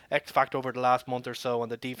been a X factor over the last month or so,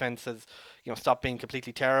 and the defense has stopped being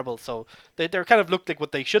completely terrible. So they're kind of looked like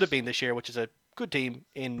what they should have been this year, which is a good team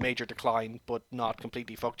in major decline, but not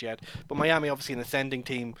completely fucked yet. But Miami, obviously, an ascending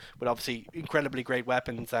team with obviously incredibly great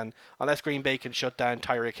weapons, and unless Green Bay can shut down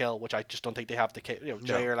Tyreek Hill, which I just don't think they have No.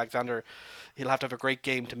 Jair Alexander, he'll have to have a great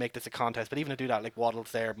game to make this a contest. But even to do that, like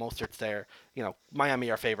Waddle's there, Mostert's there,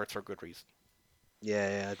 Miami are favorites for good reason.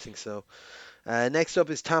 Yeah, I think so. Next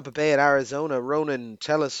up is Tampa Bay at Arizona. Ronan,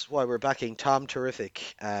 tell us why we're backing Tom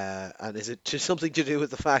Terrific. And is it just something to do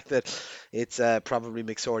with the fact that it's probably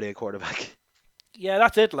McSorley at quarterback? Yeah,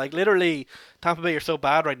 that's it. Like literally, Tampa Bay are so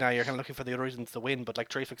bad right now. You're kind of looking for the other reasons to win, but like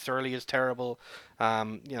Trace McSorley is terrible.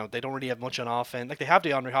 They don't really have much on offense. Like they have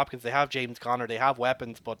DeAndre Hopkins, they have James Conner, they have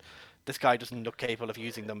weapons, but this guy doesn't look capable of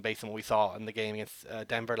using them based on what we saw in the game against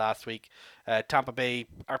Denver last week. Tampa Bay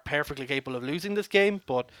are perfectly capable of losing this game,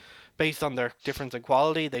 but based on their difference in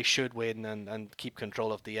quality, they should win and keep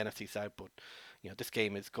control of the NFC South. But this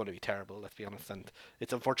game is going to be terrible. Let's be honest, and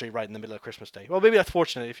it's unfortunately right in the middle of Christmas Day. Well, maybe that's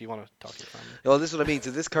fortunate if you want to talk to your family. Well, this is what I mean. So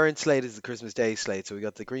this current slate is the Christmas Day slate. So we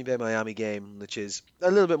got the Green Bay Miami game, which is a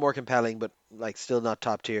little bit more compelling, but like still not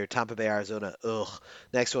top tier. Tampa Bay Arizona, ugh.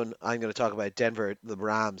 Next one, I'm going to talk about Denver the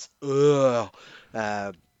Rams, ugh.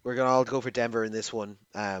 Uh, we're going to all go for Denver in this one.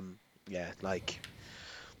 Yeah, like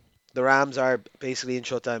the Rams are basically in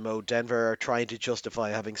shutdown mode. Denver are trying to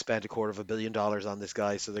justify having spent $250 million on this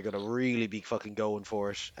guy, so they're going to really be fucking going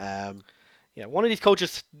for it. Yeah, one of these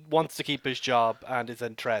coaches wants to keep his job and is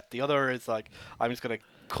in threat. The other is like, I'm just gonna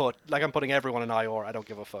cut, like I'm putting everyone in IR. I don't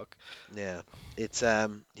give a fuck. Yeah, it's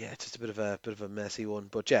just a bit of a messy one,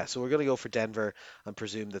 but yeah. So we're gonna go for Denver and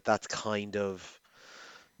presume that that's kind of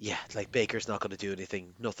like Baker's not gonna do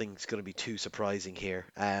anything. Nothing's gonna be too surprising here.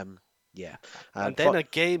 Yeah, And and then a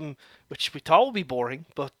game which we thought would be boring,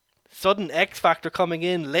 but sudden X factor coming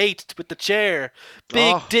in late with the chair.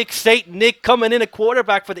 Big Oh, Dick Saint Nick coming in a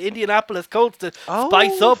quarterback for the Indianapolis Colts to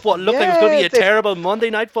spice oh, up what looked like it was going to yeah. be a terrible Monday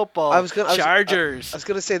Night I Football. was gonna, I Chargers, was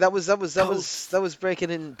gonna say Colts. that was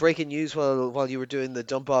breaking news while you were doing the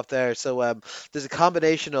dump off there. So there's a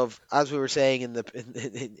combination of, as we were saying in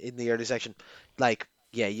the early section, like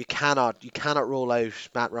yeah, you cannot roll out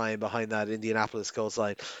Matt Ryan behind that Indianapolis Colts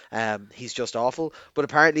line. He's just awful. But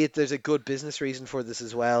apparently there's a good business reason for this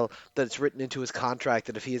as well. That it's written into his contract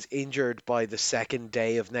that if he is injured by the second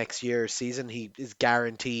day of next year's season, he is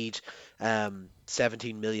guaranteed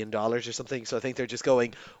 $17 million or something. So I think they're just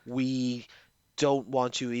going, we don't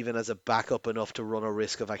want you even as a backup enough to run a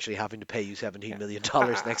risk of actually having to pay you $17 Yeah. million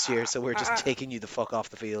next year. So we're just taking you the fuck off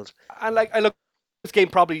the field. And like I look, this game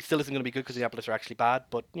probably still isn't going to be good because the Indianapolis are actually bad.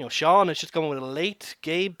 But Sean is just going with a late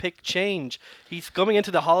game pick change. He's coming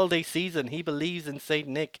into the holiday season. He believes in Saint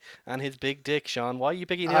Nick and his big dick. Sean, why are you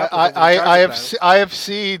picking Indianapolis over the Chargers now? I have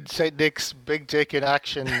seen Saint Nick's big dick in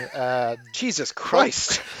action. Jesus Pro-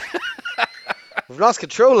 Christ. We've lost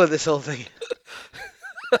control of this whole thing.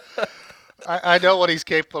 I know what he's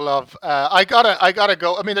capable of. I gotta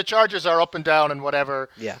go. I mean, the Chargers are up and down and whatever.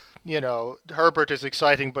 Yeah. Herbert is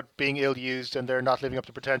exciting, but being ill-used, and they're not living up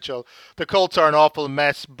to potential. The Colts are an awful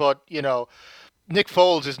mess, but Nick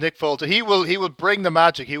Foles is Nick Foles. He will bring the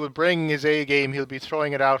magic. He will bring his A game. He'll be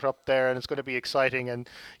throwing it out up there, and it's going to be exciting. And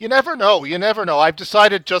you never know. You never know. I've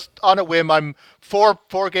decided just on a whim. I'm four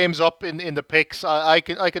games up in the picks. I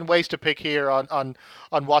can waste a pick here on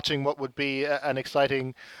watching what would be an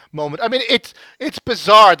exciting moment. I mean, it's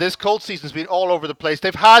bizarre. This Colts season's been all over the place.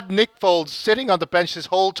 They've had Nick Foles sitting on the bench this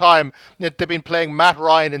whole time. They've been playing Matt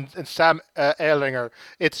Ryan and Sam Ehlinger.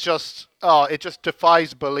 It's just. Oh, it just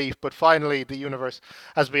defies belief. But finally, the universe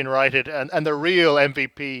has been righted, and the real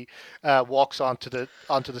MVP walks onto the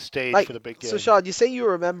stage Like, for the big so game. Sean, you say you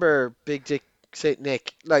remember Big Dick Saint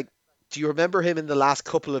Nick. Like, do you remember him in the last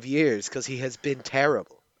couple of years? Because he has been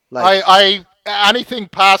terrible. Like, Anything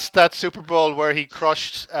past that Super Bowl where he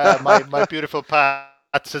crushed my beautiful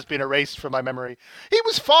Pats has been erased from my memory. He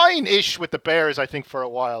was fine-ish with the Bears, I think, for a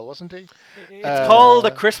while, wasn't he? It's called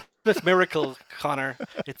a Uh, Christmas miracle, Connor.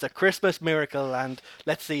 It's a Christmas miracle, and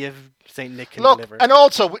let's see if Saint Nick can Look, deliver. and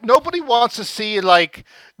also nobody wants to see like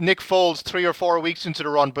Nick Foles 3 or 4 weeks into the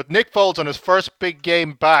run, but Nick Foles on his first big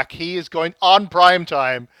game back, he is going on prime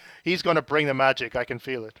time. He's going to bring the magic. I can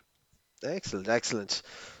feel it. excellent, excellent.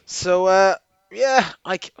 So, yeah,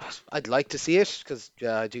 I'd like to see it because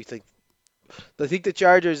yeah, I think the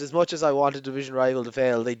Chargers, as much as I want a division rival to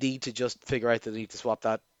fail, they need to just figure out they need to swap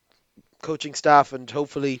that coaching staff, and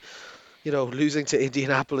hopefully, losing to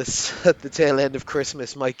Indianapolis at the tail end of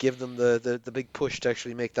Christmas might give them the big push to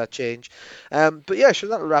actually make that change. But yeah, sure,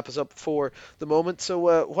 that'll wrap us up for the moment.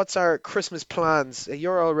 So, what's our Christmas plans?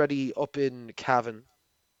 You're already up in Cavan,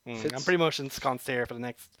 I'm Fitz. pretty much ensconced here for the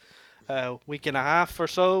next week and a half or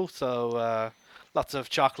so. So lots of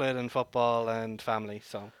chocolate and football and family.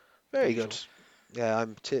 So the Very good. usual. Yeah,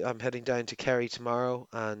 I'm heading down to Kerry tomorrow,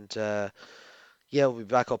 and yeah, we'll be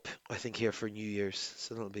back up, I think, here for New Year's,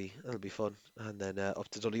 so that'll be fun, and then up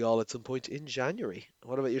to Donegal at some point in January.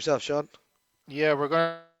 What about yourself, Sean? Yeah, we're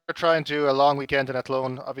going to try and do a long weekend in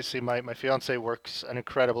Athlone. Obviously, my fiance works an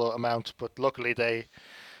incredible amount, but luckily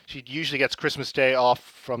she usually gets Christmas Day off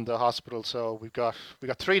from the hospital, so we got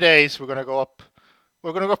 3 days. We're going to go up.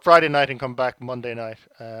 We're going to go Friday night and come back Monday night,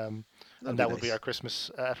 That'll and be that will be nice. our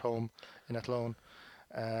Christmas at home in Athlone.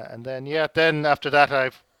 And then yeah, then after that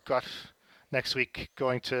I've got next week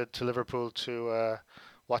going to Liverpool to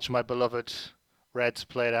watch my beloved Reds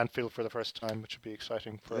play at Anfield for the first time, which would be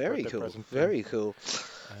exciting for a Very birthday cool. present for them. Very cool.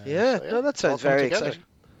 Yeah, So yeah, no, that it's all sounds coming very together. exciting.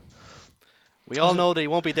 We all know they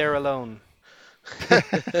won't be there alone.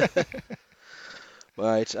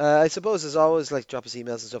 Right. I suppose, as always, like, drop us emails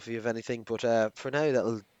and stuff if you have anything. But for now,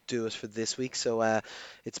 that'll do it for this week. So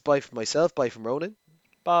it's bye from myself, bye from Ronan,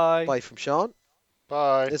 Bye. bye from Sean.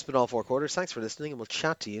 Bye. It's been all 4 quarters. Thanks for listening, and we'll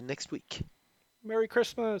chat to you next week. Merry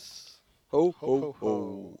Christmas. Ho Ho ho ho ho.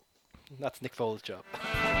 ho. That's Nick Foles' job.